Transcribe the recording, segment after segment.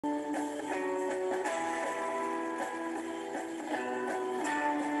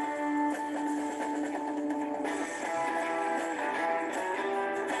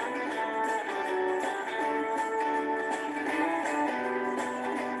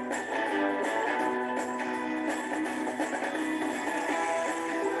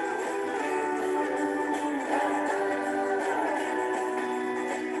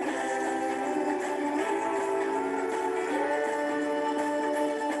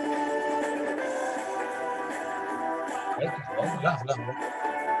Là, là, là.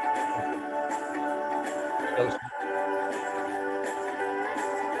 Là aussi.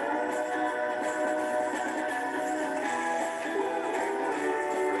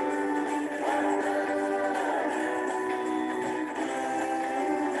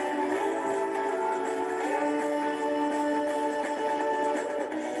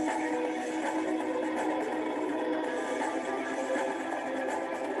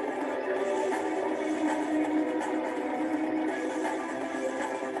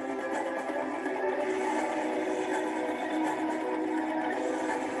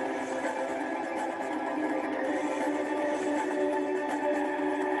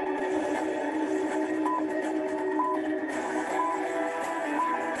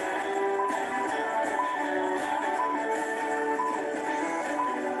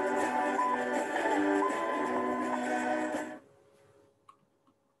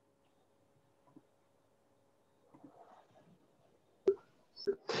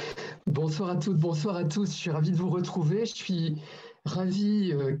 Bonsoir à toutes, bonsoir à tous. Je suis ravi de vous retrouver. Je suis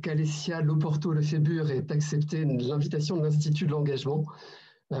ravi qu'Alessia Lo Porto Lefébure ait accepté l'invitation de l'Institut de l'engagement.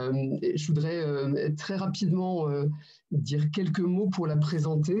 Je voudrais très rapidement dire quelques mots pour la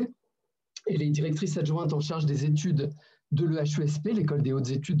présenter. Elle est directrice adjointe en charge des études de l'EHESP, l'École des Hautes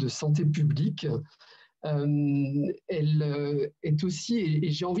Études de Santé Publique. Elle est aussi,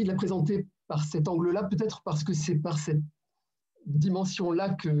 et j'ai envie de la présenter par cet angle-là, peut-être parce que c'est par cette dimension-là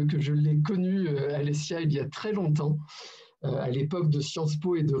que je l'ai connue, Alessia, il y a très longtemps, à l'époque de Sciences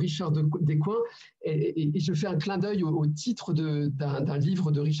Po et de Richard Descoings. Et je fais un clin d'œil au titre d'un livre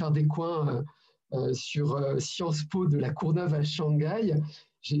de Richard Descoings sur Sciences Po de la Courneuve à Shanghai.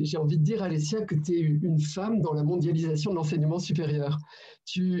 J'ai envie de dire, Alessia, que tu es une femme dans la mondialisation de l'enseignement supérieur.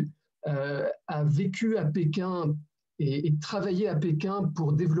 Tu as vécu à Pékin et travaillé à Pékin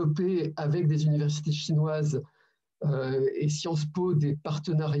pour développer avec des universités chinoises et Sciences Po des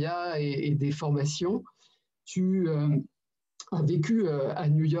partenariats et des formations. Tu as vécu à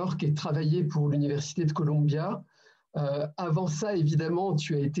New York et travaillé pour l'Université de Columbia. Avant ça, évidemment,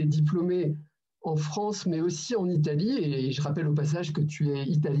 tu as été diplômée en France, mais aussi en Italie. Et je rappelle au passage que tu es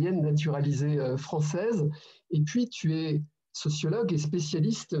italienne, naturalisée française. Et puis, tu es sociologue et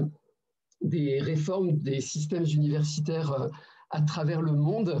spécialiste des réformes des systèmes universitaires à travers le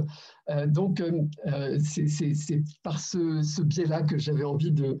monde. Donc, c'est par ce biais-là que j'avais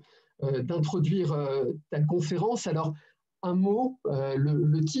envie d'introduire ta conférence. Alors, un mot,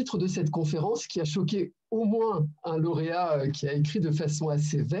 le titre de cette conférence qui a choqué au moins un lauréat qui a écrit de façon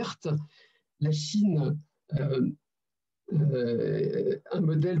assez verte, la Chine, un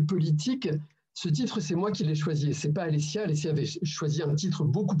modèle politique. Ce titre, c'est moi qui l'ai choisi, c'est pas Alessia. Alessia avait choisi un titre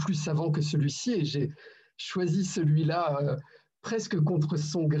beaucoup plus savant que celui-ci, et j'ai choisi celui-là presque contre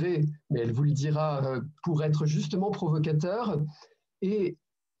son gré, mais elle vous le dira, pour être justement provocateur, et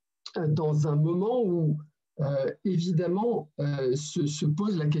dans un moment où, évidemment, se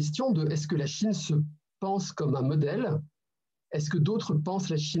pose la question de est-ce que la Chine se pense comme un modèle? Est-ce que d'autres pensent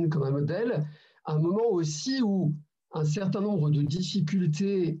la Chine comme un modèle? À un moment aussi où un certain nombre de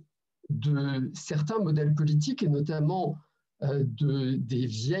difficultés de certains modèles politiques, et notamment des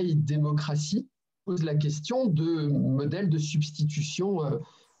vieilles démocraties, posent la question de modèles de substitution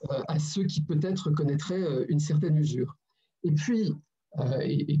à ceux qui peut-être connaîtraient une certaine usure. Et puis,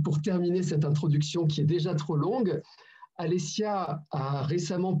 et pour terminer cette introduction qui est déjà trop longue, Alessia a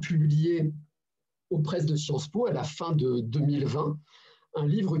récemment publié aux presses de Sciences Po, à la fin de 2020, un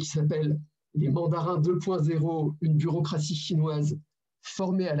livre qui s'appelle « Les mandarins 2.0, une bureaucratie chinoise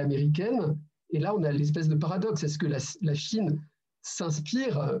formée à l'américaine ». Et là, on a l'espèce de paradoxe. Est-ce que la Chine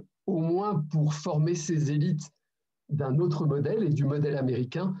s'inspire au moins pour former ses élites d'un autre modèle et du modèle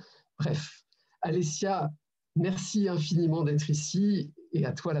américain? Bref, Alessia, merci infiniment d'être ici et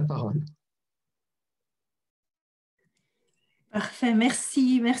à toi la parole. Parfait,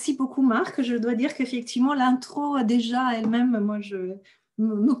 merci beaucoup Marc. Je dois dire qu'effectivement l'intro déjà elle-même, moi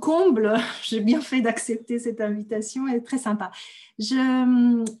me comble. J'ai bien fait d'accepter cette invitation, elle est très sympa.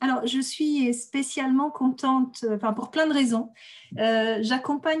 Alors je suis spécialement contente, enfin pour plein de raisons.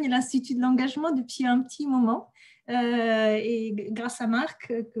 J'accompagne l'Institut de l'engagement depuis un petit moment. Et grâce à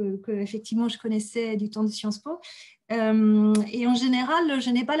Marc, que effectivement je connaissais du temps de Sciences Po. Et en général, je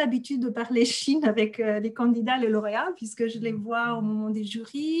n'ai pas l'habitude de parler Chine avec les candidats, les lauréats, puisque je les vois au moment des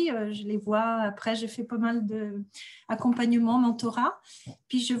jurys, je les vois, après je fais pas mal d'accompagnement, mentorat,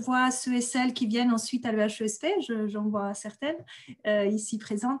 puis je vois ceux et celles qui viennent ensuite à l'EHESP, j'en vois certaines ici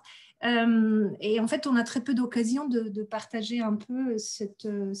présentes. Et en fait, on a très peu d'occasions de partager un peu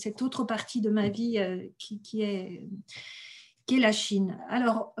cette autre partie de ma vie qui est la Chine.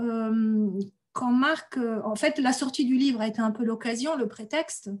 Alors, quand Marc, en fait, la sortie du livre a été un peu l'occasion, le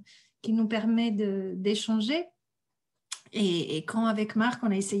prétexte qui nous permet d'échanger. Et quand avec Marc,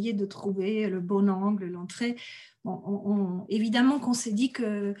 on a essayé de trouver le bon angle, l'entrée, évidemment qu'on s'est dit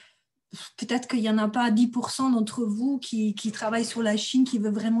que peut-être qu'il n'y en a pas 10% d'entre vous qui travaillent sur la Chine, qui veut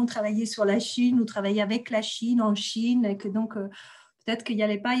vraiment travailler sur la Chine ou travailler avec la Chine, en Chine, et que donc peut-être qu'il n'y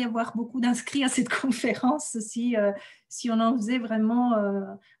allait pas y avoir beaucoup d'inscrits à cette conférence si on en faisait vraiment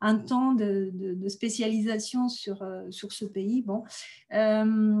un temps de spécialisation sur ce pays. Bon.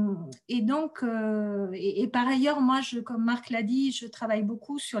 Et donc, et par ailleurs, moi, comme Marc l'a dit, je travaille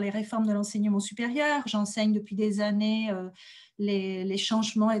beaucoup sur les réformes de l'enseignement supérieur. J'enseigne depuis des années les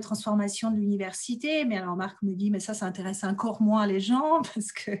changements et transformations de l'université. Mais alors, Marc me dit, mais ça intéresse encore moins les gens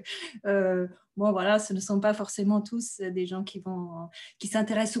parce que, bon, voilà, ce ne sont pas forcément tous des gens qui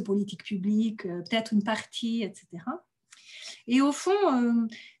s'intéressent aux politiques publiques, peut-être une partie, etc. Et au fond,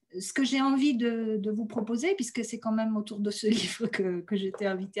 ce que j'ai envie de vous proposer, puisque c'est quand même autour de ce livre que j'étais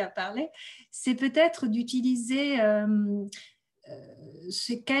invitée à parler, c'est peut-être d'utiliser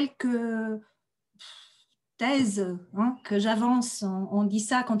ces quelques thèses que j'avance. On dit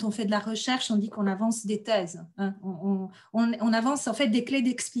ça quand on fait de la recherche, on dit qu'on avance des thèses. On avance en fait des clés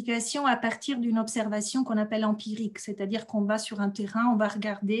d'explication à partir d'une observation qu'on appelle empirique, c'est-à-dire qu'on va sur un terrain, on va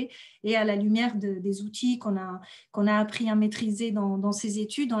regarder et à la lumière des outils qu'on a appris à maîtriser dans ces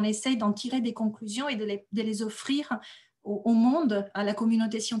études, on essaye d'en tirer des conclusions et de les offrir au monde, à la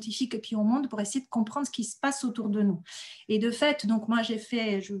communauté scientifique et puis au monde pour essayer de comprendre ce qui se passe autour de nous. Et de fait, donc moi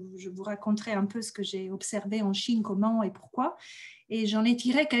je vous raconterai un peu ce que j'ai observé en Chine, comment et pourquoi, et j'en ai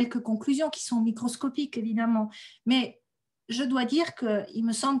tiré quelques conclusions qui sont microscopiques évidemment, mais je dois dire qu'il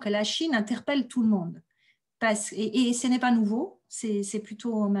me semble que la Chine interpelle tout le monde, et ce n'est pas nouveau, c'est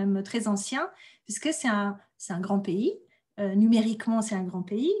plutôt même très ancien, puisque c'est un grand pays. Numériquement, c'est un grand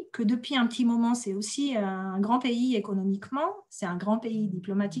pays, que depuis un petit moment, c'est aussi un grand pays économiquement, c'est un grand pays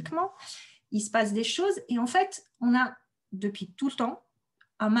diplomatiquement, il se passe des choses, et en fait, on a, depuis tout le temps,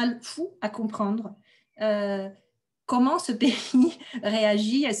 un mal fou à comprendre comment ce pays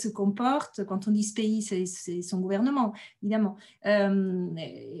réagit et se comporte. Quand on dit ce pays, c'est son gouvernement, évidemment. On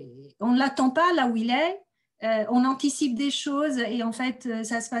ne l'attend pas là où il est, on anticipe des choses et en fait,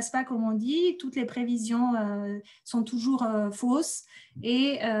 ça ne se passe pas comme on dit. Toutes les prévisions sont toujours fausses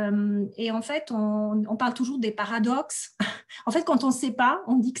et en fait, on parle toujours des paradoxes. En fait, quand on ne sait pas,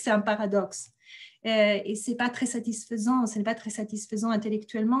 on dit que c'est un paradoxe. Et ce n'est pas très satisfaisant,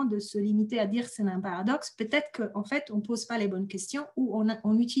 intellectuellement de se limiter à dire que c'est un paradoxe. Peut-être qu'en fait, on ne pose pas les bonnes questions ou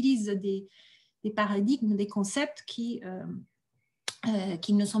on utilise des paradigmes, des concepts qui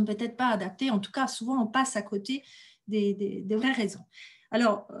ne sont peut-être pas adaptés. En tout cas, souvent, on passe à côté des vraies raisons.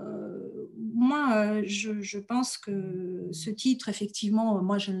 Alors, moi, je pense que ce titre, effectivement,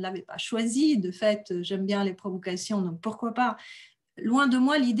 moi, je ne l'avais pas choisi. De fait, j'aime bien les provocations, donc pourquoi pas. Loin de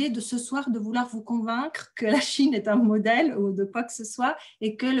moi l'idée de ce soir de vouloir vous convaincre que la Chine est un modèle ou de quoi que ce soit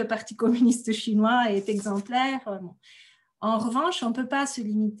et que le Parti communiste chinois est exemplaire. Bon. En revanche, on ne peut pas se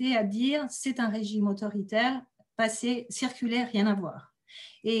limiter à dire c'est un régime autoritaire, passé, circulaire, rien à voir.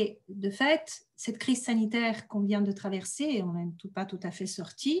 Et de fait, cette crise sanitaire qu'on vient de traverser, on n'est pas tout à fait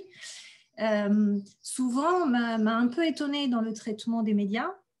sorti, souvent m'a un peu étonnée dans le traitement des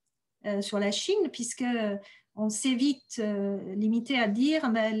médias sur la Chine, puisque on s'est vite limité à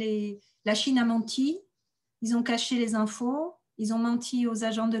dire la Chine a menti, ils ont caché les infos, ils ont menti aux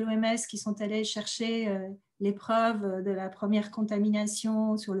agents de l'OMS qui sont allés chercher les preuves de la première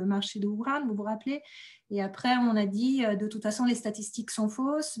contamination sur le marché de Wuhan, vous vous rappelez? Et après, on a dit, de toute façon, les statistiques sont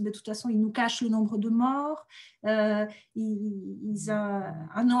fausses, de toute façon, ils nous cachent le nombre de morts, un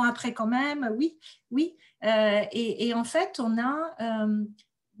an après quand même, oui. Et en fait, on a...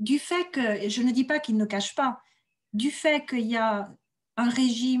 du fait que, je ne dis pas qu'ils ne cachent pas, du fait qu'il y a un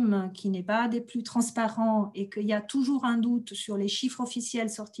régime qui n'est pas des plus transparents et qu'il y a toujours un doute sur les chiffres officiels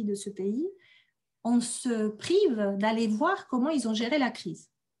sortis de ce pays, on se prive d'aller voir comment ils ont géré la crise.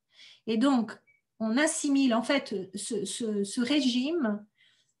 Et donc, on assimile, en fait, ce régime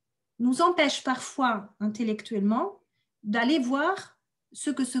nous empêche parfois intellectuellement d'aller voir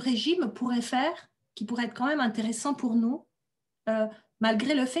ce que ce régime pourrait faire, qui pourrait être quand même intéressant pour nous,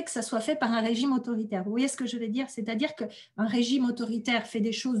 malgré le fait que ça soit fait par un régime autoritaire. Vous voyez ce que je veux dire? C'est-à-dire qu'un régime autoritaire fait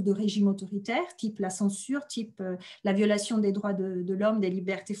des choses de régime autoritaire, type la censure, type la violation des droits de l'homme, des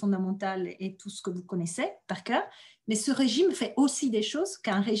libertés fondamentales et tout ce que vous connaissez par cœur. Mais ce régime fait aussi des choses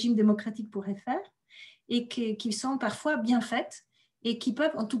qu'un régime démocratique pourrait faire et qui sont parfois bien faites et qui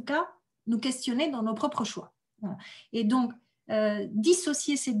peuvent en tout cas nous questionner dans nos propres choix. Voilà. Et donc,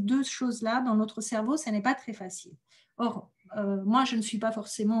 dissocier ces deux choses-là dans notre cerveau, ce n'est pas très facile. Or, moi, je ne suis pas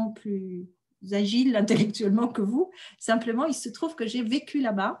forcément plus agile intellectuellement que vous. Simplement, il se trouve que j'ai vécu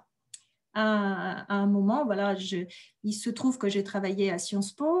là-bas à un moment. Voilà, il se trouve que j'ai travaillé à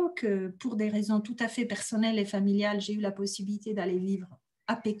Sciences Po, que pour des raisons tout à fait personnelles et familiales, j'ai eu la possibilité d'aller vivre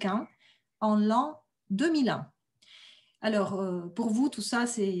à Pékin en l'an 2001. Alors, pour vous, tout ça,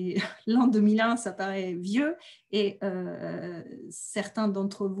 c'est l'an 2001, ça paraît vieux, et certains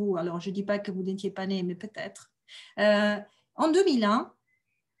d'entre vous, alors je ne dis pas que vous n'étiez pas nés, mais peut-être. En 2001,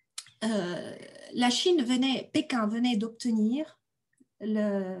 Pékin venait d'obtenir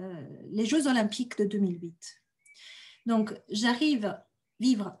les Jeux Olympiques de 2008. Donc, j'arrive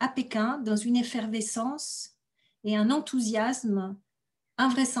vivre à Pékin dans une effervescence et un enthousiasme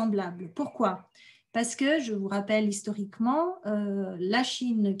invraisemblable. Pourquoi ? Parce que, je vous rappelle historiquement, la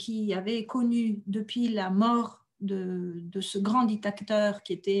Chine qui avait connu depuis la mort de ce grand dictateur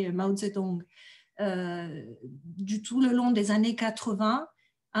qui était Mao Zedong, tout le long des années 80,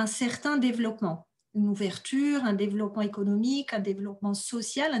 un certain développement, une ouverture, un développement économique, un développement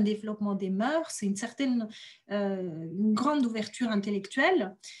social, un développement des mœurs, une grande ouverture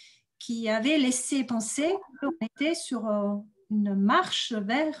intellectuelle qui avait laissé penser qu'on était sur une marche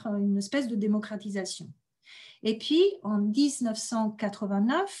vers une espèce de démocratisation. Et puis, en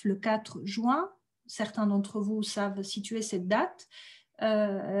 1989, le 4 juin, certains d'entre vous savent situer cette date,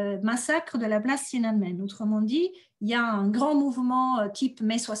 massacre de la place Tiananmen. Autrement dit, il y a un grand mouvement type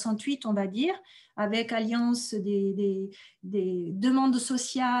mai 68, on va dire, avec alliance des demandes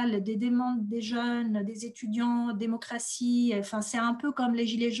sociales, des demandes des jeunes, des étudiants, démocratie, enfin c'est un peu comme les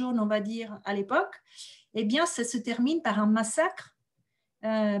gilets jaunes, on va dire, à l'époque. Eh bien, ça se termine par un massacre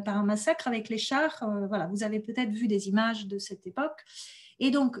avec les chars. Voilà, vous avez peut-être vu des images de cette époque.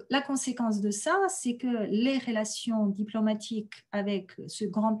 Et donc, la conséquence de ça, c'est que les relations diplomatiques avec ce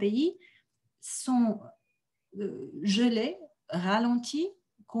grand pays sont gelées, ralenties,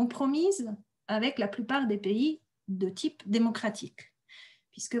 compromises avec la plupart des pays de type démocratique.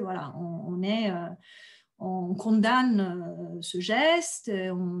 Puisque, voilà, on condamne ce geste,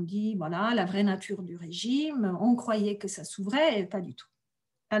 on dit, voilà, la vraie nature du régime, on croyait que ça s'ouvrait, et pas du tout.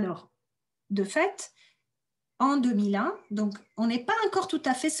 Alors, de fait, en 2001, donc on n'est pas encore tout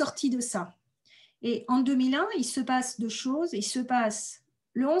à fait sorti de ça. Et en 2001, il se passe deux choses. Il se passe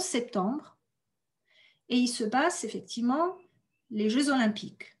le 11 septembre et il se passe effectivement les Jeux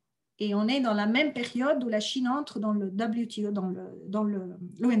Olympiques. Et on est dans la même période où la Chine entre dans le WTO, dans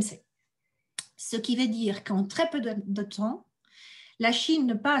l'OMC. Ce qui veut dire qu'en très peu de temps, la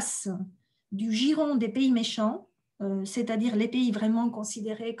Chine passe du giron des pays méchants, c'est-à-dire les pays vraiment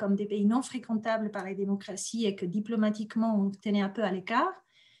considérés comme des pays non fréquentables par les démocraties et que diplomatiquement on tenait un peu à l'écart,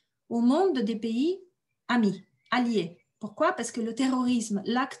 au monde des pays amis, alliés. Pourquoi ? Parce que le terrorisme,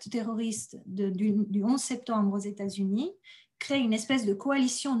 l'acte terroriste du 11 septembre aux États-Unis crée une espèce de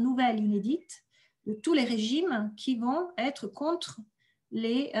coalition nouvelle, inédite, de tous les régimes qui vont être contre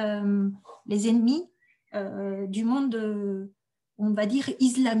les ennemis du monde on va dire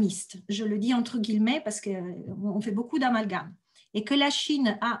islamiste. Je le dis entre guillemets parce qu'on fait beaucoup d'amalgames. Et que la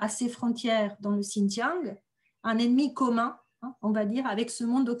Chine a à ses frontières dans le Xinjiang un ennemi commun, hein, on va dire, avec ce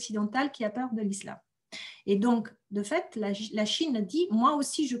monde occidental qui a peur de l'islam. Et donc, de fait, la Chine dit, moi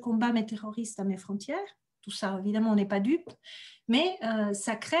aussi je combats mes terroristes à mes frontières. Tout ça, évidemment, on n'est pas dupe, mais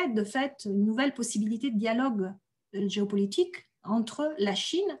ça crée de fait une nouvelle possibilité de dialogue géopolitique entre la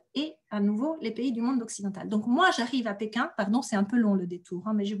Chine et à nouveau les pays du monde occidental. Donc moi j'arrive à Pékin, pardon c'est un peu long le détour,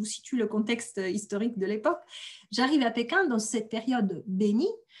 hein, mais je vous situe le contexte historique de l'époque. J'arrive à Pékin dans cette période bénie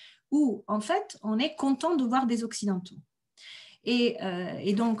où en fait on est content de voir des Occidentaux.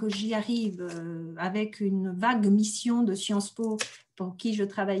 Et donc j'y arrive avec une vague mission de Sciences Po pour qui je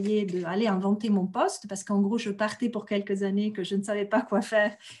travaillais d'aller inventer mon poste parce qu'en gros je partais pour quelques années que je ne savais pas quoi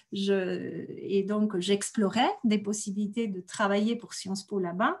faire et donc j'explorais des possibilités de travailler pour Sciences Po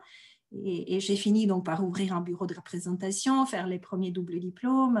là-bas et j'ai fini donc par ouvrir un bureau de représentation, faire les premiers doubles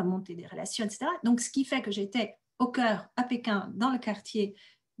diplômes, monter des relations, etc. Donc ce qui fait que j'étais au cœur à Pékin dans le quartier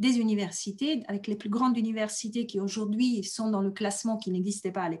des universités, avec les plus grandes universités qui aujourd'hui sont dans le classement qui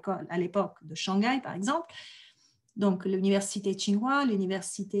n'existait pas à l'époque de Shanghai, par exemple. Donc, l'université de Tsinghua,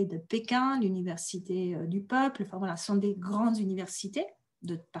 l'université de Pékin, l'université du Peuple, enfin voilà, sont des grandes universités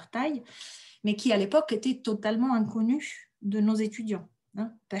par taille, mais qui à l'époque étaient totalement inconnues de nos étudiants.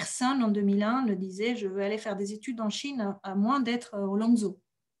 Hein. Personne en 2001 ne disait « je veux aller faire des études en Chine à moins d'être au Langzhou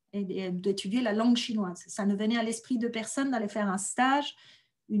et d'étudier la langue chinoise ». Ça ne venait à l'esprit de personne d'aller faire un stage,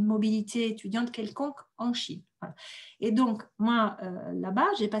 une mobilité étudiante quelconque en Chine. Voilà. Et donc, moi, là-bas,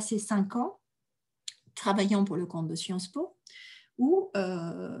 j'ai passé 5 ans travaillant pour le compte de Sciences Po, où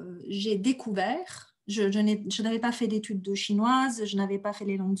j'ai découvert je n'avais pas fait d'études de chinoise, je n'avais pas fait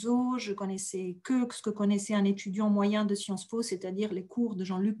les Lonzo, je connaissais que ce que connaissait un étudiant moyen de Sciences Po, c'est-à-dire les cours de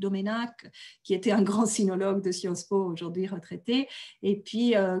Jean-Luc Doménac, qui était un grand sinologue de Sciences Po, aujourd'hui retraité, et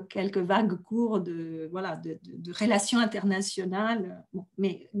puis quelques vagues cours de relations internationales, bon,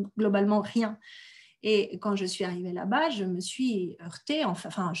 mais globalement rien. Et quand je suis arrivée là-bas, je me suis heurtée,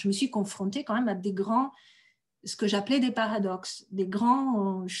 je me suis confrontée quand même à ce que j'appelais des paradoxes, des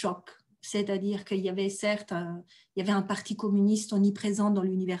grands chocs. C'est-à-dire qu'il y avait certes il y avait un parti communiste omniprésent dans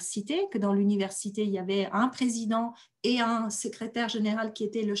l'université, que dans l'université, il y avait un président et un secrétaire général qui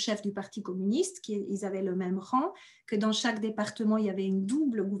était le chef du parti communiste, ils avaient le même rang, que dans chaque département, il y avait une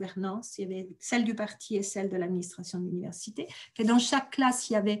double gouvernance, il y avait celle du parti et celle de l'administration de l'université, que dans chaque classe,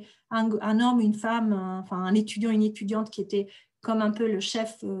 il y avait un homme, une femme, un étudiant, une étudiante qui était comme un peu le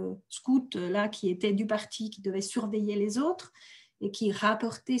chef scout là, qui était du parti, qui devait surveiller les autres, et qui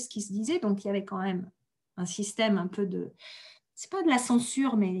rapportait ce qui se disait. Donc, il y avait quand même un système un peu de, c'est pas de la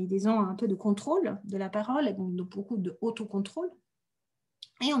censure, mais disons un peu de contrôle de la parole, et donc beaucoup de autocontrôle.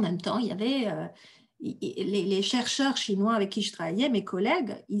 Et en même temps, il y avait les chercheurs chinois avec qui je travaillais, mes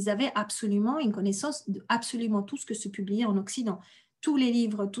collègues, ils avaient absolument une connaissance de absolument tout ce que se publiait en Occident. Tous les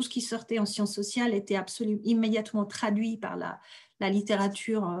livres, tout ce qui sortait en sciences sociales était immédiatement traduit par la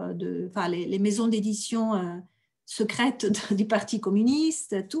littérature, les maisons d'édition secrètes du Parti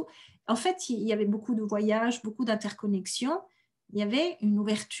communiste, tout. En fait, il y avait beaucoup de voyages, beaucoup d'interconnexions. Il y avait une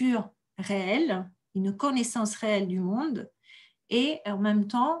ouverture réelle, une connaissance réelle du monde et en même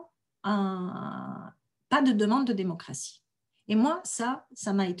temps, pas de demande de démocratie. Et moi, ça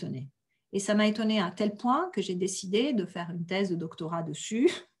m'a étonnée. Et ça m'a étonnée à tel point que j'ai décidé de faire une thèse de doctorat dessus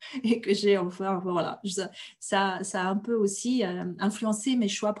et que ça a un peu aussi influencé mes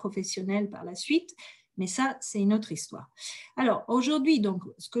choix professionnels par la suite. Mais ça, c'est une autre histoire. Alors, aujourd'hui, donc,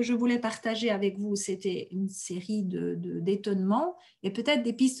 ce que je voulais partager avec vous, c'était une série d'étonnements et peut-être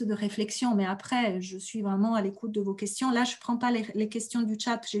des pistes de réflexion, mais après, je suis vraiment à l'écoute de vos questions. Là, je ne prends pas les questions du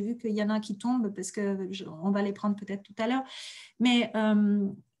chat. J'ai vu qu'il y en a qui tombent parce qu'on va les prendre peut-être tout à l'heure. Mais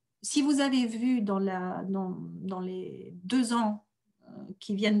si vous avez vu dans les 2 ans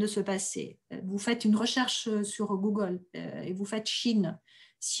qui viennent de se passer, vous faites une recherche sur Google et vous faites Chine,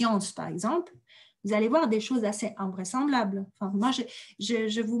 sciences, par exemple, vous allez voir des choses assez invraisemblables. Enfin, moi,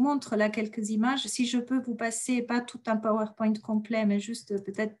 je vous montre là quelques images. Si je peux vous passer, pas tout un PowerPoint complet, mais juste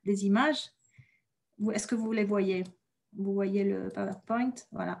peut-être des images. Est-ce que vous les voyez? Vous voyez le PowerPoint?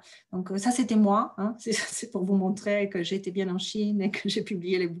 Voilà. Donc, ça, c'était moi. Hein. C'est pour vous montrer que j'étais bien en Chine et que j'ai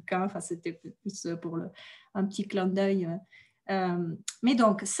publié les bouquins. Enfin, c'était plus pour un petit clin d'œil. Mais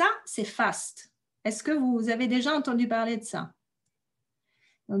donc, ça, c'est FAST. Est-ce que vous avez déjà entendu parler de ça?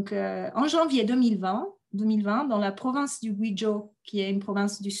 Donc, en janvier 2020, dans la province du Guizhou, qui est une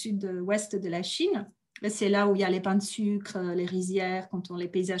province du sud-ouest de la Chine, c'est là où il y a les pains de sucre, les rizières, quand on les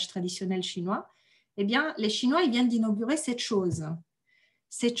paysages traditionnels chinois, eh bien, les Chinois, ils viennent d'inaugurer cette chose.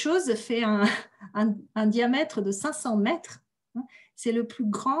 Cette chose fait un diamètre de 500 mètres. C'est le plus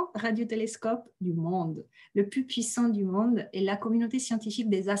grand radiotélescope du monde, le plus puissant du monde, et la communauté scientifique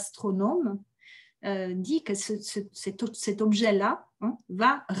des astronomes dit que cet objet-là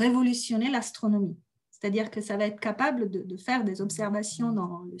va révolutionner l'astronomie. C'est-à-dire que ça va être capable de faire des observations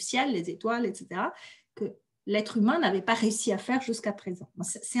dans le ciel, les étoiles, etc., que l'être humain n'avait pas réussi à faire jusqu'à présent.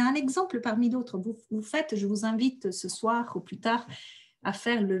 C'est un exemple parmi d'autres. Je vous invite ce soir ou plus tard à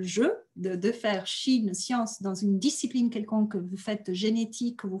faire le jeu de faire Chine, science, dans une discipline quelconque, que vous faites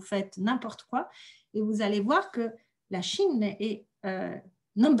génétique, que vous faites n'importe quoi, et vous allez voir que la Chine est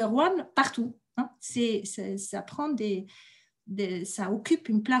number one partout. Ça occupe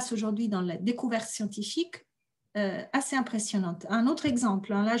une place aujourd'hui dans la découverte scientifique assez impressionnante. Un autre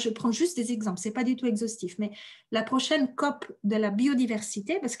exemple, là je prends juste des exemples, ce n'est pas du tout exhaustif, mais la prochaine COP de la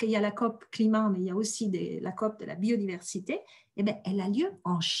biodiversité, parce qu'il y a la COP climat, mais il y a aussi la COP de la biodiversité, eh bien, elle a lieu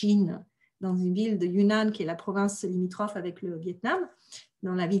en Chine, dans une ville de Yunnan, qui est la province limitrophe avec le Vietnam,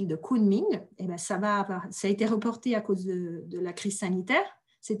 dans la ville de Kunming. Eh bien, ça a été reporté à cause de la crise sanitaire.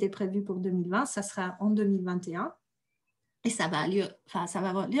 C'était prévu pour 2020, ça sera en 2021 et ça va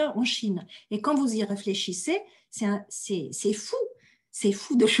avoir lieu en Chine. Et quand vous y réfléchissez, c'est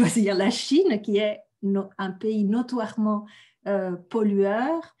fou de choisir la Chine, qui est un pays notoirement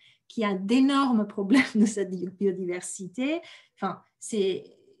pollueur, qui a d'énormes problèmes de sa biodiversité. Enfin, c'est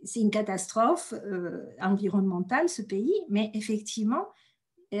une catastrophe environnementale, ce pays, mais effectivement,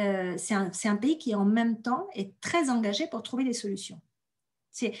 c'est un pays qui en même temps est très engagé pour trouver des solutions.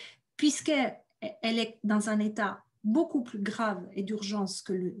 Puisqu'elle est dans un état beaucoup plus grave et d'urgence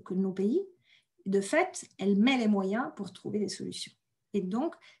que nos pays, de fait, elle met les moyens pour trouver des solutions. Et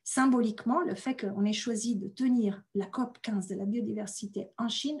donc, symboliquement, le fait qu'on ait choisi de tenir la COP 15 de la biodiversité en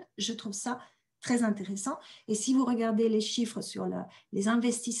Chine, je trouve ça très intéressant. Et si vous regardez les chiffres sur les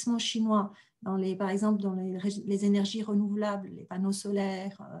investissements chinois, par exemple dans les énergies renouvelables, les panneaux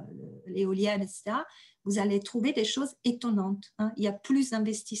solaires, l'éolienne, etc., vous allez trouver des choses étonnantes. Il y a plus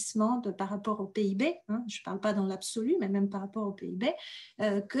d'investissements par rapport au PIB, je ne parle pas dans l'absolu, mais même par rapport au PIB,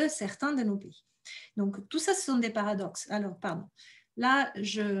 que certains de nos pays. Donc, tout ça, ce sont des paradoxes. Alors, pardon. Là,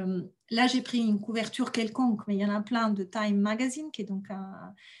 j'ai pris une couverture quelconque, mais il y en a plein de Time Magazine, qui est donc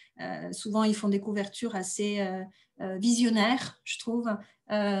souvent, ils font des couvertures assez visionnaires, je trouve.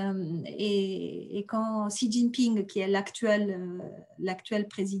 Et quand Xi Jinping, qui est l'actuel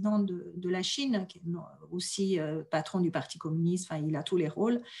président de la Chine, qui est aussi patron du Parti communiste, enfin, il a tous les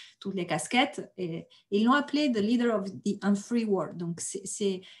rôles, toutes les casquettes, et ils l'ont appelé « the leader of the unfree world ». Donc,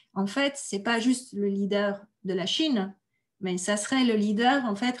 en fait, ce n'est pas juste le leader de la Chine, mais ça serait le leader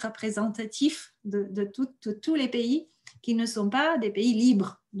en fait représentatif de tous les pays qui ne sont pas des pays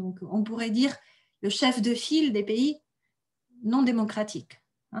libres. Donc, on pourrait dire le chef de file des pays non démocratiques.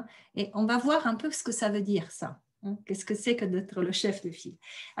 Et on va voir un peu ce que ça veut dire, ça. Qu'est-ce que c'est que d'être le chef de file?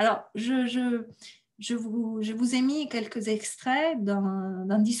 Alors, je vous ai mis quelques extraits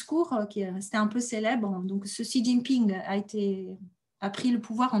d'un discours qui est resté un peu célèbre. Donc, ce Xi Jinping a pris le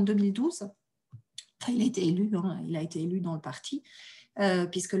pouvoir en 2012. Enfin, il a été élu dans le parti,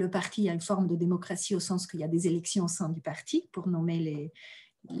 puisque le parti a une forme de démocratie au sens qu'il y a des élections au sein du parti pour nommer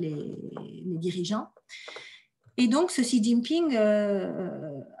les dirigeants. Et donc, ce Xi Jinping,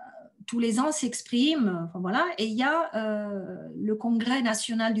 tous les ans, s'exprime, enfin, voilà, et il y a le congrès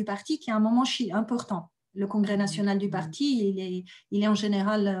national du parti qui est un moment important. Le congrès national du parti, il est en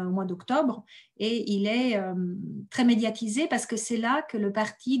général au mois d'octobre et il est très médiatisé parce que c'est là que le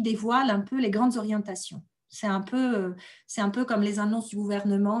parti dévoile un peu les grandes orientations. C'est un peu comme les annonces du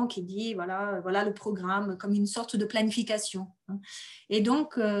gouvernement qui dit voilà le programme, comme une sorte de planification. Et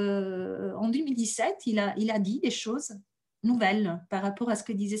donc, en 2017, il a dit des choses nouvelles par rapport à ce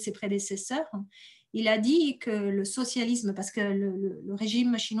que disaient ses prédécesseurs. Il a dit que le socialisme, parce que le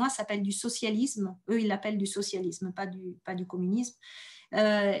régime chinois s'appelle du socialisme, eux ils l'appellent du socialisme, pas du communisme,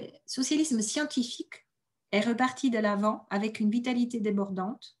 socialisme scientifique est reparti de l'avant avec une vitalité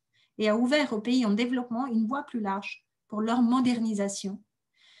débordante et a ouvert aux pays en développement une voie plus large pour leur modernisation,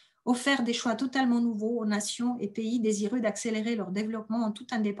 offert des choix totalement nouveaux aux nations et pays désireux d'accélérer leur développement en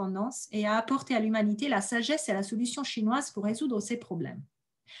toute indépendance et a apporté à l'humanité la sagesse et la solution chinoise pour résoudre ses problèmes.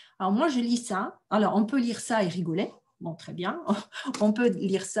 Alors moi, je lis ça. Alors, on peut lire ça et rigoler. Bon, très bien. On peut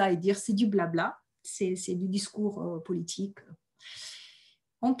lire ça et dire c'est du blabla, c'est du discours politique.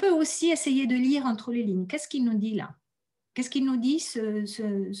 On peut aussi essayer de lire entre les lignes. Qu'est-ce qu'il nous dit là? Qu'est-ce qu'il nous dit,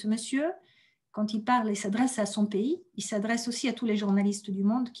 ce monsieur? Quand il parle et s'adresse à son pays, il s'adresse aussi à tous les journalistes du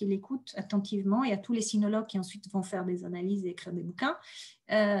monde qui l'écoutent attentivement et à tous les sinologues qui ensuite vont faire des analyses et écrire des bouquins.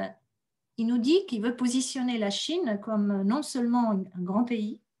 Il nous dit qu'il veut positionner la Chine comme non seulement un grand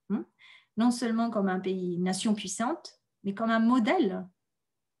pays, non seulement comme un pays, une nation puissante, mais comme un modèle.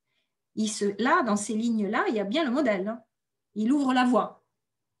 Là, dans ces lignes-là, il y a bien le modèle. Il ouvre la voie.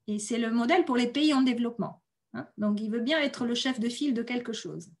 Et c'est le modèle pour les pays en développement. Donc, il veut bien être le chef de file de quelque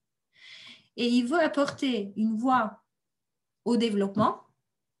chose. Et il veut apporter une voie au développement,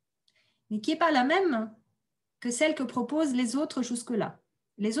 mais qui n'est pas la même que celle que proposent les autres jusque-là.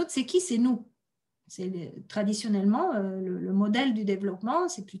 Les autres, c'est qui? C'est nous. Traditionnellement, le modèle du développement,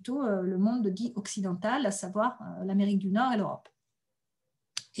 c'est plutôt le monde dit occidental, à savoir l'Amérique du Nord et l'Europe.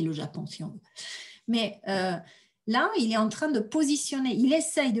 Et le Japon, si on veut. Mais là, il est en train de positionner, il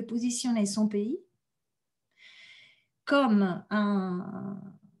essaye de positionner son pays comme un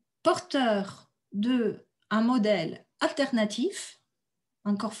porteur d'un modèle alternatif,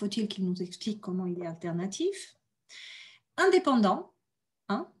 encore faut-il qu'il nous explique comment il est alternatif, indépendant,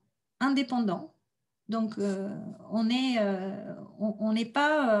 indépendant. Donc, on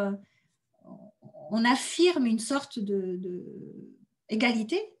affirme une sorte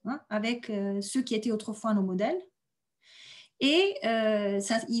d'égalité avec ceux qui étaient autrefois nos modèles. Et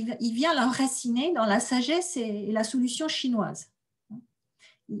il vient l'enraciner dans la sagesse et la solution chinoise.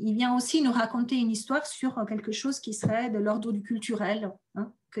 Il vient aussi nous raconter une histoire sur quelque chose qui serait de l'ordre du culturel,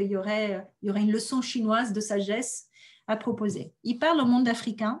 qu'il y aurait une leçon chinoise de sagesse à proposer. Il parle au monde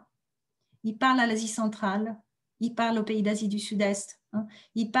africain, il parle à l'Asie centrale, il parle aux pays d'Asie du Sud-Est,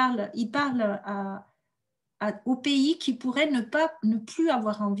 il parle aux pays qui pourraient ne plus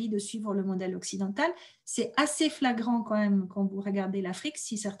avoir envie de suivre le modèle occidental. C'est assez flagrant quand même quand vous regardez l'Afrique,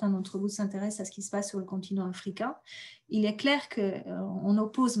 si certains d'entre vous s'intéressent à ce qui se passe sur le continent africain. Il est clair qu'on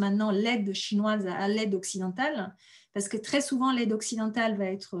oppose maintenant l'aide chinoise à l'aide occidentale, parce que très souvent l'aide occidentale va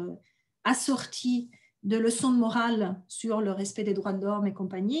être assortie de leçons de morale sur le respect des droits de l'homme et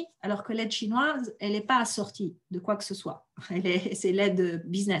compagnie, alors que l'aide chinoise, elle n'est pas assortie de quoi que ce soit. C'est l'aide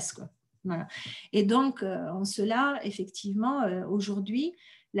business, quoi. Voilà. Et donc, en cela, effectivement, aujourd'hui,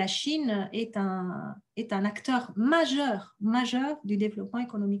 la Chine est un acteur majeur du développement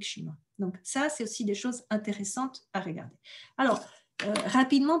économique chinois. Donc, ça, c'est aussi des choses intéressantes à regarder. Alors,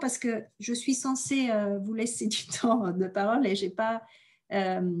 rapidement, parce que je suis censée vous laisser du temps de parole et j'ai pas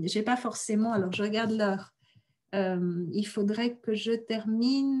forcément, alors je regarde l'heure, il faudrait que je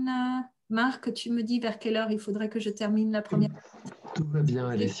termine. Marc, tu me dis vers quelle heure il faudrait que je termine la première. Tout va bien,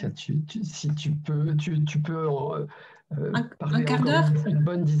 Alessia. Si tu peux parler un quart encore d'heure, une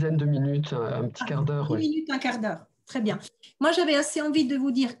bonne dizaine de minutes, un petit quart d'heure. 10 minutes, un quart d'heure. Très bien. Moi, j'avais assez envie de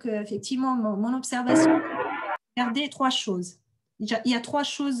vous dire qu'effectivement, mon observation, regardez 3 choses. Il y a 3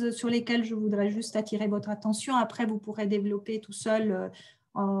 choses sur lesquelles je voudrais juste attirer votre attention. Après, vous pourrez développer tout seul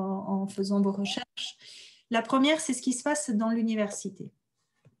en faisant vos recherches. La première, c'est ce qui se passe dans l'université.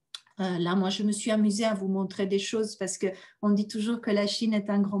 Là, moi, je me suis amusée à vous montrer des choses parce qu'on dit toujours que la Chine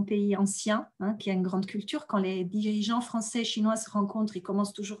est un grand pays ancien, hein, qui a une grande culture. Quand les dirigeants français et chinois se rencontrent, ils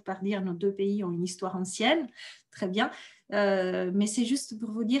commencent toujours par dire nos 2 pays ont une histoire ancienne. Très bien. Mais c'est juste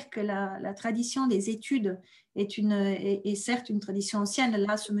pour vous dire que la tradition des études est certes une tradition ancienne.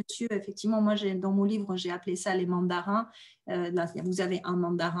 Là, ce monsieur, effectivement, moi, dans mon livre, j'ai appelé ça les mandarins. Là, vous avez un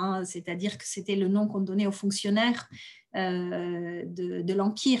mandarin, c'est-à-dire que c'était le nom qu'on donnait aux fonctionnaires de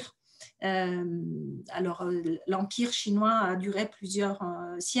l'Empire. Alors, l'Empire chinois a duré plusieurs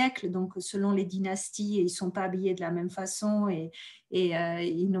siècles, donc selon les dynasties, ils ne sont pas habillés de la même façon et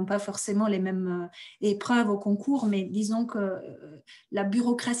ils n'ont pas forcément les mêmes épreuves au concours, mais disons que la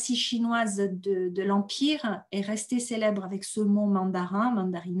bureaucratie chinoise de l'Empire est restée célèbre avec ce mot mandarin.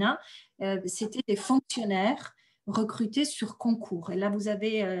 C'était des fonctionnaires recrutés sur concours. Et là, vous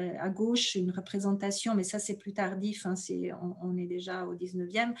avez à gauche une représentation, mais ça, c'est plus tardif, hein, on est déjà au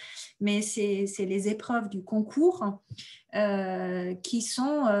 19e, mais c'est les épreuves du concours qui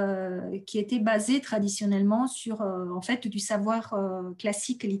étaient basées traditionnellement sur, en fait, du savoir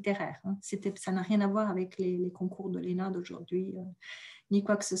classique littéraire. Hein. Ça n'a rien à voir avec les concours de l'ENA d'aujourd'hui, ni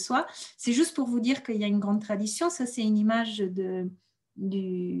quoi que ce soit. C'est juste pour vous dire qu'il y a une grande tradition. Ça, c'est une image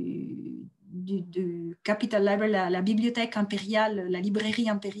du Capital Library, la bibliothèque impériale, la librairie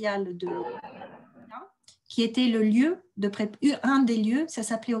impériale qui était le lieu, un des lieux, ça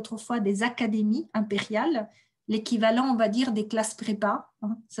s'appelait autrefois des académies impériales, l'équivalent, on va dire, des classes prépa.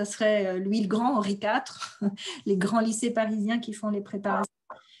 Hein. Ça serait Louis le Grand, Henri IV, les grands lycées parisiens qui font les préparations,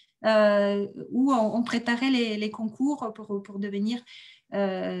 où on préparait les concours pour devenir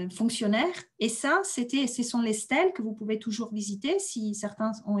fonctionnaires. Et ça, ce sont les stèles que vous pouvez toujours visiter. Si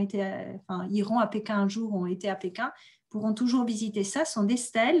certains iront à Pékin un jour, ont été à Pékin, pourront toujours visiter ça. Ce sont des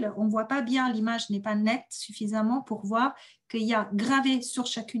stèles. On ne voit pas bien, l'image n'est pas nette suffisamment pour voir qu'il y a gravé sur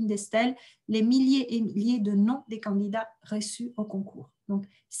chacune des stèles les milliers et milliers de noms des candidats reçus au concours. Donc,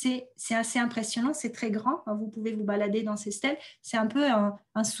 c'est assez impressionnant, c'est très grand. Vous pouvez vous balader dans ces stèles. C'est un peu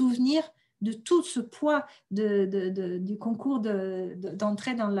un souvenir de tout ce poids du concours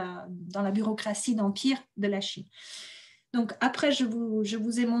d'entrée dans la bureaucratie d'empire de la Chine. Donc après, je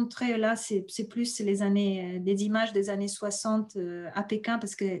vous ai montré, là, c'est plus des images des années 60 à Pékin,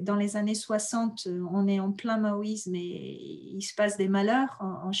 parce que dans les années 60, on est en plein maoïsme et il se passe des malheurs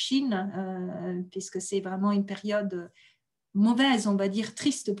en Chine, puisque c'est vraiment une période mauvaise, on va dire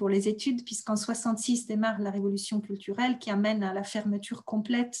triste pour les études, puisqu'en 66 démarre la révolution culturelle qui amène à la fermeture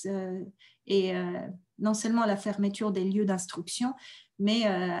complète et non seulement à la fermeture des lieux d'instruction, mais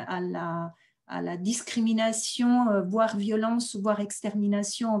à la discrimination, voire violence, voire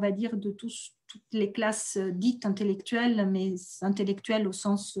extermination, on va dire, de toutes les classes dites intellectuelles, mais intellectuelles au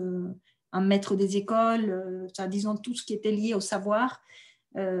sens un maître des écoles, disons tout ce qui était lié au savoir,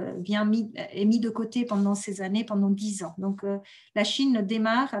 est mis de côté pendant ces années, pendant 10 ans. Donc, la Chine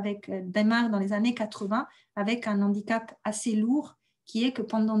démarre dans les années 80 avec un handicap assez lourd, qui est que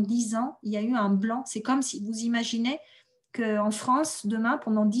pendant 10 ans, il y a eu un blanc. C'est comme si vous imaginez qu'en France, demain,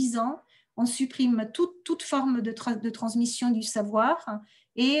 pendant 10 ans, on supprime toute forme de transmission du savoir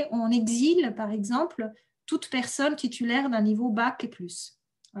et on exile, par exemple, toute personne titulaire d'un niveau bac et plus.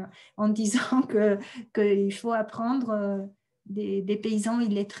 Voilà. En disant qu'il faut apprendre des paysans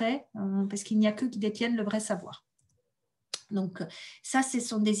illettrés parce qu'il n'y a qu'eux qui détiennent le vrai savoir. Donc ça, ce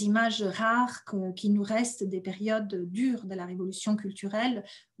sont des images rares qui nous restent des périodes dures de la révolution culturelle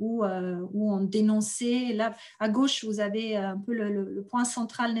où on dénonçait. Là, à gauche, vous avez un peu le point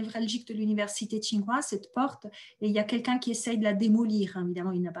central névralgique de l'université Tsinghua, cette porte, et il y a quelqu'un qui essaye de la démolir.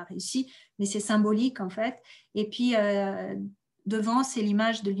 Évidemment, il n'a pas réussi, mais c'est symbolique en fait. Et puis, devant, c'est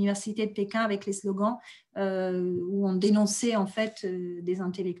l'image de l'université de Pékin avec les slogans où on dénonçait en fait des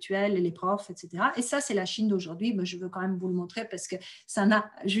intellectuels, les profs, etc. Et ça, c'est la Chine d'aujourd'hui. Mais je veux quand même vous le montrer parce que ça n'a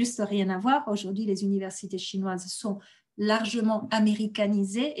juste rien à voir. Aujourd'hui, les universités chinoises sont largement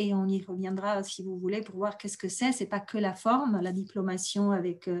américanisées et on y reviendra si vous voulez pour voir qu'est-ce que c'est. C'est pas que la forme, la diplomation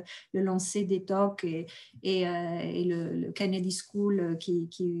avec le lancer des TOC et le Kennedy School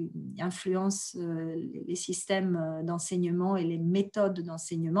qui influence les systèmes d'enseignement et les méthodes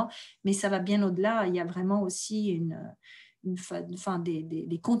d'enseignement, mais ça va bien au-delà. Il y a vraiment aussi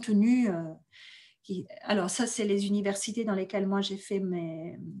des contenus alors ça, c'est les universités dans lesquelles moi j'ai fait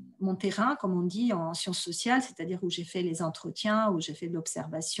mon terrain, comme on dit, en sciences sociales, c'est-à-dire où j'ai fait les entretiens, où j'ai fait de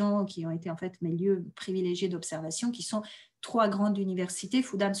l'observation, qui ont été en fait mes lieux privilégiés d'observation, qui sont 3 grandes universités.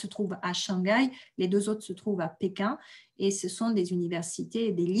 Fudan se trouve à Shanghai, les 2 autres se trouvent à Pékin, et ce sont des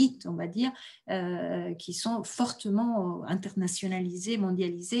universités d'élite, on va dire, qui sont fortement internationalisées,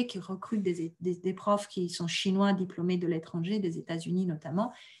 mondialisées, qui recrutent des profs qui sont chinois, diplômés de l'étranger, des États-Unis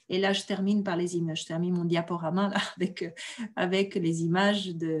notamment. Et là, je termine par les images. Je termine mon diaporama là, avec les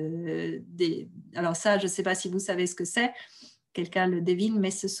images alors ça, je ne sais pas si vous savez ce que c'est, quelqu'un le devine,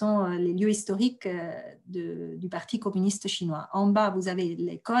 mais ce sont les lieux historiques du Parti communiste chinois. En bas, vous avez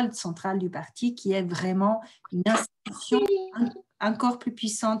l'école centrale du parti, qui est vraiment une institution encore plus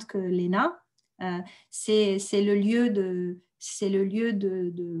puissante que l'ENA. C'est le lieu de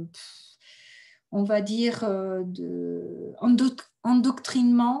on va dire,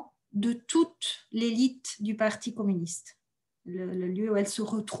 endoctrinement de toute l'élite du Parti communiste. Le lieu où elle se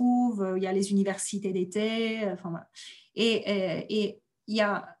retrouve, il y a les universités d'été, enfin voilà. Et il y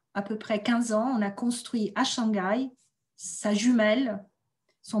a à peu près 15 ans, on a construit à Shanghai sa jumelle,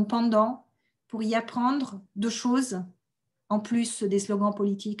 son pendant, pour y apprendre 2 choses, en plus des slogans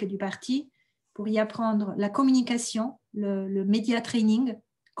politiques du parti, pour y apprendre la communication, le media training,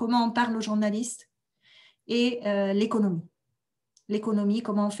 comment on parle aux journalistes, et l'économie. L'économie,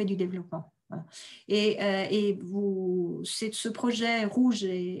 comment on fait du développement. Voilà. Et ce projet rouge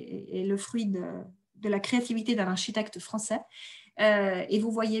est le fruit de la créativité d'un architecte français. Et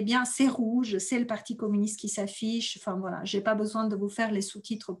vous voyez bien, c'est rouge, c'est le Parti communiste qui s'affiche. Enfin voilà, je n'ai pas besoin de vous faire les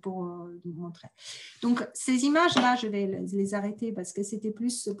sous-titres pour vous montrer. Donc ces images-là, je vais les arrêter parce que c'était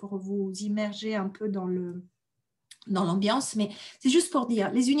plus pour vous immerger un peu dans l'ambiance, mais c'est juste pour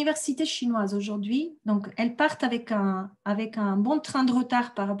dire, les universités chinoises aujourd'hui, donc elles partent avec un bon train de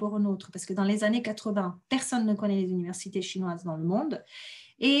retard par rapport aux nôtres, parce que dans les années 80, personne ne connaît les universités chinoises dans le monde.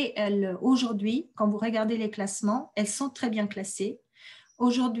 Et aujourd'hui, quand vous regardez les classements, elles sont très bien classées.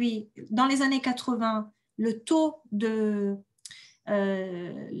 Aujourd'hui, dans les années 80, le taux de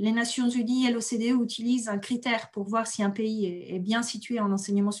les Nations Unies et l'OCDE utilisent un critère pour voir si un pays est bien situé en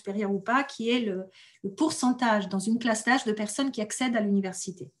enseignement supérieur ou pas, qui est le pourcentage dans une classe d'âge de personnes qui accèdent à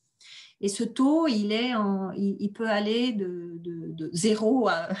l'université. Et ce taux, il peut aller de 0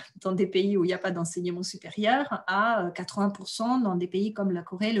 dans des pays où il n'y a pas d'enseignement supérieur à 80% dans des pays comme la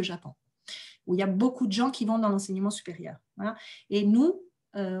Corée et le Japon, où il y a beaucoup de gens qui vont dans l'enseignement supérieur. Voilà. Et nous,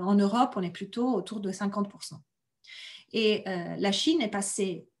 en Europe, on est plutôt autour de 50%. Et la Chine est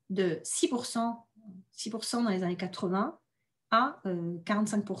passée de 6% dans les années 80 à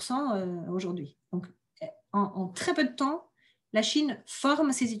 45% aujourd'hui. Donc, en très peu de temps, la Chine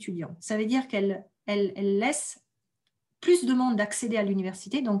forme ses étudiants. Ça veut dire qu'elle laisse plus de monde accéder à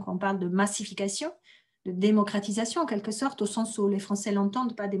l'université. Donc, on parle de massification, de démocratisation en quelque sorte, au sens où les Français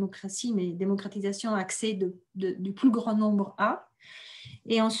l'entendent, pas démocratie, mais démocratisation, accès du plus grand nombre à.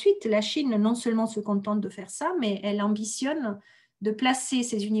 Et ensuite, la Chine non seulement se contente de faire ça, mais elle ambitionne de placer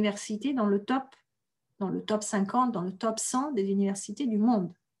ses universités dans le top 50, dans le top 100 des universités du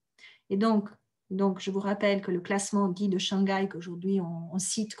monde. Et donc je vous rappelle que le classement dit de Shanghai, qu'aujourd'hui on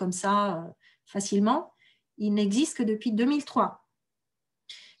cite comme ça facilement, il n'existe que depuis 2003.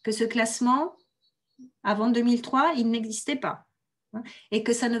 Que ce classement, avant 2003, il n'existait pas. Et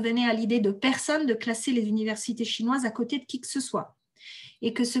que ça ne venait à l'idée de personne de classer les universités chinoises à côté de qui que ce soit.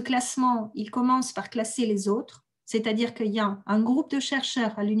 Et que ce classement, il commence par classer les autres, c'est-à-dire qu'il y a un groupe de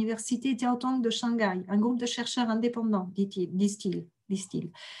chercheurs à l'université Jiaotong de Shanghai, un groupe de chercheurs indépendants, disent-ils,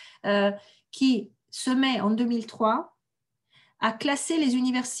 qui se met en 2003 à classer les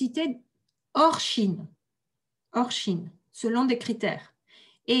universités hors Chine, selon des critères.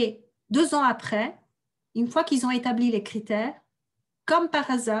 Et 2 ans après, une fois qu'ils ont établi les critères, comme par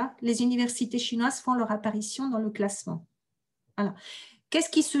hasard, les universités chinoises font leur apparition dans le classement. Alors, qu'est-ce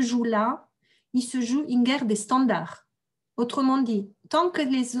qui se joue là? Il se joue une guerre des standards. Autrement dit, tant que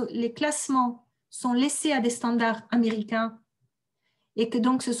les classements sont laissés à des standards américains et que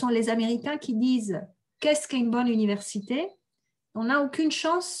donc ce sont les Américains qui disent qu'est-ce qu'est une bonne université, on n'a aucune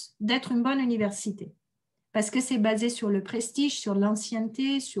chance d'être une bonne université. Parce que c'est basé sur le prestige, sur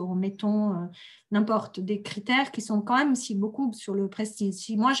l'ancienneté, sur, mettons, n'importe, des critères qui sont quand même aussi beaucoup sur le prestige.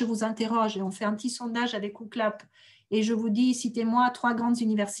 Si moi, je vous interroge et on fait un petit sondage avec Ouclap et je vous dis, citez-moi 3 grandes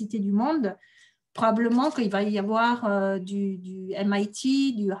universités du monde, probablement qu'il va y avoir du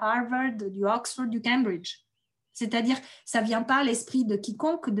MIT, du Harvard, du Oxford, du Cambridge. C'est-à-dire, ça ne vient pas à l'esprit de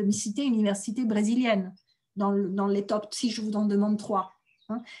quiconque de me citer une université brésilienne dans les top, si je vous en demande 3.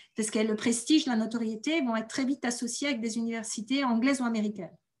 Parce que le prestige, la notoriété vont être très vite associés avec des universités anglaises ou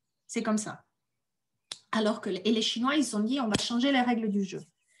américaines. C'est comme ça. Alors que les Chinois, ils se sont dit, on va changer les règles du jeu.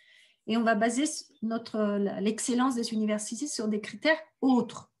 Et on va baser l'excellence des universités sur des critères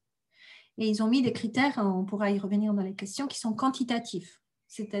autres. Et ils ont mis des critères, on pourra y revenir dans les questions, qui sont quantitatifs,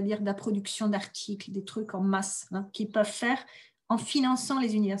 c'est-à-dire de la production d'articles, des trucs en masse, qu'ils peuvent faire en finançant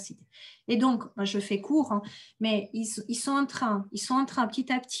les universités. Et donc, je fais court, mais ils sont en train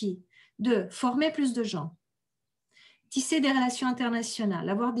petit à petit de former plus de gens, tisser des relations internationales,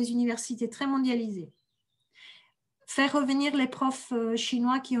 avoir des universités très mondialisées, faire revenir les profs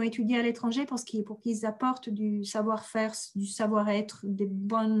chinois qui ont étudié à l'étranger pour qu'ils apportent du savoir-faire, du savoir-être, des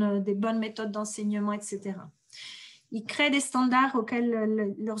bonnes méthodes d'enseignement, etc. Ils créent des standards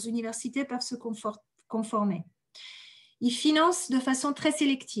auxquels leurs universités peuvent se conformer. Ils financent de façon très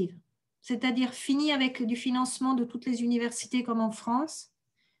sélective, c'est-à-dire fini avec du financement de toutes les universités comme en France.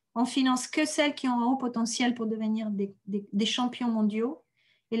 On finance que celles qui ont un haut potentiel pour devenir des champions mondiaux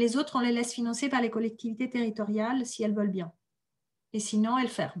et les autres, on les laisse financer par les collectivités territoriales si elles veulent bien. Et sinon, elles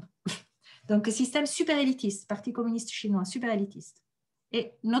ferment. Donc, système super élitiste, Parti communiste chinois, super élitiste.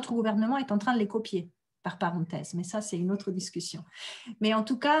 Et notre gouvernement est en train de les copier, par parenthèse, mais ça, c'est une autre discussion. Mais en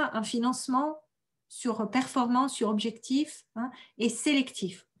tout cas, un financement sur performance, sur objectif et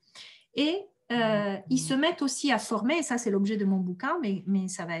sélectif. Et ils se mettent aussi à former, et ça c'est l'objet de mon bouquin, mais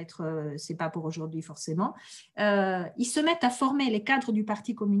ça va être, c'est pas pour aujourd'hui forcément, ils se mettent à former les cadres du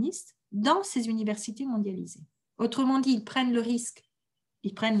Parti communiste dans ces universités mondialisées. Autrement dit, ils prennent le risque,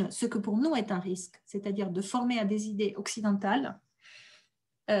 ils prennent ce que pour nous est un risque, c'est-à-dire de former à des idées occidentales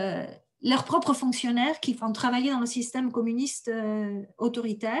leurs propres fonctionnaires qui vont travailler dans le système communiste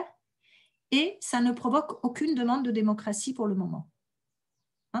autoritaire. Et ça ne provoque aucune demande de démocratie pour le moment.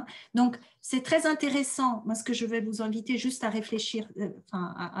 Donc, c'est très intéressant. Moi, ce que je vais vous inviter juste à réfléchir,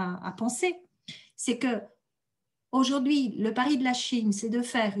 à penser, c'est qu'aujourd'hui, le pari de la Chine, c'est de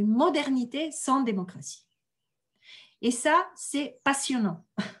faire une modernité sans démocratie. Et ça, c'est passionnant,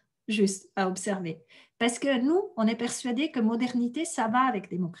 juste à observer. Parce que nous, on est persuadés que modernité, ça va avec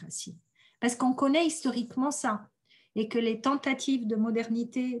démocratie. Parce qu'on connaît historiquement ça. Et que les tentatives de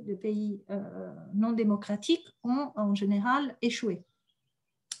modernité de pays non démocratiques ont en général échoué.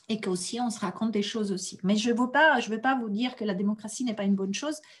 Et qu'aussi, on se raconte des choses aussi. Mais je ne veux pas vous dire que la démocratie n'est pas une bonne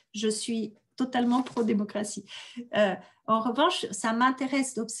chose. Je suis totalement pro-démocratie. En revanche, ça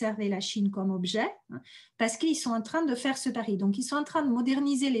m'intéresse d'observer la Chine comme objet parce qu'ils sont en train de faire ce pari. Donc, ils sont en train de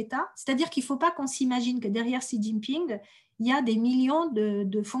moderniser l'État. C'est-à-dire qu'il ne faut pas qu'on s'imagine que derrière Xi Jinping, il y a des millions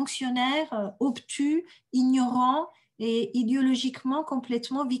de fonctionnaires obtus, ignorants, et idéologiquement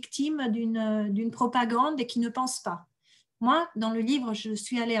complètement victime d'une propagande et qui ne pense pas. Moi, dans le livre, je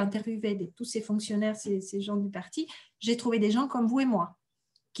suis allée interviewer tous ces fonctionnaires, ces gens du parti. J'ai trouvé des gens comme vous et moi,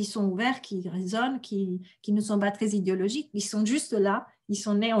 qui sont ouverts, qui raisonnent, qui ne sont pas très idéologiques. Ils sont juste là, ils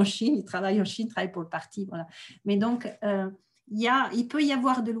sont nés en Chine, ils travaillent en Chine, ils travaillent pour le parti. Voilà. Mais donc, il peut y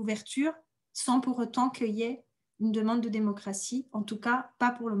avoir de l'ouverture sans pour autant qu'il y ait une demande de démocratie, en tout cas pas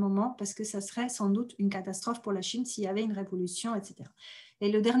pour le moment, parce que ça serait sans doute une catastrophe pour la Chine s'il y avait une révolution, etc.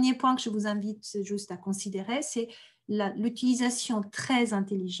 Et le dernier point que je vous invite juste à considérer, c'est l'utilisation très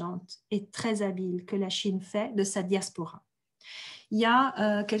intelligente et très habile que la Chine fait de sa diaspora. Il y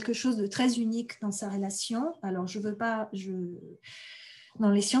a quelque chose de très unique dans sa relation. Alors, dans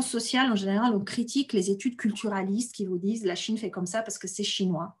les sciences sociales, en général, on critique les études culturalistes qui vous disent la Chine fait comme ça parce que c'est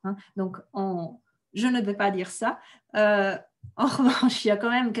chinois. Donc, je ne vais pas dire ça. En revanche, il y a quand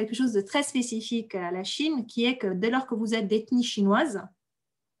même quelque chose de très spécifique à la Chine qui est que dès lors que vous êtes d'ethnie chinoise,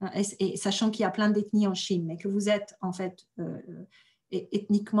 et sachant qu'il y a plein d'ethnies en Chine, mais que vous êtes en fait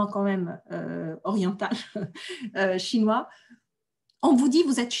ethniquement quand même oriental, chinois, on vous dit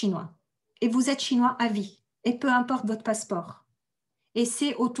vous êtes chinois. Et vous êtes chinois à vie. Et peu importe votre passeport. Et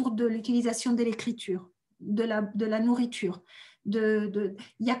c'est autour de l'utilisation de l'écriture. de la nourriture. Il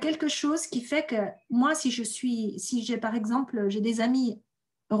y a quelque chose qui fait que moi, si j'ai par exemple, j'ai des amis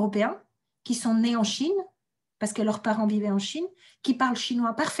européens qui sont nés en Chine, parce que leurs parents vivaient en Chine, qui parlent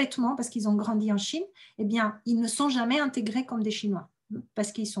chinois parfaitement parce qu'ils ont grandi en Chine, eh bien, ils ne sont jamais intégrés comme des Chinois,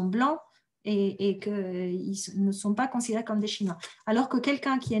 parce qu'ils sont blancs et qu'ils ne sont pas considérés comme des Chinois. Alors que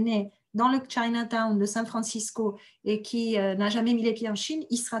quelqu'un qui est né dans le Chinatown de San Francisco et qui n'a jamais mis les pieds en Chine,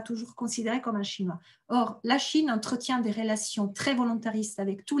 il sera toujours considéré comme un Chinois. Or, la Chine entretient des relations très volontaristes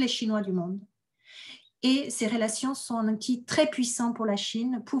avec tous les Chinois du monde. Et ces relations sont un outil très puissant pour la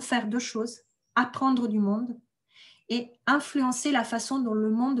Chine pour faire deux choses: apprendre du monde et influencer la façon dont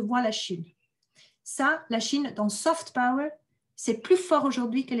le monde voit la Chine. Ça, la Chine, dans soft power, c'est plus fort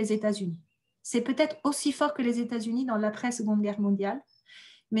aujourd'hui que les États-Unis. C'est peut-être aussi fort que les États-Unis dans l'après-Seconde Guerre mondiale,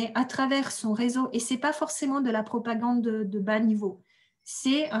 mais à travers son réseau, et ce n'est pas forcément de la propagande de bas niveau,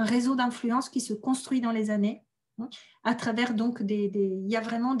 c'est un réseau d'influence qui se construit dans les années, à travers donc il y a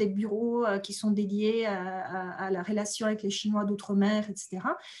vraiment des bureaux qui sont dédiés à la relation avec les Chinois d'outre-mer, etc.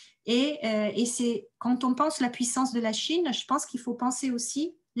 Et c'est, quand on pense la puissance de la Chine, je pense qu'il faut penser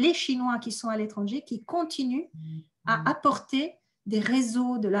aussi les Chinois qui sont à l'étranger, qui continuent à apporter des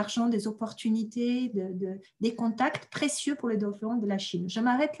réseaux, de l'argent, des opportunités, des contacts précieux pour le développement de la Chine. Je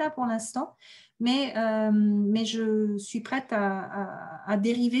m'arrête là pour l'instant, mais je suis prête à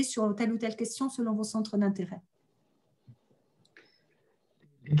dériver sur telle ou telle question selon vos centres d'intérêt.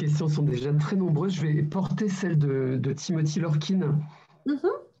 Les questions sont déjà très nombreuses. Je vais porter celle de Timothy Lorkin,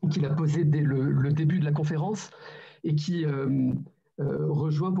 qu'il a posée dès le début de la conférence et qui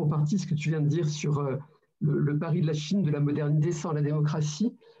rejoint pour partie ce que tu viens de dire sur le pari de la Chine, de la modernité sans la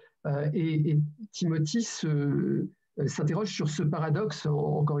démocratie. Et Timothy s'interroge sur ce paradoxe,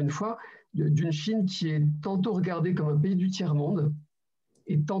 encore une fois, d'une Chine qui est tantôt regardée comme un pays du tiers-monde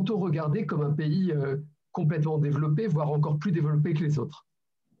et tantôt regardée comme un pays complètement développé, voire encore plus développé que les autres.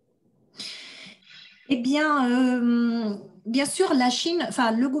 Eh bien, bien sûr, la Chine,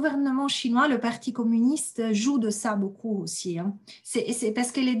 enfin, le gouvernement chinois, le Parti communiste joue de ça beaucoup aussi. Hein. C'est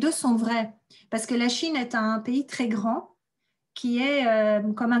parce que les deux sont vrais. Parce que la Chine est un pays très grand qui est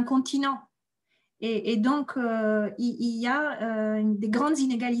comme un continent. Et donc, il y a des grandes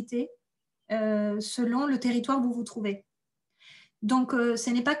inégalités selon le territoire où vous vous trouvez. Donc, ce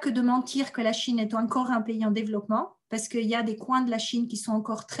n'est pas que de mentir que la Chine est encore un pays en développement, parce qu'il y a des coins de la Chine qui sont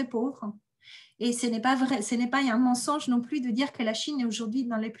encore très pauvres. Et ce n'est pas vrai, ce n'est pas un mensonge non plus de dire que la Chine est aujourd'hui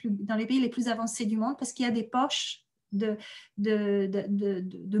dans les pays les plus avancés du monde, parce qu'il y a des poches de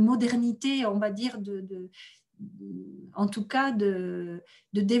modernité, on va dire, en tout cas de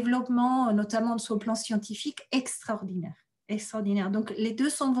développement, notamment sur le plan scientifique, extraordinaire. Donc, les deux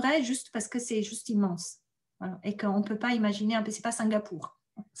sont vrais juste parce que c'est juste immense. Voilà. Et qu'on ne peut pas imaginer, ce n'est pas Singapour.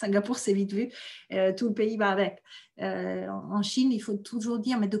 Singapour, c'est vite vu, tout le pays va avec. En Chine, il faut toujours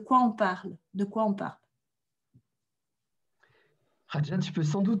dire, mais de quoi on parle? De quoi on parle? Raja, tu peux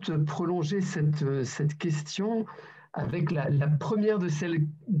sans doute prolonger cette question avec la première de celles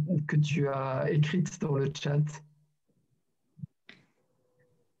que tu as écrites dans le chat.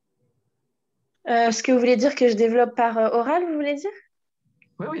 Ce que vous voulez dire que je développe par oral, vous voulez dire?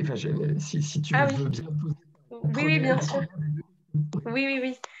 Oui, enfin, si tu veux bien poser. Oui, bien sûr.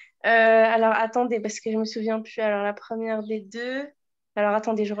 Oui. Alors, attendez, parce que je ne me souviens plus. Alors, la première des deux. Alors,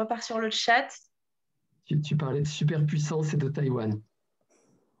 attendez, je repars sur le chat. Tu parlais de superpuissance et de Taïwan.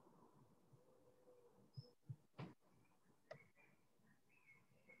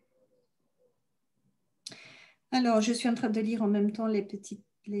 Alors, je suis en train de lire en même temps les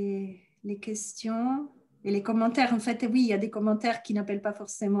questions et les commentaires. En fait, oui, il y a des commentaires qui n'appellent pas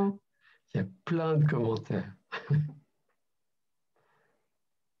forcément. Il y a plein de commentaires.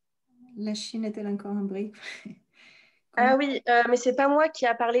 La Chine est-elle encore un bris? Ah oui, mais c'est pas moi qui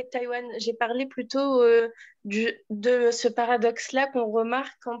a parlé de Taïwan. J'ai parlé plutôt de ce paradoxe-là qu'on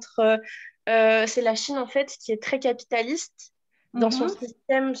remarque entre c'est la Chine en fait qui est très capitaliste dans son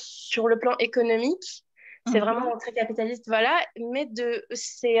système sur le plan économique. C'est vraiment très capitaliste, voilà. Mais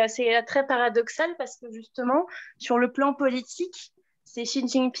c'est très paradoxal parce que justement sur le plan politique, c'est Xi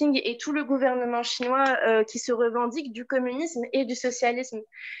Jinping et tout le gouvernement chinois qui se revendiquent du communisme et du socialisme.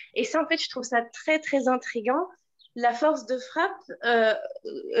 Et ça, en fait, je trouve ça très, très intriguant. La force de frappe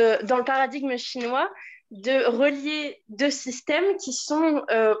dans le paradigme chinois de relier deux systèmes qui sont,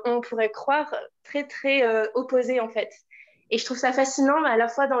 on pourrait croire, très, très opposés, en fait. Et je trouve ça fascinant, à la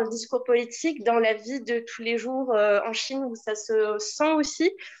fois dans le discours politique, dans la vie de tous les jours en Chine, où ça se sent aussi.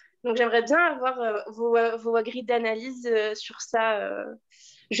 Donc, j'aimerais bien avoir vos grilles d'analyse sur ça.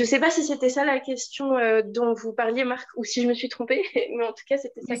 Je ne sais pas si c'était ça la question dont vous parliez, Marc, ou si je me suis trompée, mais en tout cas,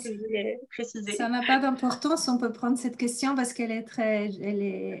 c'était ça que je voulais préciser. Ça n'a pas d'importance, on peut prendre cette question parce qu'elle est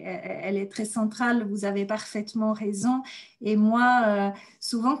elle est très centrale, vous avez parfaitement raison. Et moi,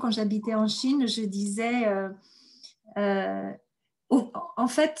 souvent, quand j'habitais en Chine, je disais, en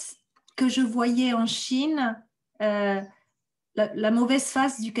fait, que je voyais en Chine la mauvaise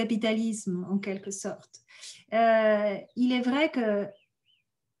face du capitalisme, en quelque sorte. Il est vrai que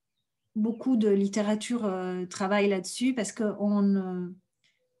beaucoup de littérature travaille là-dessus parce qu'on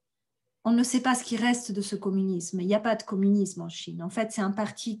ne sait pas ce qui reste de ce communisme. Il n'y a pas de communisme en Chine. En fait, c'est un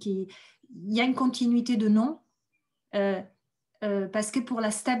parti qui... Il y a une continuité de nom parce que pour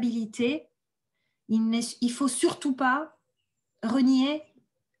la stabilité, il ne faut surtout pas renier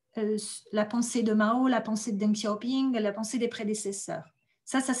la pensée de Mao, la pensée de Deng Xiaoping, la pensée des prédécesseurs.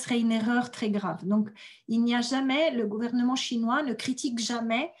 Ça serait une erreur très grave. Donc, il n'y a jamais, le gouvernement chinois ne critique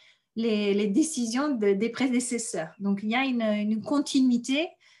jamais les décisions des prédécesseurs. Donc, il y a une continuité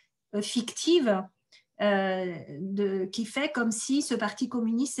fictive qui fait comme si ce parti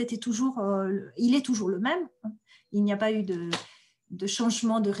communiste était toujours, il est toujours le même. Il n'y a pas eu de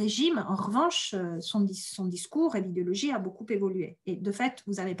changement de régime. En revanche, son discours et l'idéologie a beaucoup évolué. Et de fait,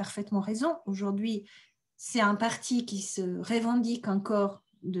 vous avez parfaitement raison. Aujourd'hui, c'est un parti qui se revendique encore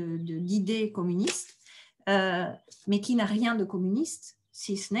d'idées communistes, mais qui n'a rien de communiste,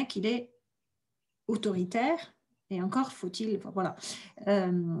 si ce n'est qu'il est autoritaire. Et encore faut-il, voilà.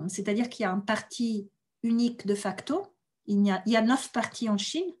 C'est-à-dire qu'il y a un parti unique de facto. Il y a 9 partis en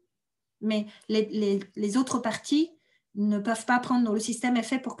Chine, mais les autres partis ne peuvent pas prendre, le système est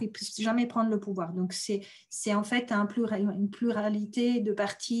fait pour qu'ils ne puissent jamais prendre le pouvoir. Donc, c'est en fait une pluralité de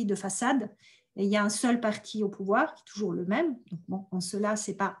partis de façade. Et il y a un seul parti au pouvoir, toujours le même. Donc, bon, en cela,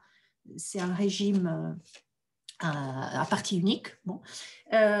 c'est un régime à parti unique. Bon.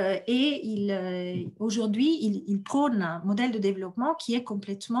 Et aujourd'hui, il prône un modèle de développement qui est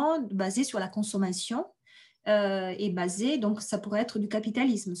complètement basé sur la consommation et basé, donc ça pourrait être du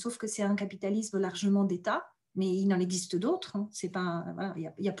capitalisme, sauf que c'est un capitalisme largement d'État, mais il en existe d'autres. Hein. C'est pas, voilà,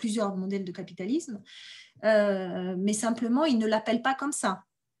 il y a plusieurs modèles de capitalisme, mais simplement, il ne l'appelle pas comme ça.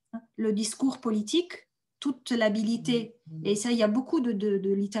 Le discours politique, toute l'habilité, et ça, il y a beaucoup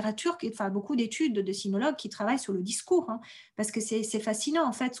de littérature, enfin beaucoup d'études de sinologues qui travaillent sur le discours, hein, parce que c'est fascinant,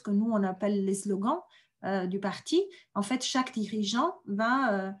 en fait, ce que nous, on appelle les slogans du parti. En fait, chaque dirigeant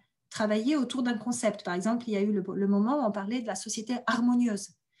va travailler autour d'un concept. Par exemple, il y a eu le moment où on parlait de la société harmonieuse.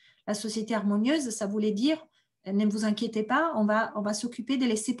 La société harmonieuse, ça voulait dire, ne vous inquiétez pas, on va s'occuper des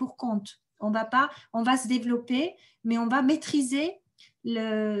laissés pour compte. On va se développer, mais on va maîtriser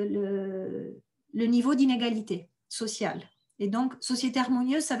le niveau d'inégalité sociale. Et donc, société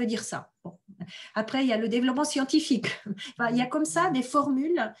harmonieuse, ça veut dire ça. Bon. Après, il y a le développement scientifique. Enfin, il y a comme ça des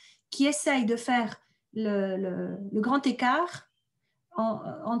formules qui essayent de faire le grand écart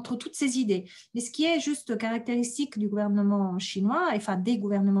entre toutes ces idées. Mais ce qui est juste caractéristique du gouvernement chinois, enfin des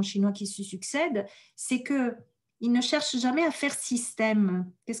gouvernements chinois qui se succèdent, c'est qu'ils ne cherchent jamais à faire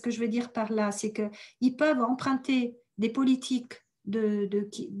système. Qu'est-ce que je veux dire par là? C'est qu'ils peuvent emprunter des politiques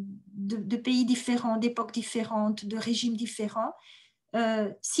de pays différents, d'époques différentes, de régimes différents,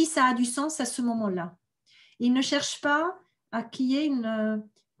 si ça a du sens à ce moment-là. Ils ne cherchent pas à qu'il y ait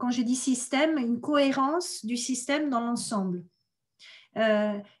quand je dis système, une cohérence du système dans l'ensemble.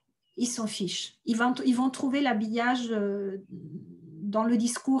 Ils s'en fichent. Ils vont trouver l'habillage dans le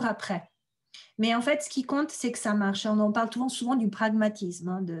discours après. Mais en fait, ce qui compte, c'est que ça marche. On en parle souvent du pragmatisme,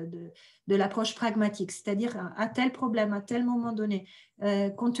 hein, de l'approche pragmatique, c'est-à-dire à tel problème, à tel moment donné,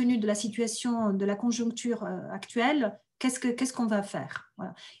 compte tenu de la situation, de la conjoncture actuelle, qu'est-ce qu'on va faire?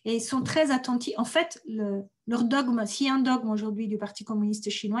 Voilà. Et ils sont très attentifs. En fait, leur dogme, s'il y a un dogme aujourd'hui du Parti communiste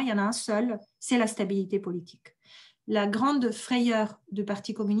chinois, il y en a un seul, c'est la stabilité politique. La grande frayeur du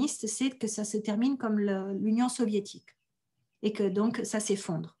Parti communiste, c'est que ça se termine comme l'Union soviétique et que donc ça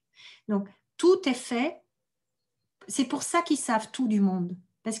s'effondre. Donc, tout est fait. C'est pour ça qu'ils savent tout du monde,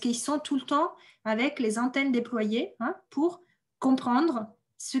 parce qu'ils sont tout le temps avec les antennes déployées, hein, pour comprendre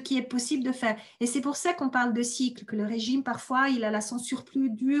ce qui est possible de faire. Et c'est pour ça qu'on parle de cycle, que le régime, parfois, il a la censure plus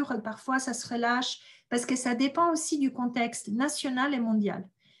dure, parfois, ça se relâche, parce que ça dépend aussi du contexte national et mondial.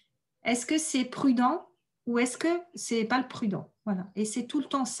 Est-ce que c'est prudent ou est-ce que ce n'est pas le prudent? Voilà. Et c'est tout le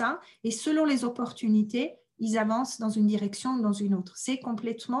temps ça. Et selon les opportunités, ils avancent dans une direction ou dans une autre. C'est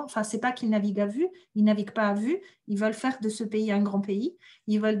complètement, enfin, c'est pas qu'ils naviguent à vue, ils naviguent pas à vue, ils veulent faire de ce pays un grand pays,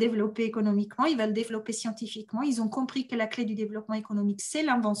 ils veulent développer économiquement, ils veulent développer scientifiquement, ils ont compris que la clé du développement économique, c'est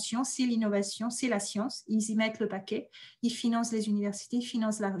l'invention, c'est l'innovation, c'est la science, ils y mettent le paquet, ils financent les universités, ils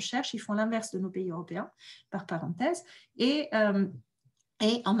financent la recherche, ils font l'inverse de nos pays européens, par parenthèse, et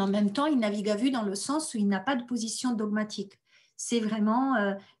Et en même temps, il navigue à vue dans le sens où il n'a pas de position dogmatique. C'est vraiment,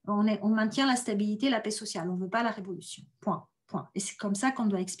 on maintient la stabilité, la paix sociale. On ne veut pas la révolution. Point. Et c'est comme ça qu'on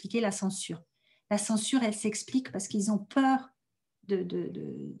doit expliquer la censure. La censure, elle s'explique parce qu'ils ont peur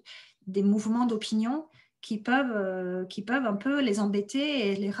des mouvements d'opinion qui peuvent un peu les embêter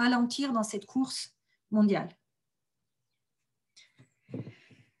et les ralentir dans cette course mondiale.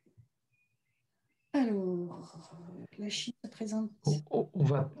 Alors, la Chine se présente. On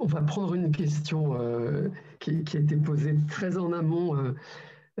va prendre une question qui a été posée très en amont.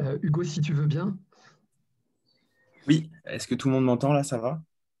 Hugo, si tu veux bien. Oui, est-ce que tout le monde m'entend là, ça va?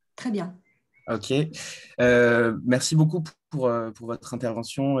 Très bien. Ok. Merci beaucoup pour votre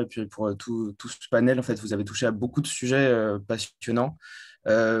intervention et puis pour tout ce panel. En fait, vous avez touché à beaucoup de sujets passionnants.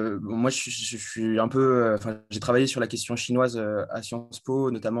 Moi, je suis un peu. J'ai travaillé sur la question chinoise à Sciences Po,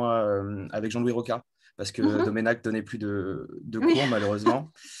 notamment avec Jean-Louis Roca, parce que Doménac donnait plus de cours,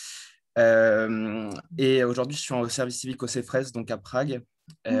 malheureusement. Et aujourd'hui, je suis au service civique au CEFRES, donc à Prague.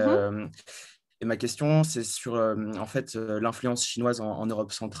 Et ma question, c'est sur en fait, l'influence chinoise en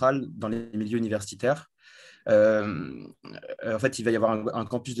Europe centrale dans les milieux universitaires. En fait, il va y avoir un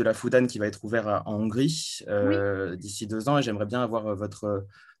campus de la Fudan qui va être ouvert en Hongrie d'ici 2 ans et j'aimerais bien avoir votre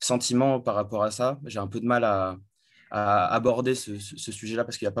sentiment par rapport à ça. J'ai un peu de mal à aborder ce sujet-là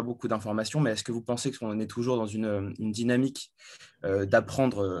parce qu'il n'y a pas beaucoup d'informations, mais est-ce que vous pensez qu'on est toujours dans une dynamique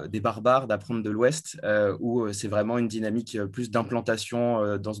d'apprendre des barbares, d'apprendre de l'Ouest, ou c'est vraiment une dynamique plus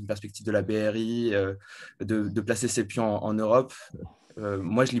d'implantation dans une perspective de la BRI, de placer ses pions en Europe?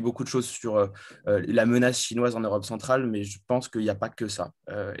 Moi, je lis beaucoup de choses sur la menace chinoise en Europe centrale, mais je pense qu'il n'y a pas que ça.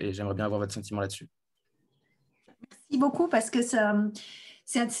 Et j'aimerais bien avoir votre sentiment là-dessus. Merci beaucoup parce que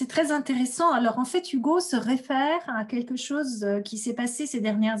c'est très intéressant. Alors, en fait, Hugo se réfère à quelque chose qui s'est passé ces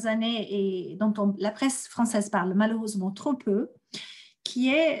dernières années et dont la presse française parle malheureusement trop peu, qui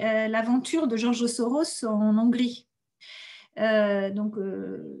est l'aventure de George Soros en Hongrie.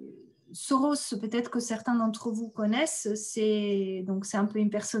 Soros, peut-être que certains d'entre vous connaissent, c'est un peu une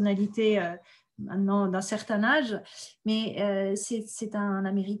personnalité maintenant d'un certain âge, mais c'est un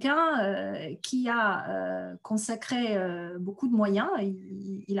Américain qui a consacré beaucoup de moyens,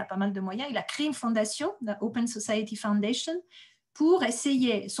 il a pas mal de moyens, il a créé une fondation, la Open Society Foundation, pour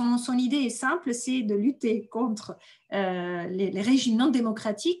essayer, son idée est simple, c'est de lutter contre les régimes non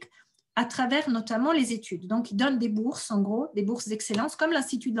démocratiques à travers notamment les études. Donc, il donne des bourses, en gros, des bourses d'excellence, comme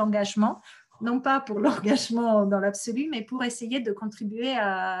l'Institut de l'engagement, non pas pour l'engagement dans l'absolu, mais pour essayer de contribuer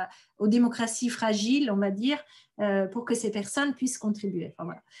aux démocraties fragiles, on va dire, pour que ces personnes puissent contribuer. Enfin,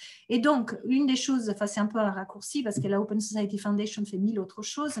 voilà. Et donc, une des choses, c'est un peu un raccourci, parce que la Open Society Foundation fait 1000 autres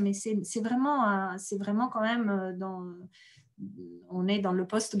choses, mais c'est vraiment quand même on est dans le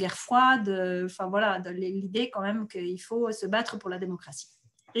post-guerre froide, l'idée quand même qu'il faut se battre pour la démocratie.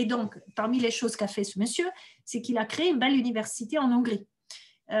 Et donc, parmi les choses qu'a fait ce monsieur, c'est qu'il a créé une belle université en Hongrie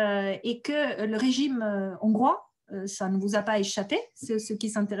et que le régime hongrois, ça ne vous a pas échappé, c'est ceux qui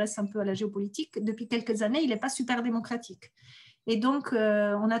s'intéressent un peu à la géopolitique, depuis quelques années, il n'est pas super démocratique. Et donc,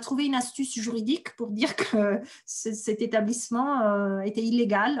 on a trouvé une astuce juridique pour dire que cet établissement était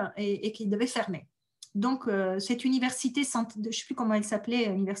illégal et qu'il devait fermer. Donc, cette université, je ne sais plus comment elle s'appelait,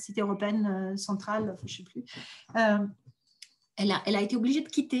 Université européenne centrale, je ne sais plus, elle a été obligée de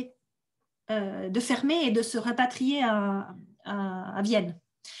quitter, de fermer et de se rapatrier à Vienne.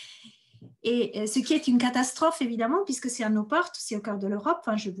 Et ce qui est une catastrophe, évidemment, puisque c'est à nos portes, c'est au cœur de l'Europe.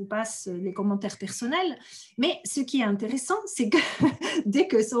 Enfin, je vous passe les commentaires personnels. Mais ce qui est intéressant, c'est que dès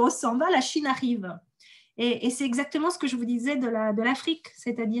que Soros s'en va, la Chine arrive. Et c'est exactement ce que je vous disais de l'Afrique.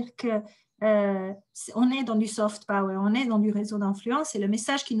 C'est-à-dire qu'on est dans du soft power, on est dans du réseau d'influence. Et le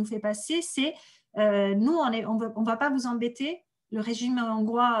message qu'il nous fait passer, c'est nous, on ne va pas vous embêter. Le régime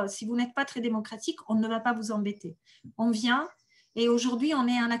hongrois, si vous n'êtes pas très démocratique, on ne va pas vous embêter. On vient, et aujourd'hui, on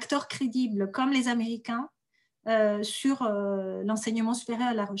est un acteur crédible, comme les Américains, sur l'enseignement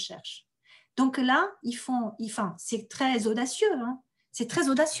supérieur et la recherche. Donc là, c'est très audacieux. Hein. C'est très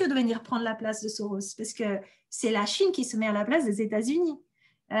audacieux de venir prendre la place de Soros, parce que c'est la Chine qui se met à la place des États-Unis.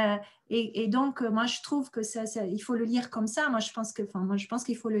 Et donc, moi, je trouve que il faut le lire comme ça. Moi, je pense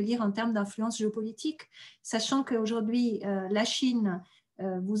qu'il faut le lire en termes d'influence géopolitique, sachant qu'aujourd'hui, la Chine,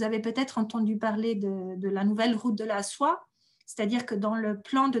 vous avez peut-être entendu parler de la nouvelle route de la soie, c'est-à-dire que dans le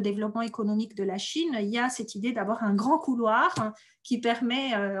plan de développement économique de la Chine, il y a cette idée d'avoir un grand couloir qui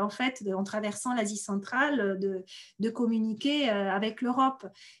permet, en fait, en traversant l'Asie centrale, de communiquer avec l'Europe.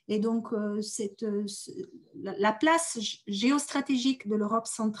 Et donc, la place géostratégique de l'Europe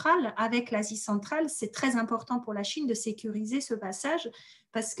centrale avec l'Asie centrale, c'est très important pour la Chine de sécuriser ce passage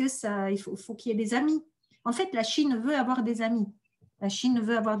parce qu'il faut qu'il y ait des amis. En fait, la Chine veut avoir des amis. La Chine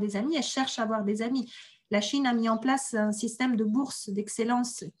veut avoir des amis, elle cherche à avoir des amis. La Chine a mis en place un système de bourse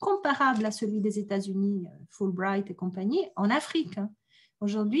d'excellence comparable à celui des États-Unis, Fulbright et compagnie, en Afrique.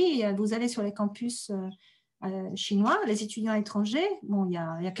 Aujourd'hui, vous allez sur les campus chinois, les étudiants étrangers, bon, il y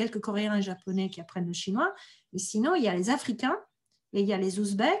a quelques Coréens et Japonais qui apprennent le chinois, mais sinon, il y a les Africains, et il y a les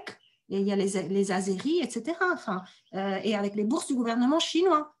Ouzbeks, et il y a les Azéris, etc. Enfin, et avec les bourses du gouvernement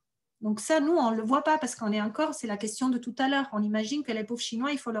chinois. Donc ça, nous, on ne le voit pas parce qu'on est encore, c'est la question de tout à l'heure. On imagine que les pauvres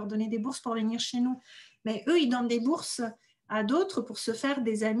Chinois, il faut leur donner des bourses pour venir chez nous. Mais eux, ils donnent des bourses à d'autres pour se faire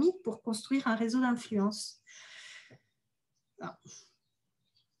des amis, pour construire un réseau d'influence.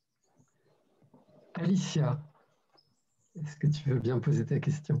 Alessia, est-ce que tu veux bien poser ta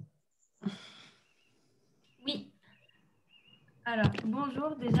question? Oui. Alors,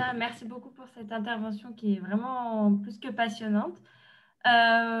 bonjour. Déjà, merci beaucoup pour cette intervention qui est vraiment plus que passionnante.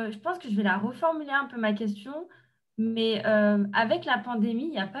 Je pense que je vais la reformuler un peu ma question, mais avec la pandémie,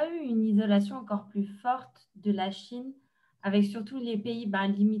 il n'y a pas eu une isolation encore plus forte de la Chine, avec surtout les pays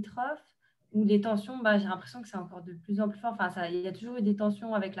limitrophes, où les tensions, j'ai l'impression que c'est encore de plus en plus fort. Enfin, il y a toujours eu des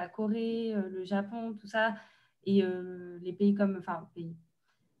tensions avec la Corée, le Japon, tout ça, et les pays comme,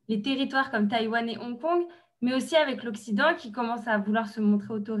 les territoires comme Taïwan et Hong Kong, mais aussi avec l'Occident qui commence à vouloir se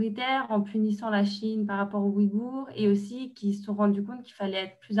montrer autoritaire en punissant la Chine par rapport aux Ouïghours et aussi qui se sont rendus compte qu'il fallait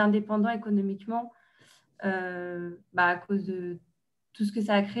être plus indépendant économiquement à cause de tout ce que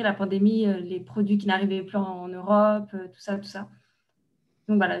ça a créé, la pandémie, les produits qui n'arrivaient plus en Europe, tout ça, tout ça.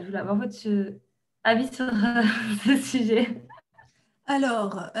 Donc voilà, je voulais avoir votre avis sur ce sujet.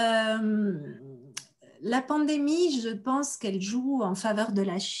 Alors, la pandémie, je pense qu'elle joue en faveur de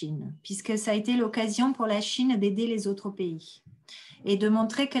la Chine, puisque ça a été l'occasion pour la Chine d'aider les autres pays et de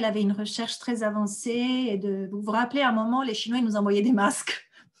montrer qu'elle avait une recherche très avancée. Et vous vous rappelez, à un moment, les Chinois ils nous envoyaient des masques,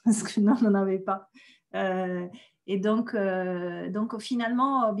 parce que nous, on n'en avait pas. Et donc,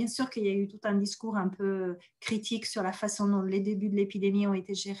 finalement, bien sûr qu'il y a eu tout un discours un peu critique sur la façon dont les débuts de l'épidémie ont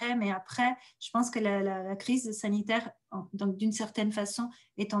été gérés, mais après, je pense que la crise sanitaire, donc d'une certaine façon,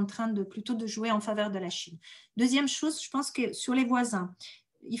 est en train plutôt de jouer en faveur de la Chine. Deuxième chose, je pense que sur les voisins,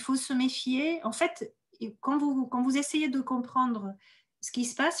 il faut se méfier. En fait, quand vous essayez de comprendre ce qui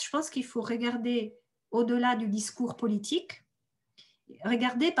se passe, je pense qu'il faut regarder au-delà du discours politique,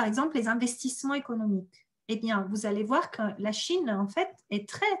 regarder par exemple les investissements économiques. Eh bien, vous allez voir que la Chine, en fait, est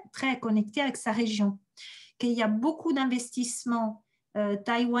très, très connectée avec sa région, qu'il y a beaucoup d'investissements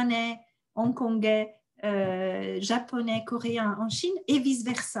taïwanais, hongkongais, japonais, coréens en Chine et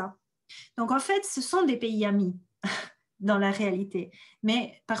vice-versa. Donc, en fait, ce sont des pays amis dans la réalité.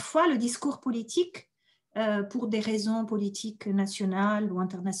 Mais parfois, le discours politique, pour des raisons politiques nationales ou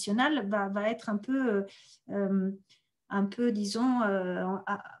internationales, va être un peu disons,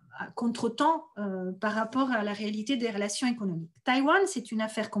 à contre-temps par rapport à la réalité des relations économiques. Taïwan, c'est une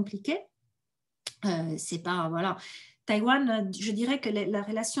affaire compliquée. C'est pas, voilà. Taïwan, je dirais que la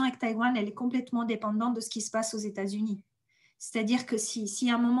relation avec Taïwan, elle est complètement dépendante de ce qui se passe aux États-Unis. C'est-à-dire que si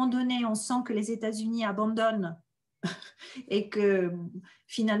à un moment donné, on sent que les États-Unis abandonnent et que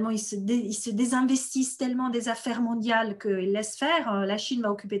finalement, ils se désinvestissent tellement des affaires mondiales qu'ils laissent faire, la Chine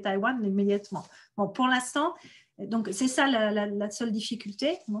va occuper Taïwan immédiatement. Bon, pour l'instant, donc c'est ça la seule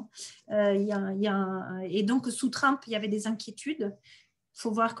difficulté. Bon. Et donc, sous Trump, il y avait des inquiétudes. Il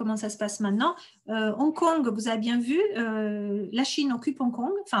faut voir comment ça se passe maintenant. Hong Kong, vous avez bien vu, la Chine occupe Hong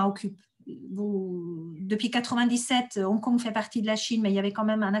Kong, enfin occupe. Depuis 1997, Hong Kong fait partie de la Chine, mais il y avait quand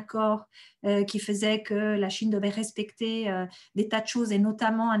même un accord qui faisait que la Chine devait respecter des tas de choses, et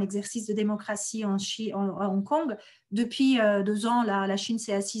notamment un exercice de démocratie à Hong Kong. Depuis 2 ans, la Chine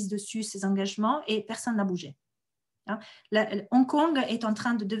s'est assise dessus, ses engagements, et personne n'a bougé. Hein? Hong Kong est en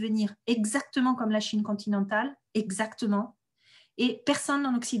train de devenir exactement comme la Chine continentale, exactement, et personne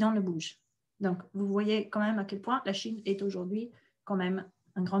en Occident ne bouge. Donc, vous voyez quand même à quel point la Chine est aujourd'hui quand même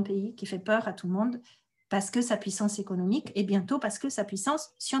un grand pays qui fait peur à tout le monde parce que sa puissance économique et bientôt parce que sa puissance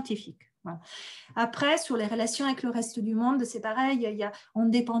scientifique. Voilà. Après, sur les relations avec le reste du monde, c'est pareil, on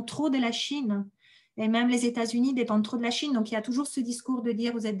dépend trop de la Chine. Et même les États-Unis dépendent trop de la Chine. Donc, il y a toujours ce discours de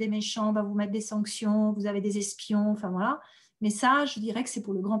dire vous êtes des méchants, on va vous mettre des sanctions, vous avez des espions, enfin voilà. Mais ça, je dirais que c'est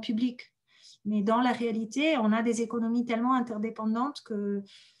pour le grand public. Mais dans la réalité, on a des économies tellement interdépendantes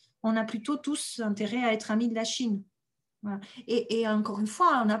qu'on a plutôt tous intérêt à être amis de la Chine. Voilà. Et encore une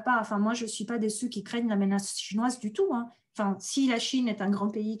fois, on n'a pas, enfin moi je ne suis pas de ceux qui craignent la menace chinoise du tout. Hein. Enfin, si la Chine est un grand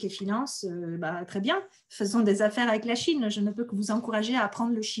pays qui finance, très bien, faisons des affaires avec la Chine. Je ne peux que vous encourager à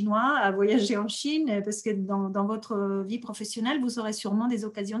apprendre le chinois, à voyager en Chine, parce que dans votre vie professionnelle, vous aurez sûrement des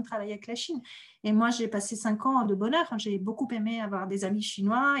occasions de travailler avec la Chine. Et moi, j'ai passé 5 ans de bonheur. J'ai beaucoup aimé avoir des amis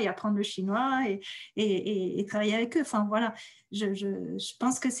chinois et apprendre le chinois et travailler avec eux. Enfin, voilà, je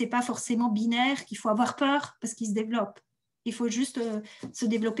pense que ce n'est pas forcément binaire, qu'il faut avoir peur parce qu'ils se développent. Il faut juste se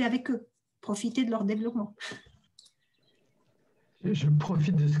développer avec eux, profiter de leur développement. Je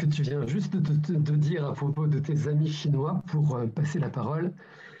profite de ce que tu viens juste de dire à propos de tes amis chinois pour passer la parole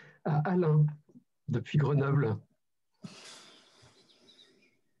à Alain, depuis Grenoble.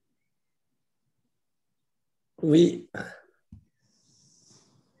 Oui,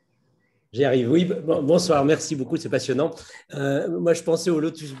 j'y arrive. Oui, bonsoir, merci beaucoup, c'est passionnant. Moi, je pensais au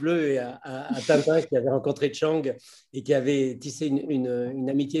Lotus Bleu et à Tintin qui avait rencontré Chang et qui avait tissé une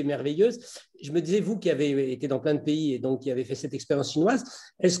amitié merveilleuse. Je me disais, vous qui avez été dans plein de pays et donc qui avez fait cette expérience chinoise,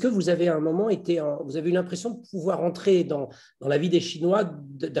 est-ce que vous avez à un moment vous avez eu l'impression de pouvoir entrer dans la vie des Chinois,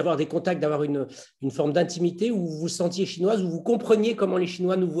 d'avoir des contacts, d'avoir une forme d'intimité où vous vous sentiez chinoise, où vous compreniez comment les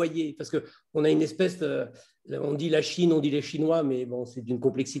Chinois nous voyaient? Parce qu'on a une espèce on dit la Chine, on dit les Chinois, mais bon, c'est d'une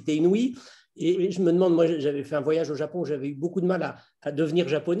complexité inouïe. Et je me demande, moi j'avais fait un voyage au Japon où j'avais eu beaucoup de mal à devenir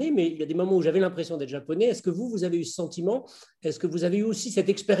japonais, mais il y a des moments où j'avais l'impression d'être japonais. Est-ce que vous avez eu ce sentiment? Est-ce que vous avez eu aussi cette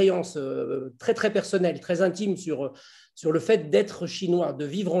expérience très très personnelle, très intime sur le fait d'être chinois, de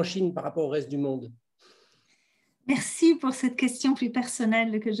vivre en Chine par rapport au reste du monde? Merci pour cette question plus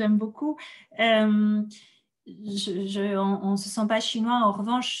personnelle que j'aime beaucoup. On ne se sent pas chinois. En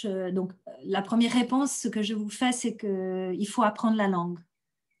revanche, donc, la première réponse que je vous fais, c'est qu'il faut apprendre la langue.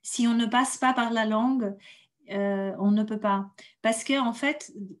 Si on ne passe pas par la langue, on ne peut pas. Parce que, en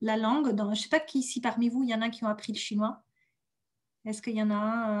fait, la langue, je ne sais pas qui ici parmi vous, il y en a qui ont appris le chinois. Est-ce qu'il y en a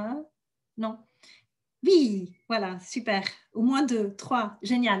un? Non. Oui, voilà, super. Au moins 2, 3,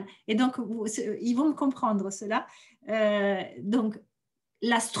 génial. Et donc, ils vont me comprendre cela. Donc,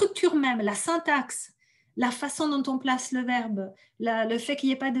 la structure même, la syntaxe, la façon dont on place le verbe, le fait qu'il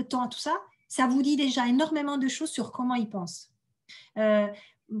n'y ait pas de temps, tout ça, ça vous dit déjà énormément de choses sur comment ils pensent.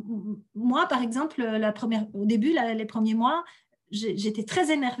 Moi, par exemple, au début, les premiers mois, j'étais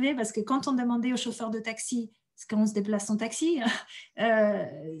très énervée parce que quand on demandait au chauffeur de taxi, parce qu'on se déplace en taxi,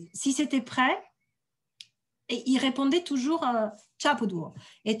 si c'était prêt, et il répondait toujours chapuduo.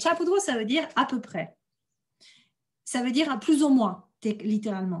 Et chapuduo, ça veut dire à peu près. Ça veut dire à plus ou moins,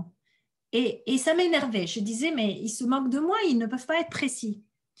 littéralement. Et ça m'énervait. Je disais, mais ils se moquent de moi, ils ne peuvent pas être précis.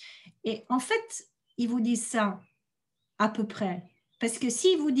 Et en fait, ils vous disent ça à peu près. Parce que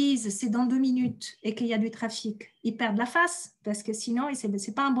s'ils vous disent c'est dans 2 minutes et qu'il y a du trafic, ils perdent la face parce que sinon, ce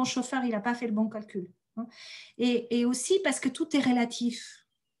n'est pas un bon chauffeur, il n'a pas fait le bon calcul. Et aussi parce que tout est relatif.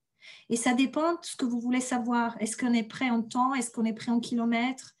 Et ça dépend de ce que vous voulez savoir. Est-ce qu'on est prêt en temps? Est-ce qu'on est prêt en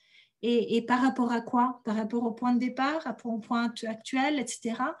kilomètres? Et par rapport à quoi? Par rapport au point de départ, au point actuel,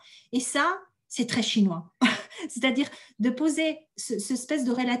 etc. Et ça, c'est très chinois. C'est-à-dire de poser ce espèce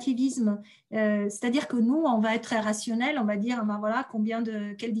de relativisme. C'est-à-dire que nous, on va être très rationnel, on va dire, ben voilà,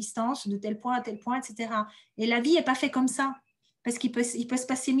 quelle distance, de tel point à tel point, etc. Et la vie n'est pas faite comme ça, parce qu'il peut se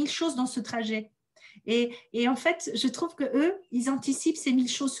passer 1000 choses dans ce trajet. Et en fait, je trouve qu'eux, ils anticipent ces 1000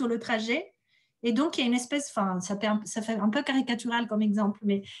 choses sur le trajet. Et donc, il y a une espèce, enfin, ça fait un peu caricatural comme exemple,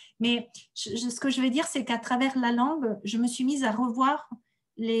 mais ce que je veux dire, c'est qu'à travers la langue, je me suis mise à revoir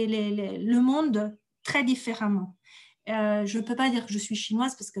le monde très différemment. Je ne peux pas dire que je suis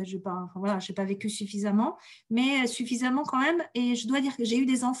chinoise parce que je n'ai pas vécu suffisamment, mais suffisamment quand même. Et je dois dire que j'ai eu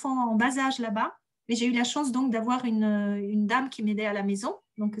des enfants en bas âge là-bas. Et j'ai eu la chance donc d'avoir une dame qui m'aidait à la maison,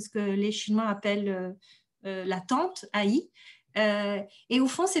 donc ce que les Chinois appellent la tante, Aïe. Et au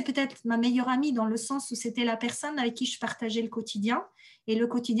fond, c'est peut-être ma meilleure amie dans le sens où c'était la personne avec qui je partageais le quotidien. Et le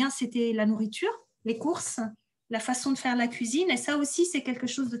quotidien, c'était la nourriture, les courses, la façon de faire la cuisine. Et ça aussi, c'est quelque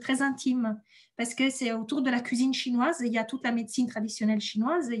chose de très intime parce que c'est autour de la cuisine chinoise. Il y a toute la médecine traditionnelle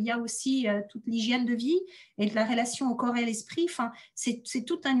chinoise. Il y a aussi toute l'hygiène de vie et de la relation au corps et à l'esprit. Enfin, c'est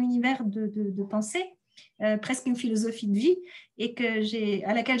tout un univers de pensée, presque une philosophie de vie et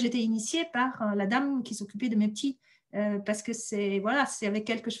à laquelle j'étais initiée par la dame qui s'occupait de mes petits. Parce que c'est avec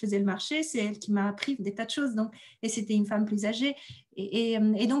elle que je faisais le marché, c'est elle qui m'a appris des tas de choses, donc, et c'était une femme plus âgée.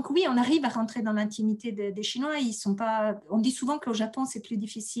 Et donc oui, on arrive à rentrer dans l'intimité des Chinois. Ils sont pas, on dit souvent qu'au Japon, c'est plus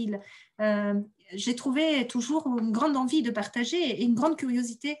difficile. J'ai trouvé toujours une grande envie de partager et une grande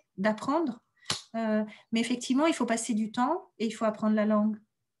curiosité d'apprendre. Mais effectivement, il faut passer du temps et il faut apprendre la langue.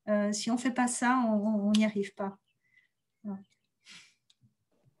 Si on ne fait pas ça, on n'y arrive pas. Ouais.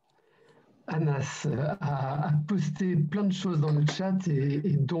 Anas a posté plein de choses dans le chat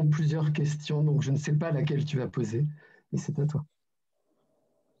et dont plusieurs questions, donc je ne sais pas laquelle tu vas poser. Et c'est à toi.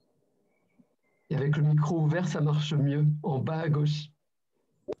 Et avec le micro ouvert, ça marche mieux, en bas à gauche.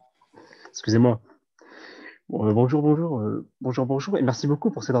 Excusez-moi. Bon, bonjour, et merci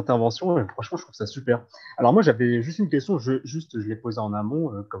beaucoup pour cette intervention. Et franchement, je trouve ça super. Alors moi, j'avais juste une question, je l'ai posée en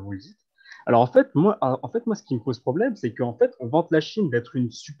amont, comme vous le dites. Alors moi, ce qui me pose problème, c'est qu'en fait, on vante la Chine d'être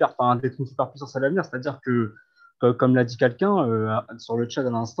une superpuissance à l'avenir. C'est-à-dire que, comme l'a dit quelqu'un sur le chat à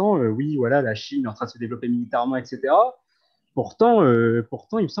l'instant, oui, voilà, la Chine est en train de se développer militairement, etc. Pourtant, il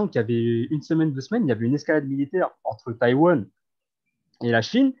me semble qu'il y avait une semaine, 2 semaines, il y avait une escalade militaire entre Taïwan et la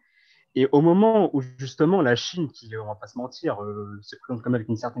Chine. Et au moment où justement la Chine, qui, on va pas se mentir, se présente quand même avec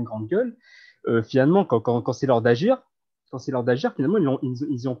une certaine grande gueule, finalement, quand c'est l'heure d'agir, finalement, ils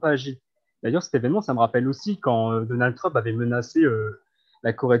n'y ont pas agi. D'ailleurs, cet événement, ça me rappelle aussi quand Donald Trump avait menacé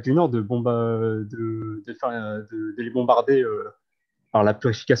la Corée du Nord de les bombarder par la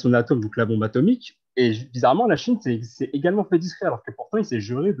purification de l'atome, donc la bombe atomique. Et bizarrement, la Chine s'est également fait discret, alors que pourtant, il s'est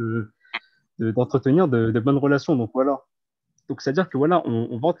juré d'entretenir de bonnes relations. Donc voilà. Donc, c'est-à-dire que voilà,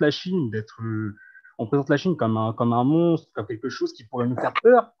 on vante la Chine on présente la Chine comme un monstre, comme quelque chose qui pourrait nous faire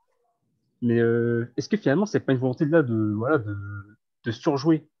peur. Mais est-ce que finalement, c'est pas une volonté de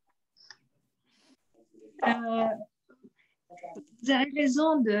surjouer? Vous avez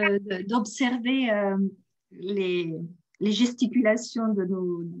raison d'observer les gesticulations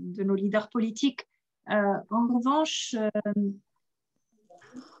de nos leaders politiques. En revanche,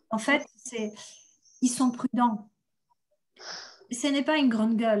 en fait, ils sont prudents. Ce n'est pas une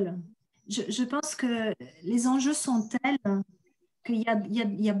grande gueule. Je pense que les enjeux sont tels qu'il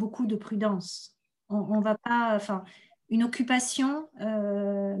y a beaucoup de prudence. On va pas, enfin, une occupation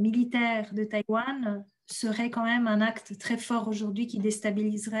militaire de Taïwan serait quand même un acte très fort aujourd'hui qui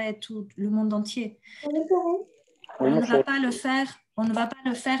déstabiliserait tout le monde entier. On ne va pas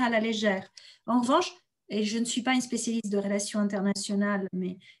le faire à la légère. En revanche, et je ne suis pas une spécialiste de relations internationales,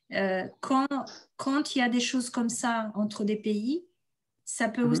 mais quand il y a des choses comme ça entre des pays, ça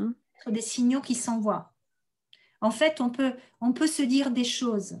peut aussi être des signaux qui s'envoient. En fait, on peut se dire des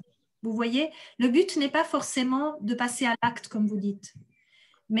choses. Vous voyez, le but n'est pas forcément de passer à l'acte, comme vous dites.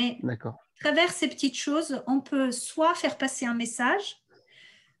 Mais à travers ces petites choses, on peut soit faire passer un message,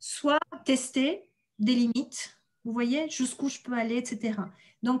 soit tester des limites. Vous voyez, jusqu'où je peux aller, etc.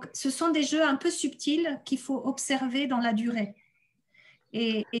 Donc, ce sont des jeux un peu subtils qu'il faut observer dans la durée.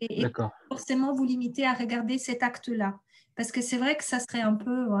 Et forcément vous limiter à regarder cet acte-là. Parce que c'est vrai que ça serait un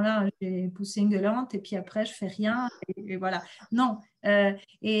peu, voilà, j'ai poussé une gueulante et puis après je fais rien et voilà. Non,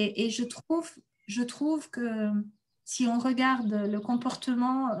 et je trouve que si on regarde le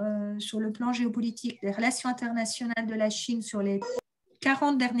comportement sur le plan géopolitique des relations internationales de la Chine sur les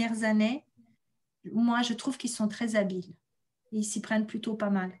 40 dernières années, moi je trouve qu'ils sont très habiles. Ils s'y prennent plutôt pas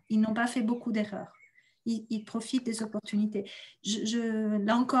mal. Ils n'ont pas fait beaucoup d'erreurs. Ils profitent des opportunités.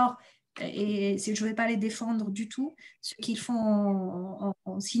 Là encore, et je ne vais pas les défendre du tout, ce qu'ils font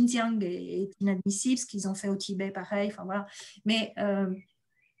en Xinjiang est inadmissible, ce qu'ils ont fait au Tibet, pareil. Enfin, voilà. Mais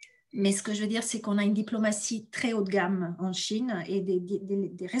ce que je veux dire, c'est qu'on a une diplomatie très haut de gamme en Chine et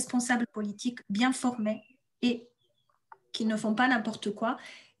des responsables politiques bien formés et qui ne font pas n'importe quoi.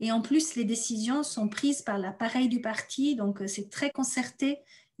 Et en plus, les décisions sont prises par l'appareil du parti, donc c'est très concerté.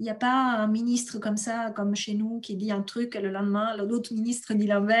 Il n'y a pas un ministre comme ça, comme chez nous, qui dit un truc et le lendemain, l'autre ministre dit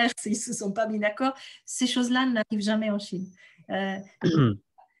l'inverse, ils ne se sont pas mis d'accord. Ces choses-là n'arrivent jamais en Chine.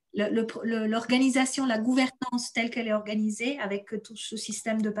 L'organisation, la gouvernance telle qu'elle est organisée, avec tout ce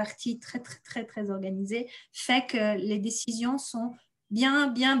système de partis très, très, très, très organisé, fait que les décisions sont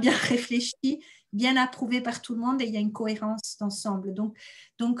bien réfléchies, bien approuvées par tout le monde et il y a une cohérence d'ensemble.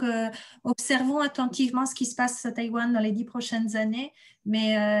 Donc observons attentivement ce qui se passe à Taïwan dans les 10 prochaines années,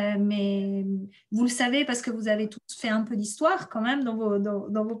 mais vous le savez parce que vous avez tous fait un peu d'histoire quand même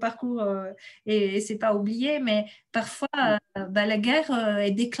dans vos parcours et ce n'est pas oublié, mais parfois la guerre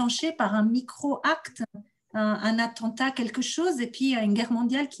est déclenchée par un micro-acte, un attentat, quelque chose, et puis il y a une guerre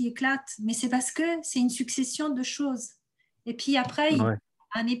mondiale qui éclate. Mais c'est parce que c'est une succession de choses. Et puis après, il y a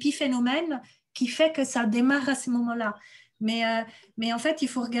un épiphénomène qui fait que ça démarre à ce moment-là. Mais en fait, il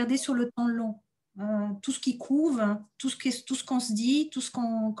faut regarder sur le temps long. Tout ce qui couve, tout ce qu'on se dit,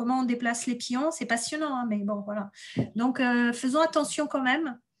 comment on déplace les pions, c'est passionnant, hein, mais bon, voilà. Donc, faisons attention quand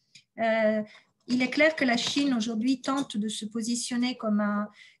même. Il est clair que la Chine, aujourd'hui, tente de se positionner comme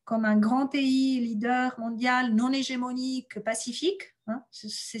un grand pays leader mondial, non hégémonique, pacifique. Hein,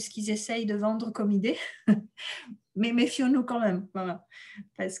 c'est ce qu'ils essayent de vendre comme idée. Mais méfions-nous quand même, voilà.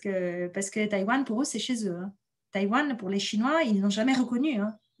 Parce que Taïwan, pour eux, c'est chez eux. Hein. Taïwan, pour les Chinois, ils n'ont jamais reconnu.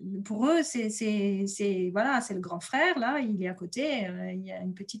 Hein. pour eux, voilà, c'est le grand frère, là, il est à côté, il y a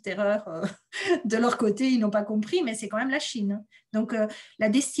une petite erreur de leur côté, ils n'ont pas compris, mais c'est quand même la Chine. Donc, la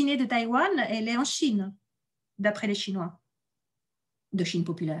destinée de Taïwan, elle est en Chine, d'après les Chinois, de Chine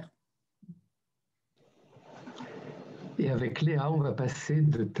populaire. Et avec Léa, on va passer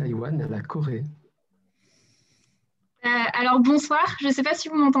de Taïwan à la Corée. Alors, bonsoir. Je ne sais pas si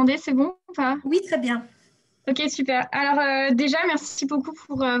vous m'entendez, c'est bon ou pas? Oui, très bien. Ok, super. Alors, déjà, merci beaucoup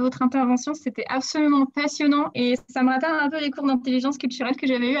pour votre intervention. C'était absolument passionnant et ça me rappelle un peu les cours d'intelligence culturelle que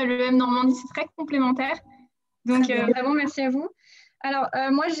j'avais eu à l'EM Normandie. C'est très complémentaire. Donc, vraiment, merci à vous. Alors,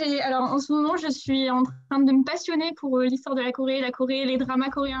 moi, en ce moment, je suis en train de me passionner pour l'histoire de la Corée, les dramas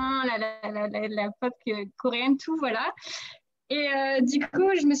coréens, la pop coréenne, tout, voilà. Et du coup,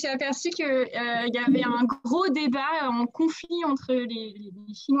 je me suis aperçue qu'il y avait un gros débat, un conflit entre les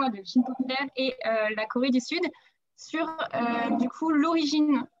Chinois de Chine populaire et la Corée du Sud sur du coup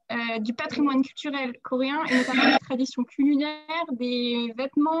l'origine du patrimoine culturel coréen et notamment des traditions culinaires, des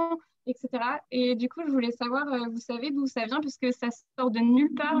vêtements, etc. Et du coup, je voulais savoir, vous savez d'où ça vient, puisque ça sort de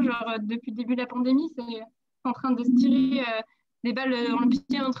nulle part, genre depuis le début de la pandémie, c'est en train de se tirer des balles dans le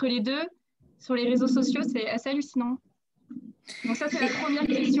pied entre les deux sur les réseaux sociaux, c'est assez hallucinant. Donc ça, c'est la première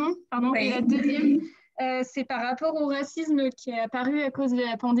question. Pardon. Et la deuxième, c'est par rapport au racisme qui est apparu à cause de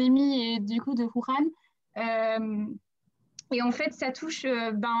la pandémie et du coup de Wuhan. Et en fait, ça touche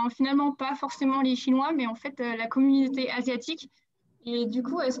finalement pas forcément les Chinois, mais en fait la communauté asiatique. Et du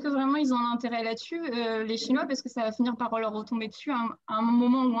coup, est-ce que vraiment ils ont un intérêt là-dessus, les Chinois, parce que ça va finir par leur retomber dessus à un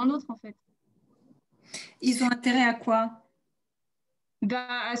moment ou un autre, en fait. Ils ont intérêt à quoi?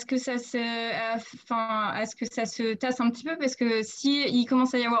 À ce que ça se tasse un petit peu, parce que s'il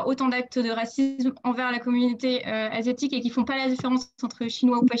commence à y avoir autant d'actes de racisme envers la communauté asiatique et qu'ils ne font pas la différence entre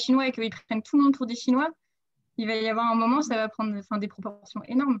Chinois ou pas Chinois et qu'ils prennent tout le monde pour des Chinois, il va y avoir un moment, ça va prendre des proportions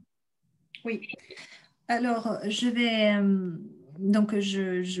énormes. Oui. Alors, je vais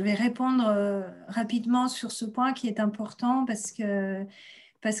répondre rapidement sur ce point qui est important parce que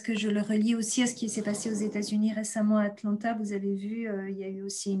je le relie aussi à ce qui s'est passé aux États-Unis récemment à Atlanta. Vous avez vu, il y a eu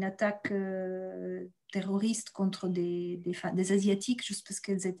aussi une attaque terroriste contre des Asiatiques, juste parce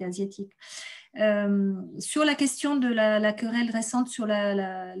qu'elles étaient asiatiques. Sur la question de la querelle récente sur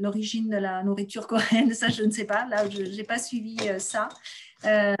l'origine de la nourriture coréenne, ça, je ne sais pas. Là, je n'ai pas suivi ça.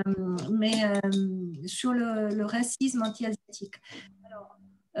 Mais sur le racisme anti-asiatique. Alors,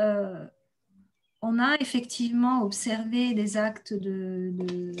 on a effectivement observé des actes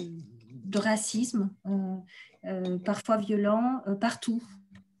de racisme, parfois violents, partout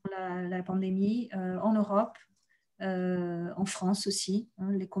dans la pandémie, en Europe, en France aussi.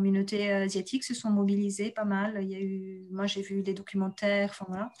 Les communautés asiatiques se sont mobilisées pas mal. Moi, j'ai vu des documentaires, enfin,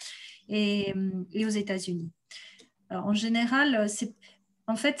 voilà, et aux États-Unis. Alors, en général,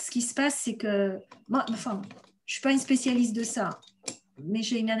 en fait, ce qui se passe, c'est que moi, je ne suis pas une spécialiste de ça, mais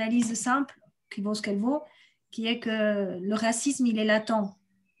j'ai une analyse simple qui vaut ce qu'elle vaut, qui est que le racisme, il est latent,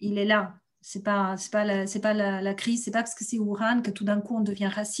 il est là. C'est pas la crise, c'est pas parce que c'est Wuhan que tout d'un coup on devient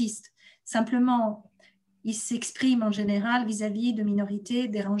raciste. Simplement, il s'exprime en général vis-à-vis de minorités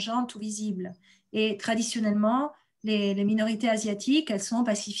dérangeantes ou visibles. Et traditionnellement, les minorités asiatiques, elles sont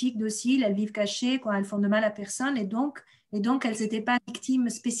pacifiques, dociles, elles vivent cachées, elles font de mal à personne, et donc elles n'étaient pas victimes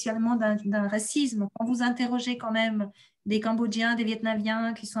spécialement d'un racisme. Quand vous interrogez quand même des Cambodgiens, des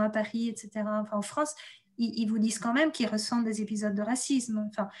Vietnamiens qui sont à Paris, etc., enfin, en France, ils vous disent quand même qu'ils ressentent des épisodes de racisme.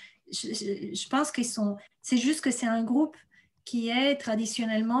 Enfin, je pense c'est juste que c'est un groupe qui est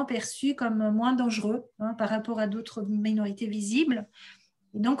traditionnellement perçu comme moins dangereux par rapport à d'autres minorités visibles.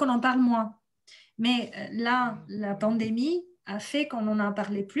 Et donc, on en parle moins. Mais là, la pandémie a fait qu'on en a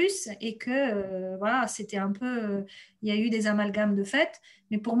parlé plus et que, voilà, c'était un peu... il y a eu des amalgames de fait.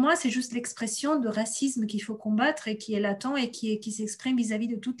 Mais pour moi, c'est juste l'expression de racisme qu'il faut combattre et qui est latent et qui s'exprime vis-à-vis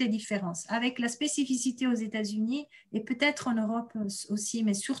de toutes les différences. Avec la spécificité aux États-Unis et peut-être en Europe aussi,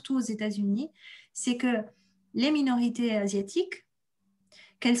 mais surtout aux États-Unis, c'est que les minorités asiatiques,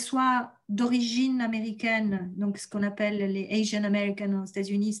 qu'elles soient d'origine américaine, donc ce qu'on appelle les Asian Americans aux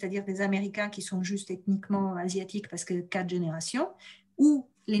États-Unis, c'est-à-dire des Américains qui sont juste ethniquement asiatiques parce que 4 générations, ou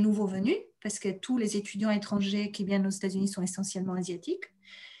les nouveaux venus, parce que tous les étudiants étrangers qui viennent aux États-Unis sont essentiellement asiatiques,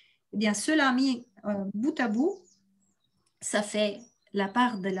 eh bien, cela mis bout à bout, ça fait la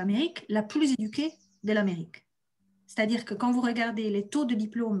part de l'Amérique la plus éduquée de l'Amérique. C'est-à-dire que quand vous regardez les taux de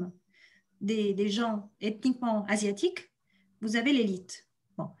diplôme des gens ethniquement asiatiques, vous avez l'élite.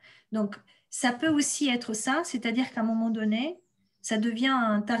 Bon. Donc, ça peut aussi être ça, c'est-à-dire qu'à un moment donné, ça devient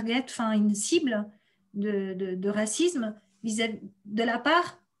un target, enfin une cible de racisme vis-à-vis de la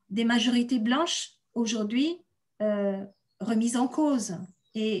part des majorités blanches aujourd'hui remises en cause.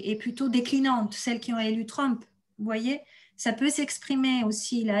 est plutôt déclinante, celles qui ont élu Trump. Vous voyez, ça peut s'exprimer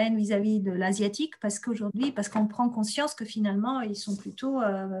aussi la haine vis-à-vis de l'asiatique parce qu'on prend conscience que finalement, ils sont plutôt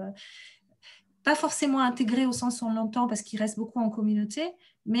pas forcément intégrés au sens où on l'entend parce qu'ils restent beaucoup en communauté,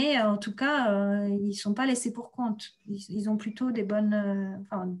 mais en tout cas, ils ne sont pas laissés pour compte. Ils ont plutôt une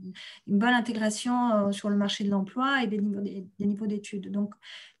bonne intégration sur le marché de l'emploi et des niveaux d'études.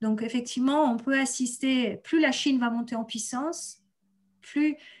 Donc, effectivement, on peut assister, plus la Chine va monter en puissance,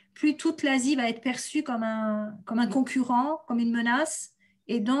 plus toute l'Asie va être perçue comme un concurrent, comme une menace,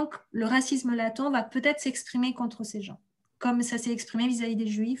 et donc le racisme latent va peut-être s'exprimer contre ces gens, comme ça s'est exprimé vis-à-vis des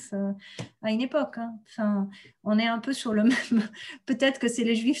Juifs à une époque. Hein. Enfin, on est un peu sur le même... Peut-être que c'est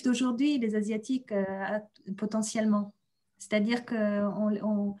les Juifs d'aujourd'hui, les Asiatiques, potentiellement. C'est-à-dire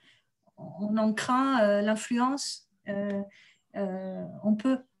qu'on en craint l'influence, on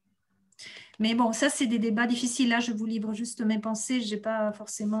peut... Mais bon, ça, c'est des débats difficiles. Là, je vous livre juste mes pensées. Je n'ai pas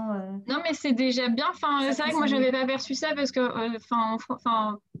forcément... Non, mais c'est déjà bien. Enfin, c'est vrai que moi, je n'avais pas perçu ça parce que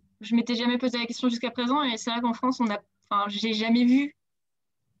je ne m'étais jamais posé la question jusqu'à présent. Et c'est vrai qu'en France, je n'ai jamais vu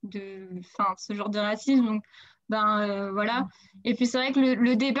ce genre de racisme. Donc, voilà. Et puis, c'est vrai que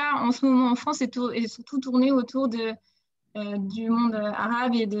le débat en ce moment en France est surtout tourné autour du monde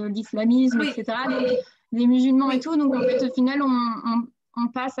arabe et de l'islamisme, Oui. etc. Donc, des musulmans et tout. Donc, en fait, au final, on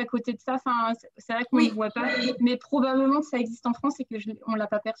passe à côté de ça. Enfin, c'est vrai qu'on ne le voit pas, mais probablement que ça existe en France et qu'on ne l'a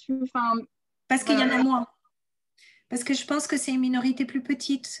pas perçu. Parce qu'il y en a moins. Parce que je pense que c'est une minorité plus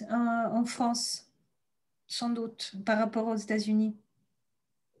petite en France, sans doute, par rapport aux États-Unis.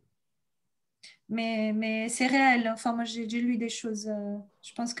 Mais c'est réel. Enfin, moi, j'ai lu des choses.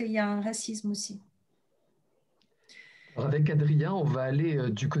 Je pense qu'il y a un racisme aussi. Alors avec Adrien, on va aller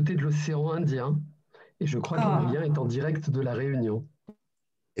du côté de l'océan Indien. Et je crois qu'Adrien est en direct de la Réunion.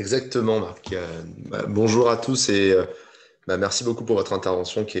 Exactement, Marc. Bonjour à tous et merci beaucoup pour votre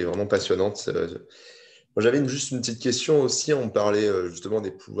intervention qui est vraiment passionnante. Moi, j'avais juste une petite question aussi. On parlait justement des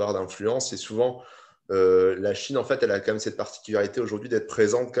pouvoirs d'influence et souvent, la Chine, en fait, elle a quand même cette particularité aujourd'hui d'être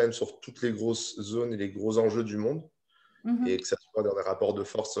présente quand même sur toutes les grosses zones et les gros enjeux du monde. Et que ça soit dans des rapports de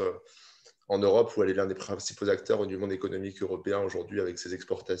force en Europe où elle est l'un des principaux acteurs du monde économique européen aujourd'hui avec ses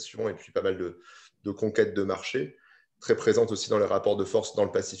exportations et puis pas mal de conquêtes de marché. Très présente aussi dans les rapports de force dans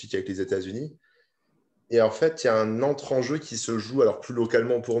le Pacifique avec les États-Unis. Et en fait, il y a un autre enjeu qui se joue, alors plus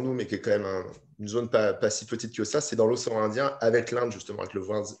localement pour nous, mais qui est quand même une zone pas si petite que ça, c'est dans l'océan Indien avec l'Inde, justement, avec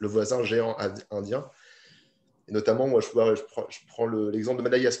le voisin géant indien. Et notamment, moi, je prends l'exemple de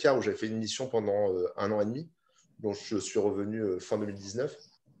Madagascar, où j'ai fait une mission pendant 1 an et demi, dont je suis revenu fin 2019.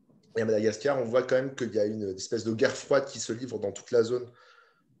 Et à Madagascar, on voit quand même qu'il y a une espèce de guerre froide qui se livre dans toute la zone,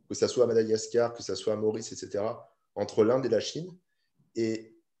 que ce soit à Madagascar, que ce soit à Maurice, etc., entre l'Inde et la Chine.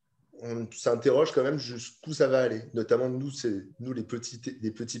 Et on s'interroge quand même jusqu'où ça va aller. Notamment, nous les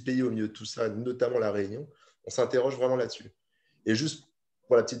petits pays au milieu de tout ça, notamment la Réunion, on s'interroge vraiment là-dessus. Et juste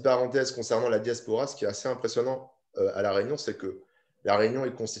pour la petite parenthèse concernant la diaspora, ce qui est assez impressionnant à la Réunion, c'est que la Réunion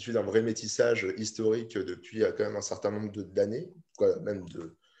est constituée d'un vrai métissage historique depuis quand même un certain nombre d'années, même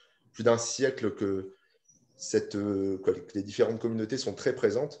de plus d'un siècle que les différentes communautés sont très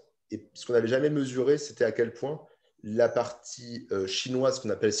présentes. Et ce qu'on n'avait jamais mesuré, c'était à quel point la partie chinoise,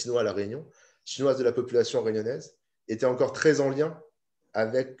 qu'on appelle chinois à la Réunion, chinoise de la population réunionnaise, était encore très en lien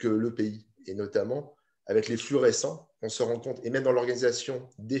avec le pays, et notamment avec les flux récents. On se rend compte, et même dans l'organisation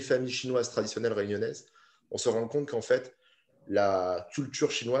des familles chinoises traditionnelles réunionnaises, on se rend compte qu'en fait, la culture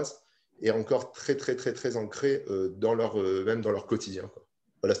chinoise est encore très, très, très, très ancrée même dans leur quotidien, quoi.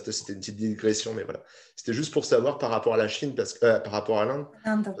 Voilà, c'était une petite digression, mais voilà. C'était juste pour savoir par rapport à la Chine, par rapport à l'Inde,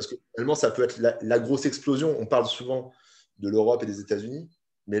 parce que finalement, ça peut être la grosse explosion. On parle souvent de l'Europe et des États-Unis,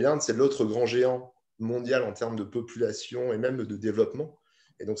 mais l'Inde, c'est l'autre grand géant mondial en termes de population et même de développement.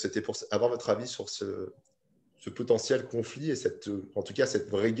 Et donc, c'était pour avoir votre avis sur ce potentiel conflit et en tout cas cette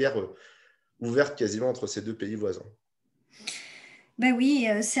vraie guerre ouverte quasiment entre ces deux pays voisins. Ben oui,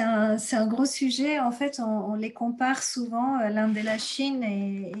 c'est un gros sujet. En fait, on les compare souvent, l'Inde et la Chine,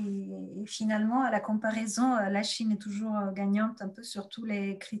 et finalement, à la comparaison, la Chine est toujours gagnante un peu sur tous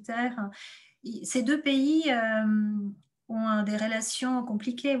les critères. Ces deux pays ont des relations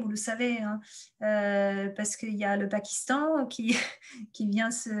compliquées, vous le savez, hein, parce qu'il y a le Pakistan qui vient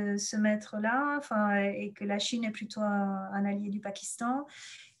se mettre là, et que la Chine est plutôt un allié du Pakistan,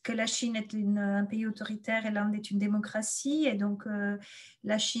 que la Chine est un pays autoritaire et l'Inde est une démocratie, et donc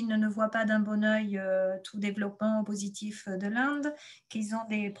la Chine ne voit pas d'un bon œil tout développement positif de l'Inde, qu'ils ont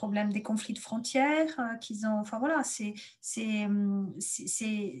des problèmes, des conflits de frontières,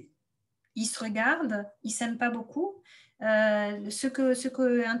 ils se regardent, ils ne s'aiment pas beaucoup. Ce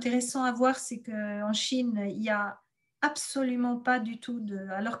que est intéressant à voir, c'est qu'en Chine, il y a absolument pas du tout,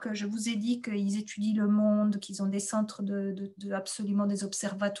 alors que je vous ai dit qu'ils étudient le monde, qu'ils ont des centres absolument des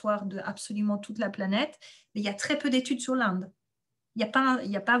observatoires de absolument toute la planète, mais il y a très peu d'études sur l'Inde. Il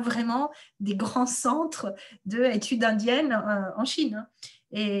n'y a pas vraiment des grands centres d'études indiennes en Chine. Hein.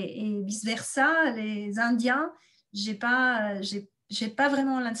 Et vice-versa, les Indiens, j'ai pas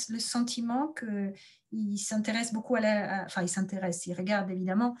vraiment le sentiment qu'ils s'intéressent beaucoup enfin, ils s'intéressent, ils regardent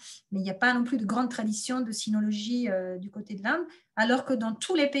évidemment, mais il n'y a pas non plus de grande tradition de sinologie du côté de l'Inde, alors que dans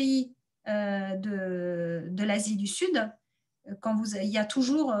tous les pays de l'Asie du Sud, il y a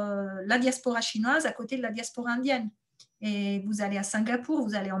toujours la diaspora chinoise à côté de la diaspora indienne. Et vous allez à Singapour,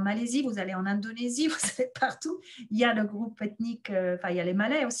 vous allez en Malaisie, vous allez en Indonésie, vous allez partout. Il y a le groupe ethnique, enfin il y a les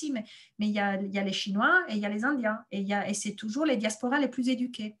Malais aussi, mais il y a les Chinois et il y a les Indiens. Et c'est toujours les diasporas les plus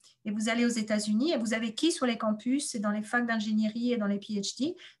éduquées. Et vous allez aux États-Unis et vous avez qui sur les campus et dans les facs d'ingénierie et dans les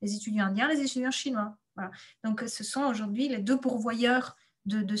PhD? Les étudiants indiens, les étudiants chinois. Voilà. Donc ce sont aujourd'hui les deux pourvoyeurs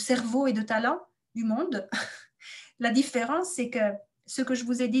de cerveau et de talent du monde. La différence, c'est que ce que je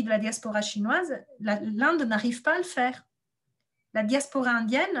vous ai dit de la diaspora chinoise, l'Inde n'arrive pas à le faire. La diaspora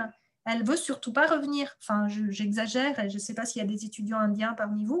indienne, elle ne veut surtout pas revenir. Enfin, j'exagère, je ne sais pas s'il y a des étudiants indiens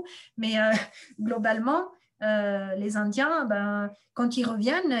parmi vous, mais globalement, les Indiens, quand ils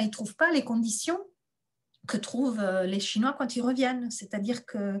reviennent, ils ne trouvent pas les conditions que trouvent les Chinois quand ils reviennent. C'est-à-dire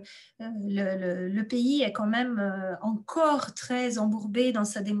que le pays est quand même encore très embourbé dans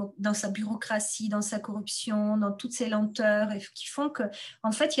sa bureaucratie, dans sa corruption, dans toutes ces lenteurs qui font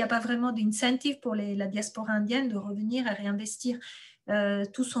qu'en fait, il n'y a pas vraiment d'incentive pour la diaspora indienne de revenir et réinvestir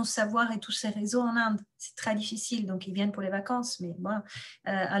tout son savoir et tous ses réseaux en Inde. C'est très difficile, donc ils viennent pour les vacances. Mais voilà.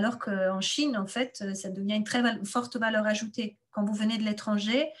 Alors qu'en Chine, en fait, ça devient une très forte valeur ajoutée. Quand vous venez de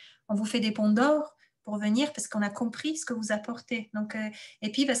l'étranger, on vous fait des ponts d'or pour venir parce qu'on a compris ce que vous apportez. Donc,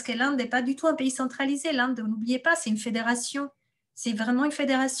 et puis parce que l'Inde n'est pas du tout un pays centralisé. L'Inde, n'oubliez pas, c'est une fédération. C'est vraiment une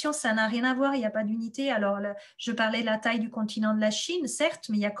fédération, ça n'a rien à voir, il n'y a pas d'unité. Alors, je parlais de la taille du continent de la Chine, certes,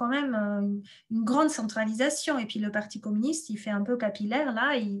 mais il y a quand même une grande centralisation. Et puis le Parti communiste, il fait un peu capillaire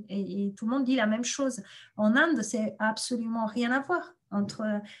là, et tout le monde dit la même chose. En Inde, c'est absolument rien à voir. Entre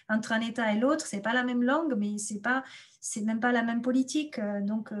un État et l'autre, c'est pas la même langue, mais c'est même pas la même politique.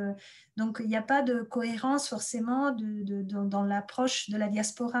 Donc il n'y a pas de cohérence forcément dans l'approche de la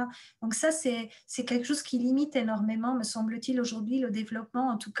diaspora. Donc ça, c'est quelque chose qui limite énormément, me semble-t-il, aujourd'hui, le développement,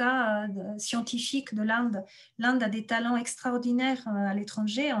 en tout cas scientifique de l'Inde. L'Inde a des talents extraordinaires à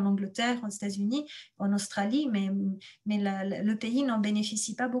l'étranger, en Angleterre, aux États-Unis, en Australie, mais le pays n'en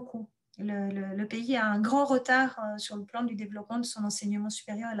bénéficie pas beaucoup. Le pays a un grand retard sur le plan du développement de son enseignement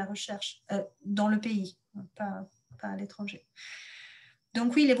supérieur et la recherche dans le pays, pas à l'étranger.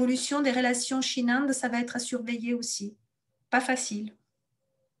 Donc oui, l'évolution des relations Chine-Inde, ça va être à surveiller aussi. Pas facile.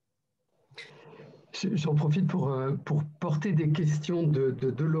 J'en profite pour porter des questions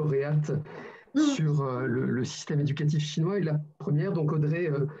de lauréates sur le système éducatif chinois. Et la première, donc Audrey,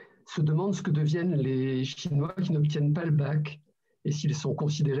 se demande ce que deviennent les Chinois qui n'obtiennent pas le bac et s'ils sont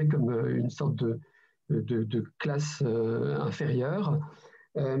considérés comme une sorte de classe inférieure.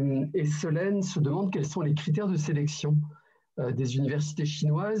 Et Solène se demande quels sont les critères de sélection des universités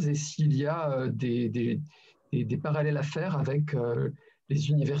chinoises et s'il y a des parallèles à faire avec les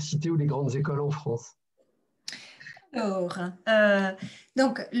universités ou les grandes écoles en France. Alors,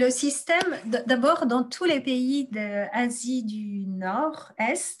 donc le système, d'abord dans tous les pays d'Asie du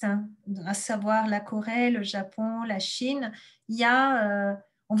Nord-Est, à savoir la Corée, le Japon, la Chine, il y a,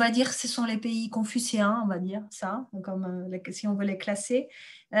 on va dire, ce sont les pays confucéens, on va dire ça, comme si on veut les classer,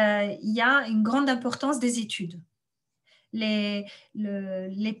 il y a une grande importance des études. Les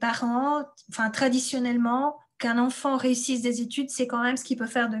parents, enfin traditionnellement, qu'un enfant réussisse des études, c'est quand même ce qu'il peut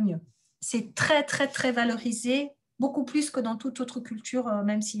faire de mieux. C'est très, très, très valorisé, beaucoup plus que dans toute autre culture,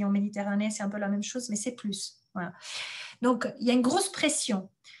 même si en Méditerranée, c'est un peu la même chose, mais c'est plus. Voilà. Donc, il y a une grosse pression.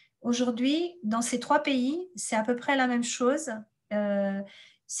 Aujourd'hui, dans ces trois pays, c'est à peu près la même chose.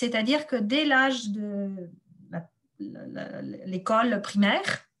 C'est-à-dire que dès l'âge de l'école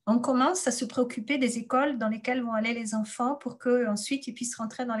primaire, on commence à se préoccuper des écoles dans lesquelles vont aller les enfants pour qu'ensuite ils puissent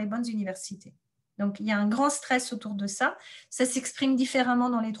rentrer dans les bonnes universités. Donc, il y a un grand stress autour de ça. Ça s'exprime différemment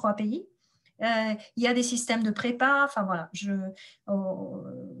dans les trois pays. Il y a des systèmes de prépa, enfin voilà,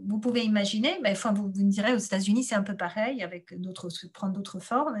 vous pouvez imaginer, mais enfin, vous me direz aux États-Unis c'est un peu pareil, avec prendre d'autres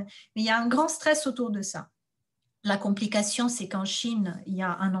formes, mais il y a un grand stress autour de ça. La complication, c'est qu'en Chine, il y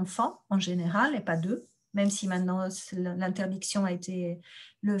a un enfant en général et pas deux. même si maintenant l'interdiction a été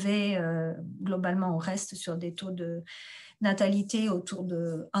levée, globalement on reste sur des taux de natalité autour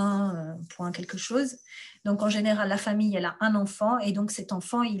de 1 point quelque chose. Donc en général, la famille, elle a un enfant et donc cet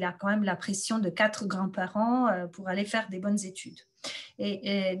enfant, il a quand même la pression de 4 grands-parents pour aller faire des bonnes études.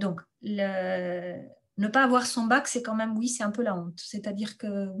 Et donc, ne pas avoir son bac, c'est quand même, oui, c'est un peu la honte. C'est-à-dire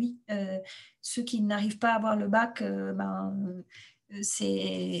que, oui, ceux qui n'arrivent pas à avoir le bac,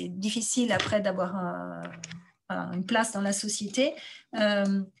 c'est difficile après d'avoir une place dans la société.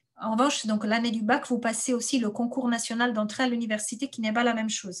 En revanche, donc l'année du bac, vous passez aussi le concours national d'entrée à l'université qui n'est pas la même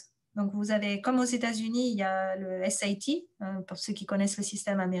chose. Donc, vous avez, comme aux États-Unis, il y a le SAT, pour ceux qui connaissent le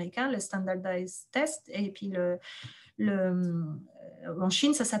système américain, le Standardized Test, et puis en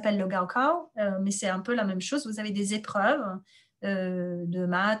Chine, ça s'appelle le Gaokao, mais c'est un peu la même chose. Vous avez des épreuves de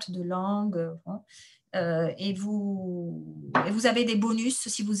maths, de langue, et vous avez des bonus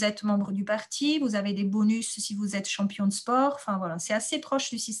si vous êtes membre du parti, vous avez des bonus si vous êtes champion de sport. Enfin, voilà, c'est assez proche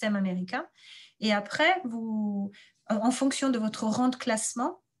du système américain. Et après, en fonction de votre rang de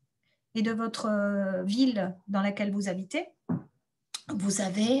classement et de votre ville dans laquelle vous habitez, vous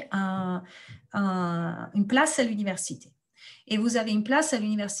avez une place à l'université. Et vous avez une place à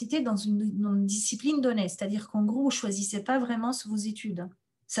l'université dans une discipline donnée. C'est-à-dire qu'en gros, vous ne choisissez pas vraiment vos études.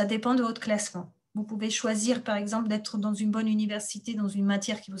 Ça dépend de votre classement. Vous pouvez choisir, par exemple, d'être dans une bonne université, dans une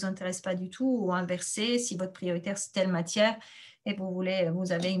matière qui ne vous intéresse pas du tout, ou inverser, si votre prioritaire, c'est telle matière, et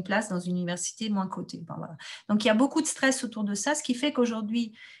vous avez une place dans une université moins cotée. Bon, voilà. Donc, il y a beaucoup de stress autour de ça, ce qui fait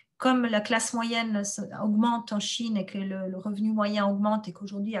qu'aujourd'hui, comme la classe moyenne augmente en Chine et que le revenu moyen augmente et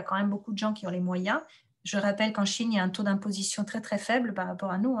qu'aujourd'hui, il y a quand même beaucoup de gens qui ont les moyens. Je rappelle qu'en Chine, il y a un taux d'imposition très, très faible par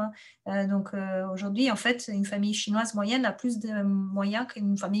rapport à nous. Donc, aujourd'hui, en fait, une famille chinoise moyenne a plus de moyens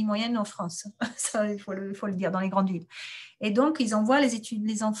qu'une famille moyenne en France. Ça, il faut le dire, dans les grandes villes. Et donc, ils envoient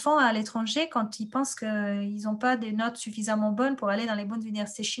les enfants à l'étranger quand ils pensent qu'ils n'ont pas des notes suffisamment bonnes pour aller dans les bonnes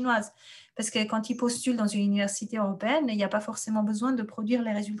universités chinoises. Parce que quand ils postulent dans une université européenne, il n'y a pas forcément besoin de produire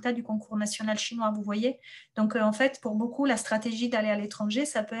les résultats du concours national chinois, vous voyez. Donc, en fait, pour beaucoup, la stratégie d'aller à l'étranger,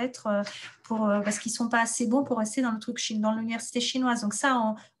 ça peut être parce qu'ils ne sont pas assez bons pour rester dans dans l'université chinoise. Donc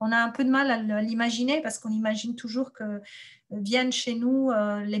ça, on a un peu de mal à l'imaginer parce qu'on imagine toujours que viennent chez nous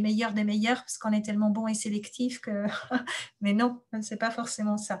les meilleurs des meilleurs parce qu'on est tellement bons et sélectifs que… Mais non, ce n'est pas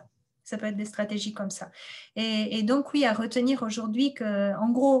forcément ça. Ça peut être des stratégies comme ça. Et donc, oui, à retenir aujourd'hui qu'en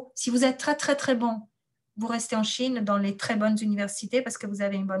gros, si vous êtes très, très, très bon, vous restez en Chine dans les très bonnes universités parce que vous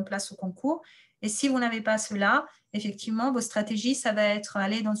avez une bonne place au concours. Et si vous n'avez pas cela, effectivement, vos stratégies, ça va être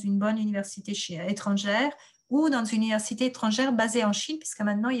aller dans une bonne université étrangère ou dans une université étrangère basée en Chine, puisque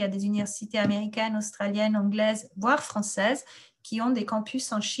maintenant, il y a des universités américaines, australiennes, anglaises, voire françaises, qui ont des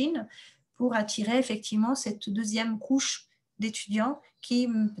campus en Chine pour attirer effectivement cette deuxième couche d'étudiants qui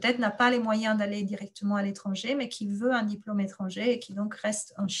peut-être n'a pas les moyens d'aller directement à l'étranger, mais qui veut un diplôme étranger et qui donc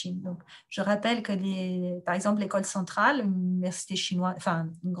reste en Chine. Donc, je rappelle que, par exemple, l'école centrale, une université chinoise, enfin,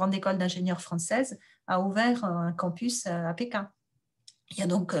 une grande école d'ingénieurs française, a ouvert un campus à Pékin. Il y a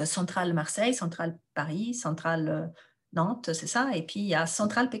donc Centrale Marseille, Centrale Paris, Centrale Nantes, c'est ça, et puis il y a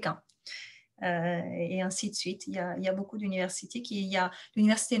Centrale Pékin. Et ainsi de suite. Il y a beaucoup d'universités. Il y a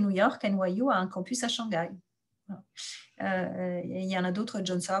l'université de New York, NYU, a un campus à Shanghai. Il y en a d'autres,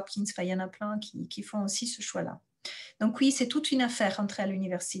 Johns Hopkins, il y en a plein qui font aussi ce choix-là. Donc oui, c'est toute une affaire entrer à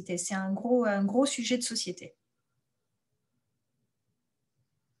l'université. C'est un gros sujet de société.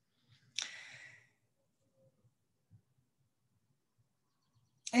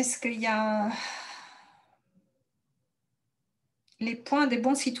 Est-ce qu'il y a les points des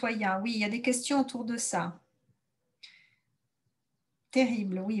bons citoyens? Oui, il y a des questions autour de ça.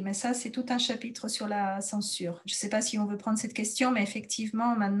 Terrible, oui, mais ça, c'est tout un chapitre sur la censure. Je ne sais pas si on veut prendre cette question, mais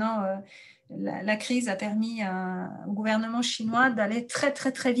effectivement, maintenant, la crise a permis au gouvernement chinois d'aller très,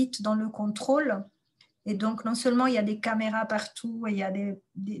 très, très vite dans le contrôle. Et donc, non seulement il y a des caméras partout, il y a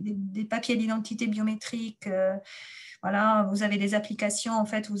des papiers d'identité biométriques, voilà, vous avez des applications, en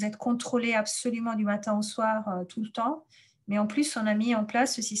fait, vous êtes contrôlé absolument du matin au soir, tout le temps. Mais en plus, on a mis en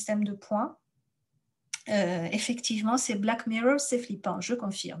place ce système de points. Effectivement, c'est Black Mirror, c'est flippant, je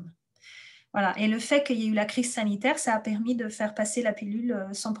confirme. Voilà. Et le fait qu'il y ait eu la crise sanitaire, ça a permis de faire passer la pilule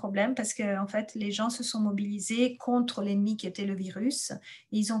sans problème parce que en fait, les gens se sont mobilisés contre l'ennemi qui était le virus.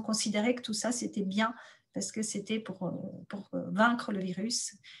 Et ils ont considéré que tout ça, c'était bien parce que c'était pour vaincre le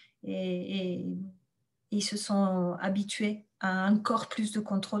virus. Et ils se sont habitués à encore plus de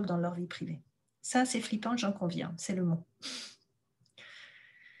contrôle dans leur vie privée. Ça, c'est flippant, j'en conviens, c'est le mot.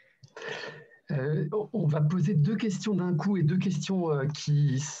 On va poser deux questions d'un coup et deux questions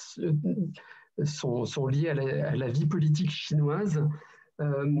qui sont liées à la vie politique chinoise.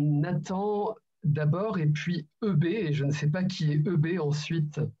 Nathan, d'abord et puis EB, et je ne sais pas qui est EB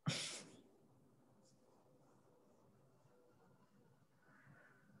ensuite.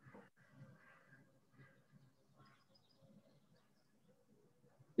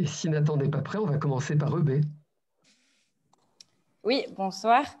 Et si Nathan n'est pas prêt, on va commencer par EB. Oui,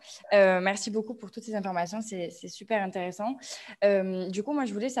 bonsoir. Merci beaucoup pour toutes ces informations, c'est super intéressant. Du coup, moi,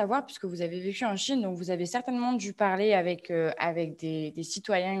 je voulais savoir, puisque vous avez vécu en Chine, donc vous avez certainement dû parler avec des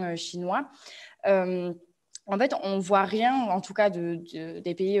citoyens chinois. En fait, on ne voit rien, en tout cas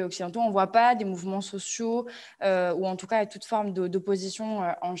des pays occidentaux, on ne voit pas des mouvements sociaux ou en tout cas toute forme d'opposition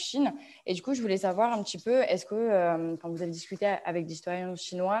en Chine. Et du coup, je voulais savoir un petit peu, est-ce que, quand vous avez discuté avec des citoyens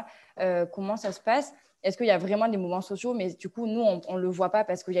chinois, comment ça se passe? Est-ce qu'il y a vraiment des mouvements sociaux? Mais du coup, nous, on ne le voit pas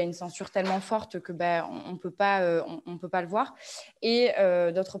parce qu'il y a une censure tellement forte que on ne peut pas le voir. Et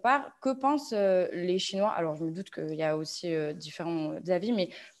d'autre part, que pensent les Chinois? Alors, je me doute qu'il y a aussi différents avis, mais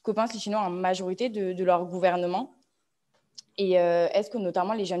que pensent les Chinois en majorité de leur gouvernement? Et est-ce que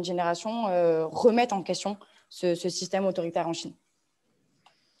notamment les jeunes générations remettent en question ce système autoritaire en Chine?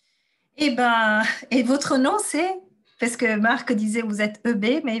 Et votre nom, c'est? Parce que Marc disait vous êtes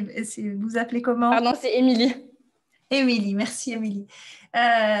EB, mais vous appelez comment? Pardon, c'est Émilie. Émilie, merci Émilie.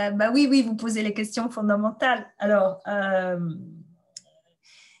 Oui, vous posez les questions fondamentales. Alors,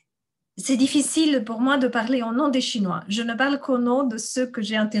 c'est difficile pour moi de parler au nom des Chinois. Je ne parle qu'au nom de ceux que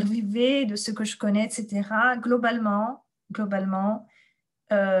j'ai interviewés, de ceux que je connais, etc. Globalement,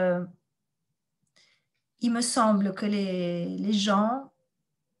 il me semble que les gens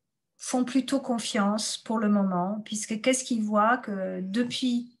font plutôt confiance pour le moment, puisque qu'est-ce qu'ils voient? Que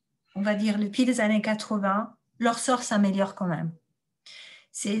depuis les années 80, leur sort s'améliore quand même.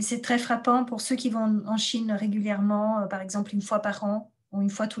 C'est très frappant pour ceux qui vont en Chine régulièrement, par exemple une fois par an ou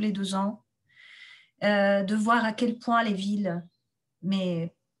une fois tous les 2 ans, de voir à quel point les villes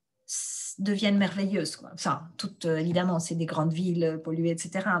deviennent merveilleuses, quoi. Enfin, évidemment, c'est des grandes villes polluées,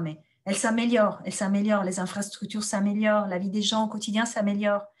 etc., mais elles s'améliorent, les infrastructures s'améliorent, la vie des gens au quotidien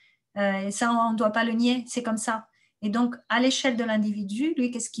s'améliore. Et ça, on ne doit pas le nier, c'est comme ça. Et donc, à l'échelle de l'individu,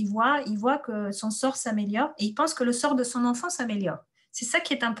 lui, qu'est-ce qu'il voit? Il voit que son sort s'améliore et il pense que le sort de son enfant s'améliore. C'est ça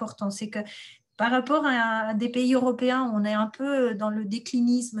qui est important, c'est que par rapport à des pays européens où on est un peu dans le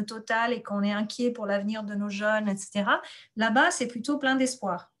déclinisme total et qu'on est inquiet pour l'avenir de nos jeunes, etc., là-bas, c'est plutôt plein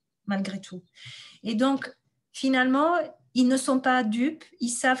d'espoir, malgré tout. Et donc, finalement, ils ne sont pas dupes, ils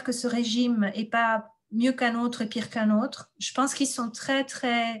savent que ce régime n'est pas mieux qu'un autre et pire qu'un autre. Je pense qu'ils sont très,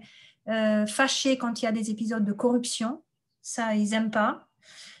 très fâchés quand il y a des épisodes de corruption. Ça, ils n'aiment pas.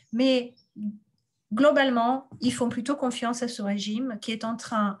 Mais globalement, ils font plutôt confiance à ce régime qui est en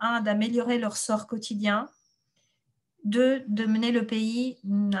train, d'améliorer leur sort quotidien, de mener le pays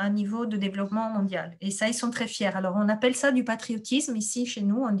à un niveau de développement mondial. Et ça, ils sont très fiers. Alors, on appelle ça du patriotisme. Ici, chez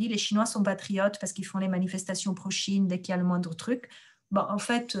nous, on dit les Chinois sont patriotes parce qu'ils font les manifestations pro-Chine dès qu'il y a le moindre truc. Bon, en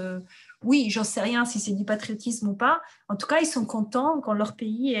fait, oui, j'en sais rien si c'est du patriotisme ou pas. En tout cas, ils sont contents quand leur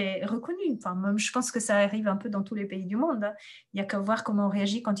pays est reconnu. Enfin, même, je pense que ça arrive un peu dans tous les pays du monde, hein. Il n'y a qu'à voir comment on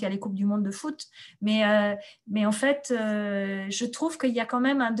réagit quand il y a les Coupes du monde de foot. Mais en fait, je trouve qu'il y a quand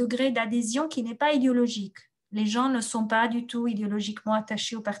même un degré d'adhésion qui n'est pas idéologique. Les gens ne sont pas du tout idéologiquement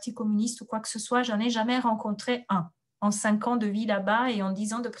attachés au Parti communiste ou quoi que ce soit. J'en ai jamais rencontré un en 5 ans de vie là-bas et en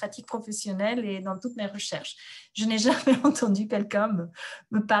 10 ans de pratique professionnelle et dans toutes mes recherches. Je n'ai jamais entendu quelqu'un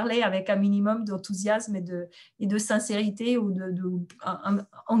me parler avec un minimum d'enthousiasme et de sincérité ou un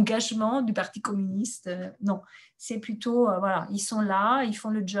engagement du Parti communiste. Non, c'est plutôt, voilà, ils sont là, ils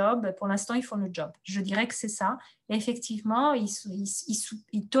font le job. Pour l'instant, ils font le job. Je dirais que c'est ça. Et effectivement,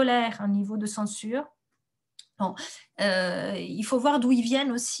 ils tolèrent un niveau de censure. Bon, il faut voir d'où ils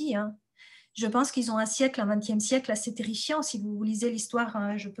viennent aussi, hein. Je pense qu'ils ont un siècle, un XXe siècle assez terrifiant. Si vous lisez l'histoire,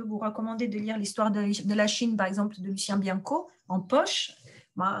 hein, je peux vous recommander de lire l'histoire de la Chine, par exemple, de Lucien Bianco, en poche.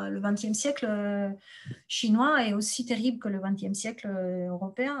 Le XXe siècle chinois est aussi terrible que le XXe siècle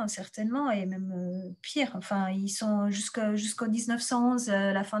européen, certainement, et même pire. Enfin, ils sont jusqu'au 1911,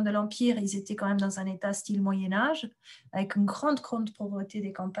 la fin de l'Empire, ils étaient quand même dans un état style Moyen-Âge, avec une grande pauvreté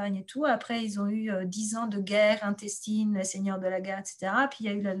des campagnes et tout. Après, ils ont eu 10 ans de guerre intestine, les seigneurs de la guerre, etc. Puis il y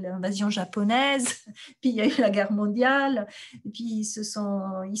a eu l'invasion japonaise, puis il y a eu la guerre mondiale, et puis ils se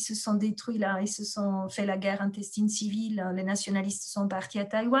sont détruits là, ils se sont fait la guerre intestine civile, les nationalistes sont partis à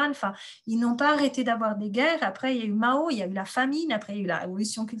Taïwan. Enfin, ils n'ont pas arrêté d'avoir des guerres. Après, il y a eu Mao, il y a eu la famine, après, il y a eu la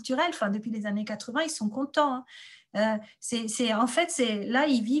révolution culturelle. Enfin, depuis les années 80, ils sont contents, hein. En fait, là,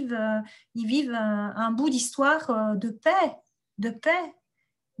 ils vivent un bout d'histoire de paix.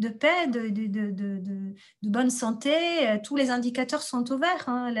 paix, de bonne santé. Tous les indicateurs sont au vert.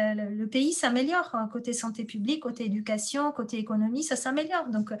 Hein. Le pays s'améliore, hein. Côté santé publique, côté éducation, côté économie, ça s'améliore.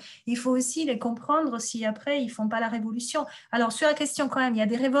 Donc, il faut aussi les comprendre si après, ils ne font pas la révolution. Alors, sur la question quand même, il y a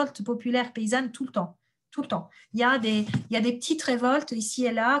des révoltes populaires paysannes tout le temps. Tout le temps. Il y a des petites révoltes ici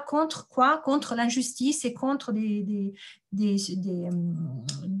et là contre quoi? Contre l'injustice et contre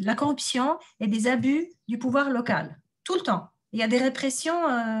la corruption et des abus du pouvoir local. Tout le temps. Il y a des répressions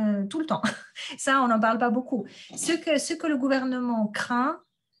tout le temps. Ça, on n'en parle pas beaucoup. Ce que le gouvernement craint,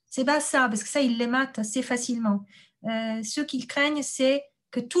 c'est pas ça, parce que ça, il les mate assez facilement. Ce qu'ils craignent, c'est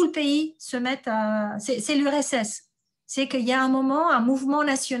que tout le pays se mette à... C'est l'URSS. C'est qu'il y a un moment, un mouvement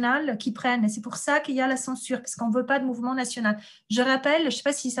national qui prenne. Et c'est pour ça qu'il y a la censure, parce qu'on ne veut pas de mouvement national. Je rappelle, je ne sais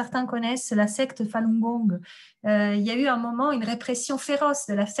pas si certains connaissent la secte Falun Gong. Il y a eu un moment une répression féroce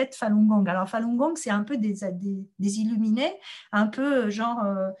de la secte Falun Gong. Alors, Falun Gong, c'est un peu des illuminés, un peu genre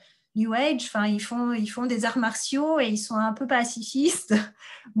New Age. Enfin, ils font des arts martiaux et ils sont un peu pacifistes.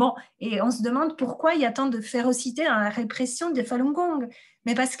 Bon, et on se demande pourquoi il y a tant de férocité dans la répression des Falun Gong.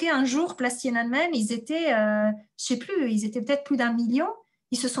 Mais parce qu'un jour, place Tiananmen, ils étaient, je ne sais plus, ils étaient peut-être plus d'1 million.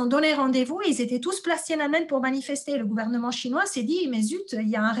 Ils se sont donné rendez-vous et ils étaient tous place Tiananmen pour manifester. Le gouvernement chinois s'est dit, mais zut, il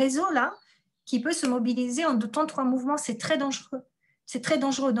y a un réseau là qui peut se mobiliser en 2 temps 3 mouvements. C'est très dangereux. C'est très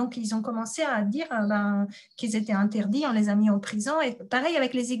dangereux. Donc, ils ont commencé à dire qu'ils étaient interdits, on les a mis en prison. Et pareil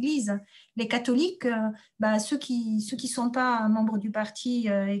avec les églises. Les catholiques, ceux qui ne sont pas membres du parti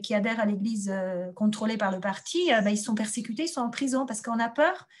et qui adhèrent à l'église contrôlée par le parti, ils sont persécutés, ils sont en prison parce qu'on a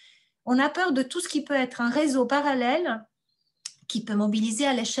peur. On a peur de tout ce qui peut être un réseau parallèle qui peut mobiliser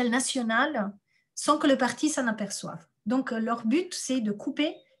à l'échelle nationale sans que le parti s'en aperçoive. Donc, leur but, c'est de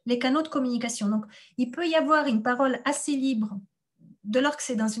couper les canaux de communication. Donc, il peut y avoir une parole assez libre de lors que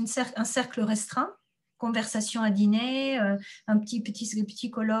c'est dans un cercle restreint, conversation à dîner, un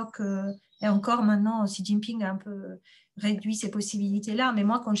petit colloque, et encore maintenant, Xi Jinping a un peu réduit ces possibilités-là, mais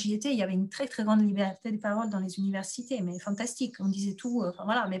moi, quand j'y étais, il y avait une très, très grande liberté de parole dans les universités, mais fantastique, on disait tout,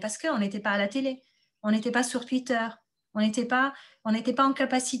 voilà, mais parce qu'on n'était pas à la télé, on n'était pas sur Twitter, on n'était pas en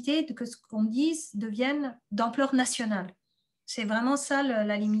capacité que ce qu'on dise devienne d'ampleur nationale. C'est vraiment ça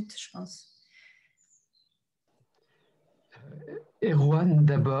la limite, je pense. Erwan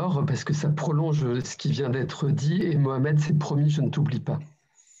d'abord, parce que ça prolonge ce qui vient d'être dit, et Mohamed, c'est promis, je ne t'oublie pas.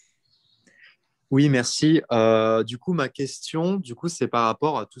 Oui, merci. Du coup, ma question, c'est par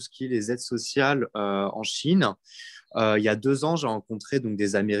rapport à tout ce qui est les aides sociales en Chine. Il y a 2 ans, j'ai rencontré donc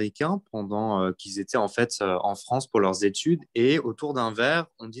des Américains pendant qu'ils étaient en fait en France pour leurs études, et autour d'un verre,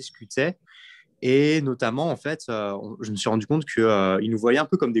 on discutait. Et notamment, en fait, je me suis rendu compte qu'ils nous voyaient un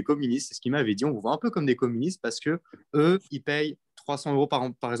peu comme des communistes. C'est ce qu'ils m'avaient dit. On vous voit un peu comme des communistes parce qu'eux, ils payent 300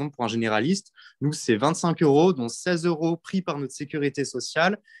 € par exemple pour un généraliste. Nous, c'est 25 €, dont 16 € pris par notre sécurité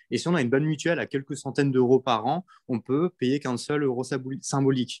sociale. Et si on a une bonne mutuelle à quelques centaines d'euros par an, on peut payer qu'un seul euro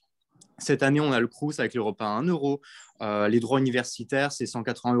symbolique. Cette année, on a le Crous avec les repas à 1 €. Les droits universitaires, c'est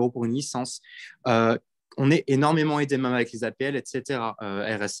 180 € pour une licence. On est énormément aidé même avec les APL, etc.,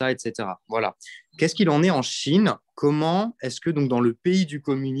 RSA, etc. Voilà. Qu'est-ce qu'il en est en Chine? Comment est-ce que, donc, dans le pays du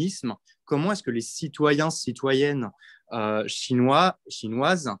communisme, comment est-ce que les citoyens, citoyennes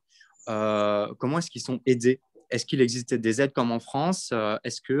chinoises, comment est-ce qu'ils sont aidés? Est-ce qu'il existe des aides comme en France?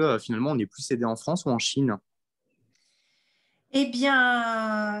 Est-ce que finalement, on est plus aidé en France ou en Chine? Eh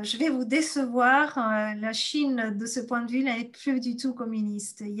bien, je vais vous décevoir. La Chine, de ce point de vue, n'est plus du tout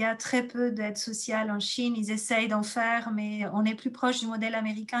communiste. Il y a très peu d'aide sociale en Chine. Ils essayent d'en faire, mais on est plus proche du modèle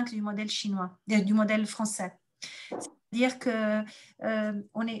américain que du modèle chinois, du modèle français. C'est-à-dire que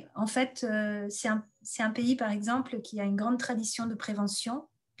c'est un pays, par exemple, qui a une grande tradition de prévention.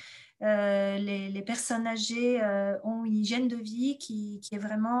 Les personnes âgées ont une hygiène de vie qui est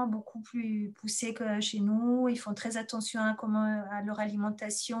vraiment beaucoup plus poussée que chez nous. Ils font très attention à leur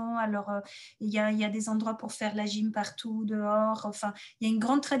alimentation. Il y a des endroits pour faire la gym partout, dehors. Enfin, il y a une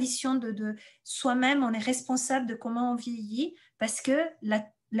grande tradition de soi-même. On est responsable de comment on vieillit parce que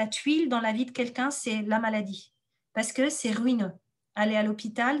la tuile dans la vie de quelqu'un, c'est la maladie. Parce que c'est ruineux. Aller à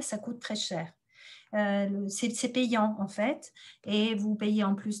l'hôpital, ça coûte très cher. C'est payant en fait, et vous payez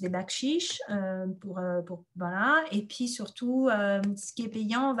en plus des bakshish voilà. Et puis surtout, ce qui est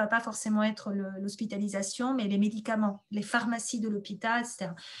payant ne va pas forcément être l'hospitalisation, mais les médicaments, les pharmacies de l'hôpital,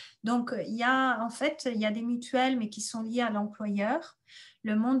 etc. Donc il y a des mutuelles, mais qui sont liées à l'employeur.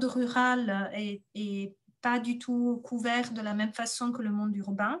 Le monde rural est pas du tout couvert de la même façon que le monde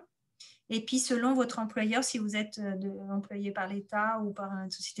urbain. Et puis, selon votre employeur, si vous êtes employé par l'État ou par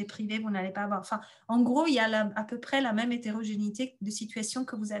une société privée, vous n'allez pas avoir… Enfin, en gros, il y a à peu près la même hétérogénéité de situation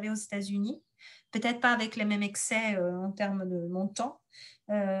que vous avez aux États-Unis. Peut-être pas avec les mêmes excès en termes de montant,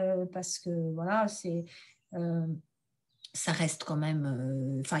 parce que voilà, ça reste quand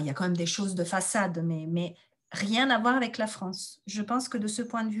même… Enfin, il y a quand même des choses de façade, mais rien à voir avec la France. Je pense que de ce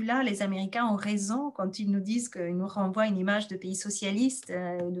point de vue-là, les Américains ont raison quand ils nous disent qu'ils nous renvoient une image de pays socialistes,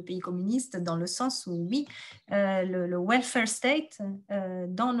 de pays communistes, dans le sens où, oui, le welfare state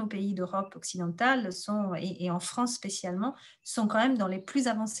dans nos pays d'Europe occidentale et en France spécialement, sont quand même dans les plus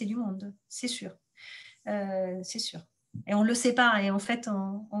avancés du monde, c'est sûr. C'est sûr. Et on ne le sait pas, et en fait,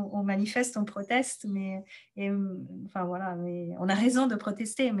 on manifeste, on proteste, enfin, voilà, mais on a raison de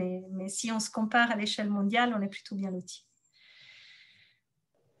protester, mais si on se compare à l'échelle mondiale, on est plutôt bien lotis.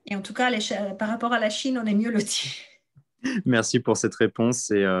 Et en tout cas, par rapport à la Chine, on est mieux lotis. Merci pour cette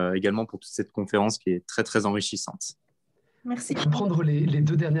réponse et également pour toute cette conférence qui est très, très enrichissante. Merci. Je vais prendre les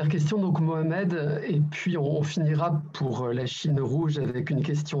deux dernières questions, donc Mohamed, et puis on finira pour la Chine rouge avec une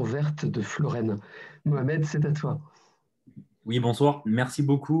question verte de Florène. Mohamed, c'est à toi. Oui, bonsoir. Merci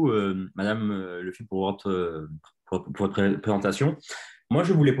beaucoup, Madame Lefebure, pour votre présentation. Moi,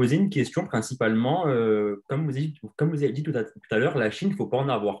 je voulais poser une question principalement. Comme vous avez dit tout à l'heure, la Chine, il ne faut pas en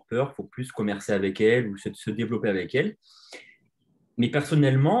avoir peur, il faut plus commercer avec elle ou se développer avec elle. Mais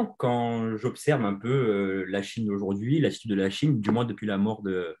personnellement, quand j'observe un peu la Chine d'aujourd'hui, l'attitude de la Chine, du moins depuis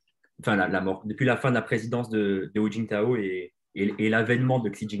depuis la fin de la présidence de Hu Jintao et l'avènement de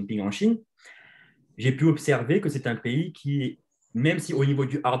Xi Jinping en Chine, j'ai pu observer que c'est un pays qui, même si au niveau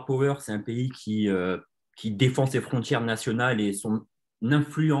du hard power, c'est un pays qui défend ses frontières nationales et son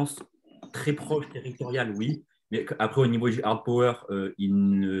influence très proche territoriale, oui, mais après au niveau du hard power,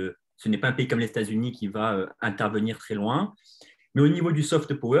 ce n'est pas un pays comme les États-Unis qui va intervenir très loin. Mais au niveau du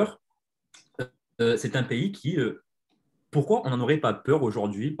soft power, c'est un pays qui… pourquoi on n'en aurait pas peur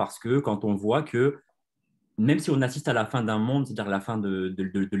aujourd'hui? Parce que quand on voit que même si on assiste à la fin d'un monde, c'est-à-dire la fin de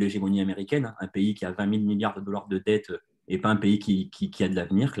l'hégémonie américaine, un pays qui a 20 000 milliards de dollars de dette et pas un pays qui a de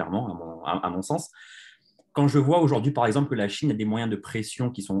l'avenir, clairement, à mon sens. Quand je vois aujourd'hui, par exemple, que la Chine a des moyens de pression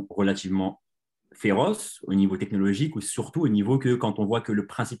qui sont relativement féroces au niveau technologique ou surtout au niveau que quand on voit que le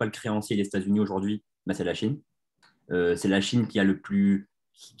principal créancier des États-Unis aujourd'hui, c'est la Chine. C'est la Chine qui a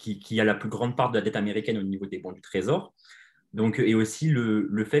la plus grande part de la dette américaine au niveau des bons du Trésor. Donc, et aussi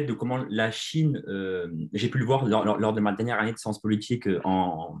le fait de comment la Chine, j'ai pu le voir lors de ma dernière année de sciences politiques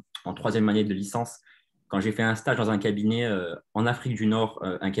en troisième année de licence, quand j'ai fait un stage dans un cabinet en Afrique du Nord,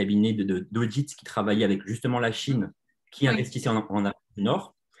 un cabinet d'audit qui travaillait avec justement la Chine, qui investissait en Afrique du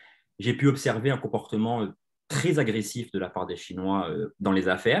Nord. J'ai pu observer un comportement très agressif de la part des Chinois dans les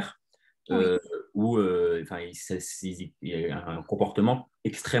affaires, où il y a un comportement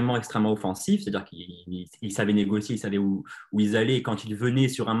extrêmement offensif, c'est-à-dire qu'ils savaient négocier, ils savaient où ils allaient, et quand ils venaient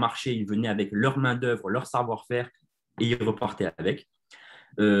sur un marché, ils venaient avec leur main-d'œuvre, leur savoir-faire, et ils repartaient avec.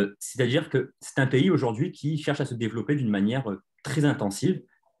 C'est-à-dire que c'est un pays aujourd'hui qui cherche à se développer d'une manière très intensive,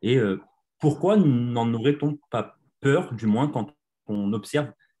 et pourquoi n'en aurait-on pas peur, du moins quand on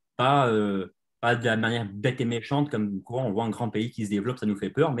observe pas de la manière bête et méchante, comme quoi on voit un grand pays qui se développe, ça nous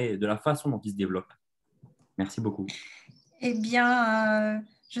fait peur, mais de la façon dont il se développe. Merci beaucoup. Eh bien,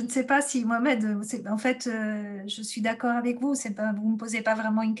 je ne sais pas si Mohamed, en fait, je suis d'accord avec vous, vous ne me posez pas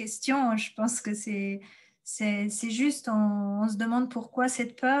vraiment une question, je pense que c'est juste, on se demande pourquoi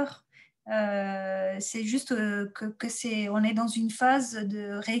cette peur. C'est juste on est dans une phase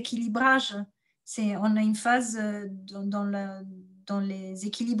de rééquilibrage. On a une phase dans les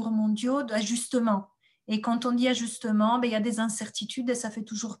équilibres mondiaux d'ajustement. Et quand on dit ajustement, il y a des incertitudes et ça fait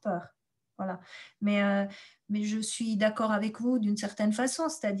toujours peur. Voilà. Mais je suis d'accord avec vous d'une certaine façon,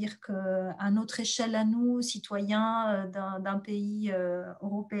 c'est-à-dire qu'à notre échelle, à nous, citoyens d'un pays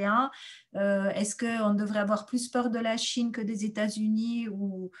européen, est-ce qu'on devrait avoir plus peur de la Chine que des États-Unis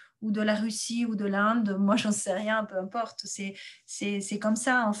ou de la Russie ou de l'Inde? Moi, j'en sais rien, peu importe. C'est comme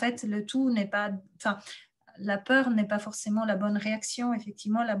ça, en fait, le tout n'est pas… Enfin, la peur n'est pas forcément la bonne réaction.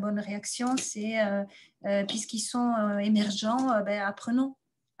 Effectivement, la bonne réaction, c'est, puisqu'ils sont émergents, apprenons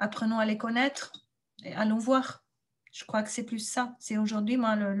à les connaître. Et allons voir. Je crois que c'est plus ça. C'est aujourd'hui,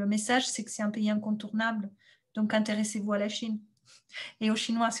 moi, le message, c'est que c'est un pays incontournable. Donc, intéressez-vous à la Chine et aux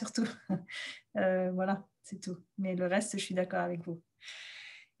Chinois surtout. Voilà, c'est tout. Mais le reste, je suis d'accord avec vous.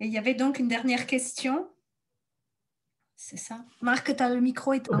 Et il y avait donc une dernière question. C'est ça. Marc, tu as le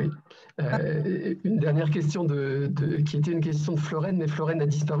micro éteint. Oui. Une dernière question qui était une question de Florène, mais Florène a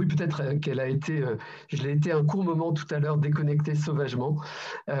disparu. Peut-être qu'elle a été, je l'ai été un court moment tout à l'heure, déconnectée sauvagement.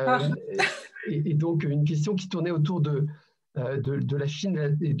 Et donc, une question qui tournait autour de la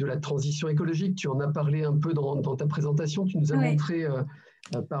Chine et de la transition écologique. Tu en as parlé un peu dans ta présentation. Tu nous as montré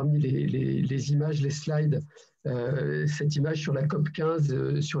parmi les images, les slides, cette image sur la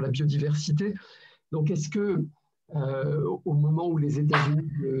COP15, sur la biodiversité. Donc, est-ce que au moment où les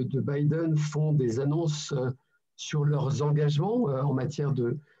États-Unis de Biden font des annonces sur leurs engagements en matière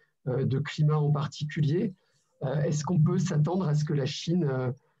de climat en particulier, est-ce qu'on peut s'attendre à ce que la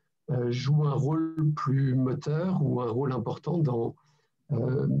Chine joue un rôle plus moteur ou un rôle important dans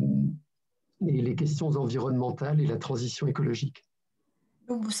les questions environnementales et la transition écologique?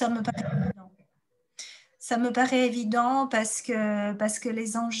 Ça me paraît évident. Ça me paraît évident parce que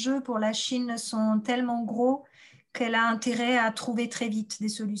les enjeux pour la Chine sont tellement gros qu'elle a intérêt à trouver très vite des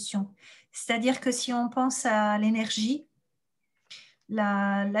solutions. C'est-à-dire que si on pense à l'énergie,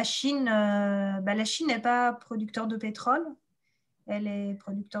 la Chine n'est pas producteur de pétrole, elle est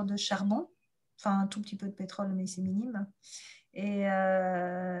producteur de charbon, enfin un tout petit peu de pétrole, mais c'est minime. Et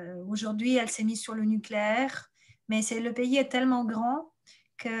aujourd'hui, elle s'est mise sur le nucléaire, mais le pays est tellement grand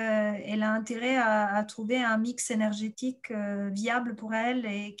qu'elle a intérêt à trouver un mix énergétique viable pour elle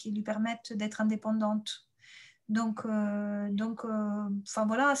et qui lui permette d'être indépendante. Donc voilà,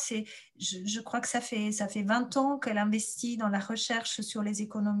 je crois que ça fait 20 ans qu'elle investit dans la recherche sur les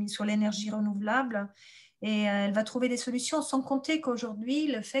économies, sur l'énergie renouvelable, et elle va trouver des solutions, sans compter qu'aujourd'hui,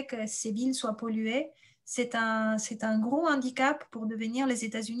 le fait que ces villes soient polluées, c'est un gros handicap pour devenir les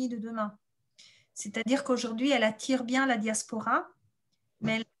États-Unis de demain. C'est-à-dire qu'aujourd'hui, elle attire bien la diaspora,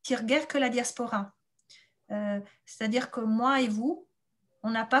 mais elle n'attire guère que la diaspora. C'est-à-dire que moi et vous, on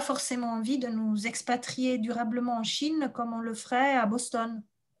n'a pas forcément envie de nous expatrier durablement en Chine comme on le ferait à Boston.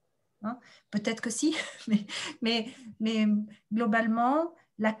 Hein? Peut-être que si, mais globalement,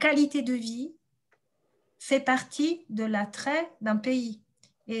 la qualité de vie fait partie de l'attrait d'un pays.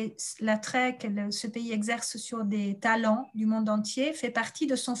 Et l'attrait que ce pays exerce sur des talents du monde entier fait partie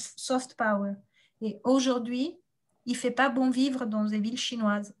de son soft power. Et aujourd'hui, il ne fait pas bon vivre dans des villes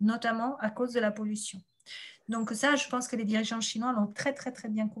chinoises, notamment à cause de la pollution. Donc ça, je pense que les dirigeants chinois l'ont très, très, très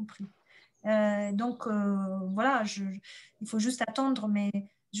bien compris. Voilà, il faut juste attendre, mais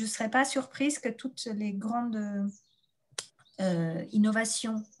je ne serais pas surprise que toutes les grandes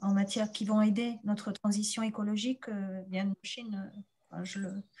innovations en matière qui vont aider notre transition écologique viennent de Chine.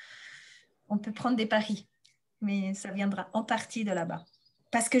 On peut prendre des paris, mais ça viendra en partie de là-bas.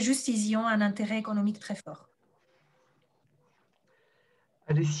 Parce que juste, ils y ont un intérêt économique très fort.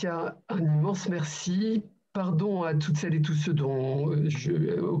 Alessia, un immense merci. Pardon à toutes celles et tous ceux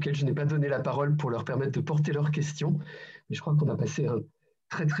auxquels je n'ai pas donné la parole pour leur permettre de porter leurs questions. Mais je crois qu'on a passé un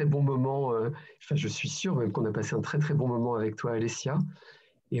très très bon moment. Enfin, je suis sûr même qu'on a passé un très très bon moment avec toi, Alessia.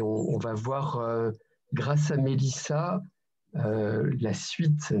 Et on va voir, grâce à Mélissa, la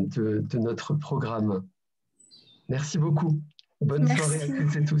suite de notre programme. Merci beaucoup. Bonne soirée à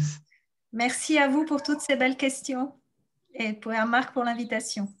toutes et tous. Merci à vous pour toutes ces belles questions et à Marc pour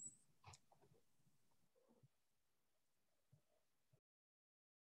l'invitation.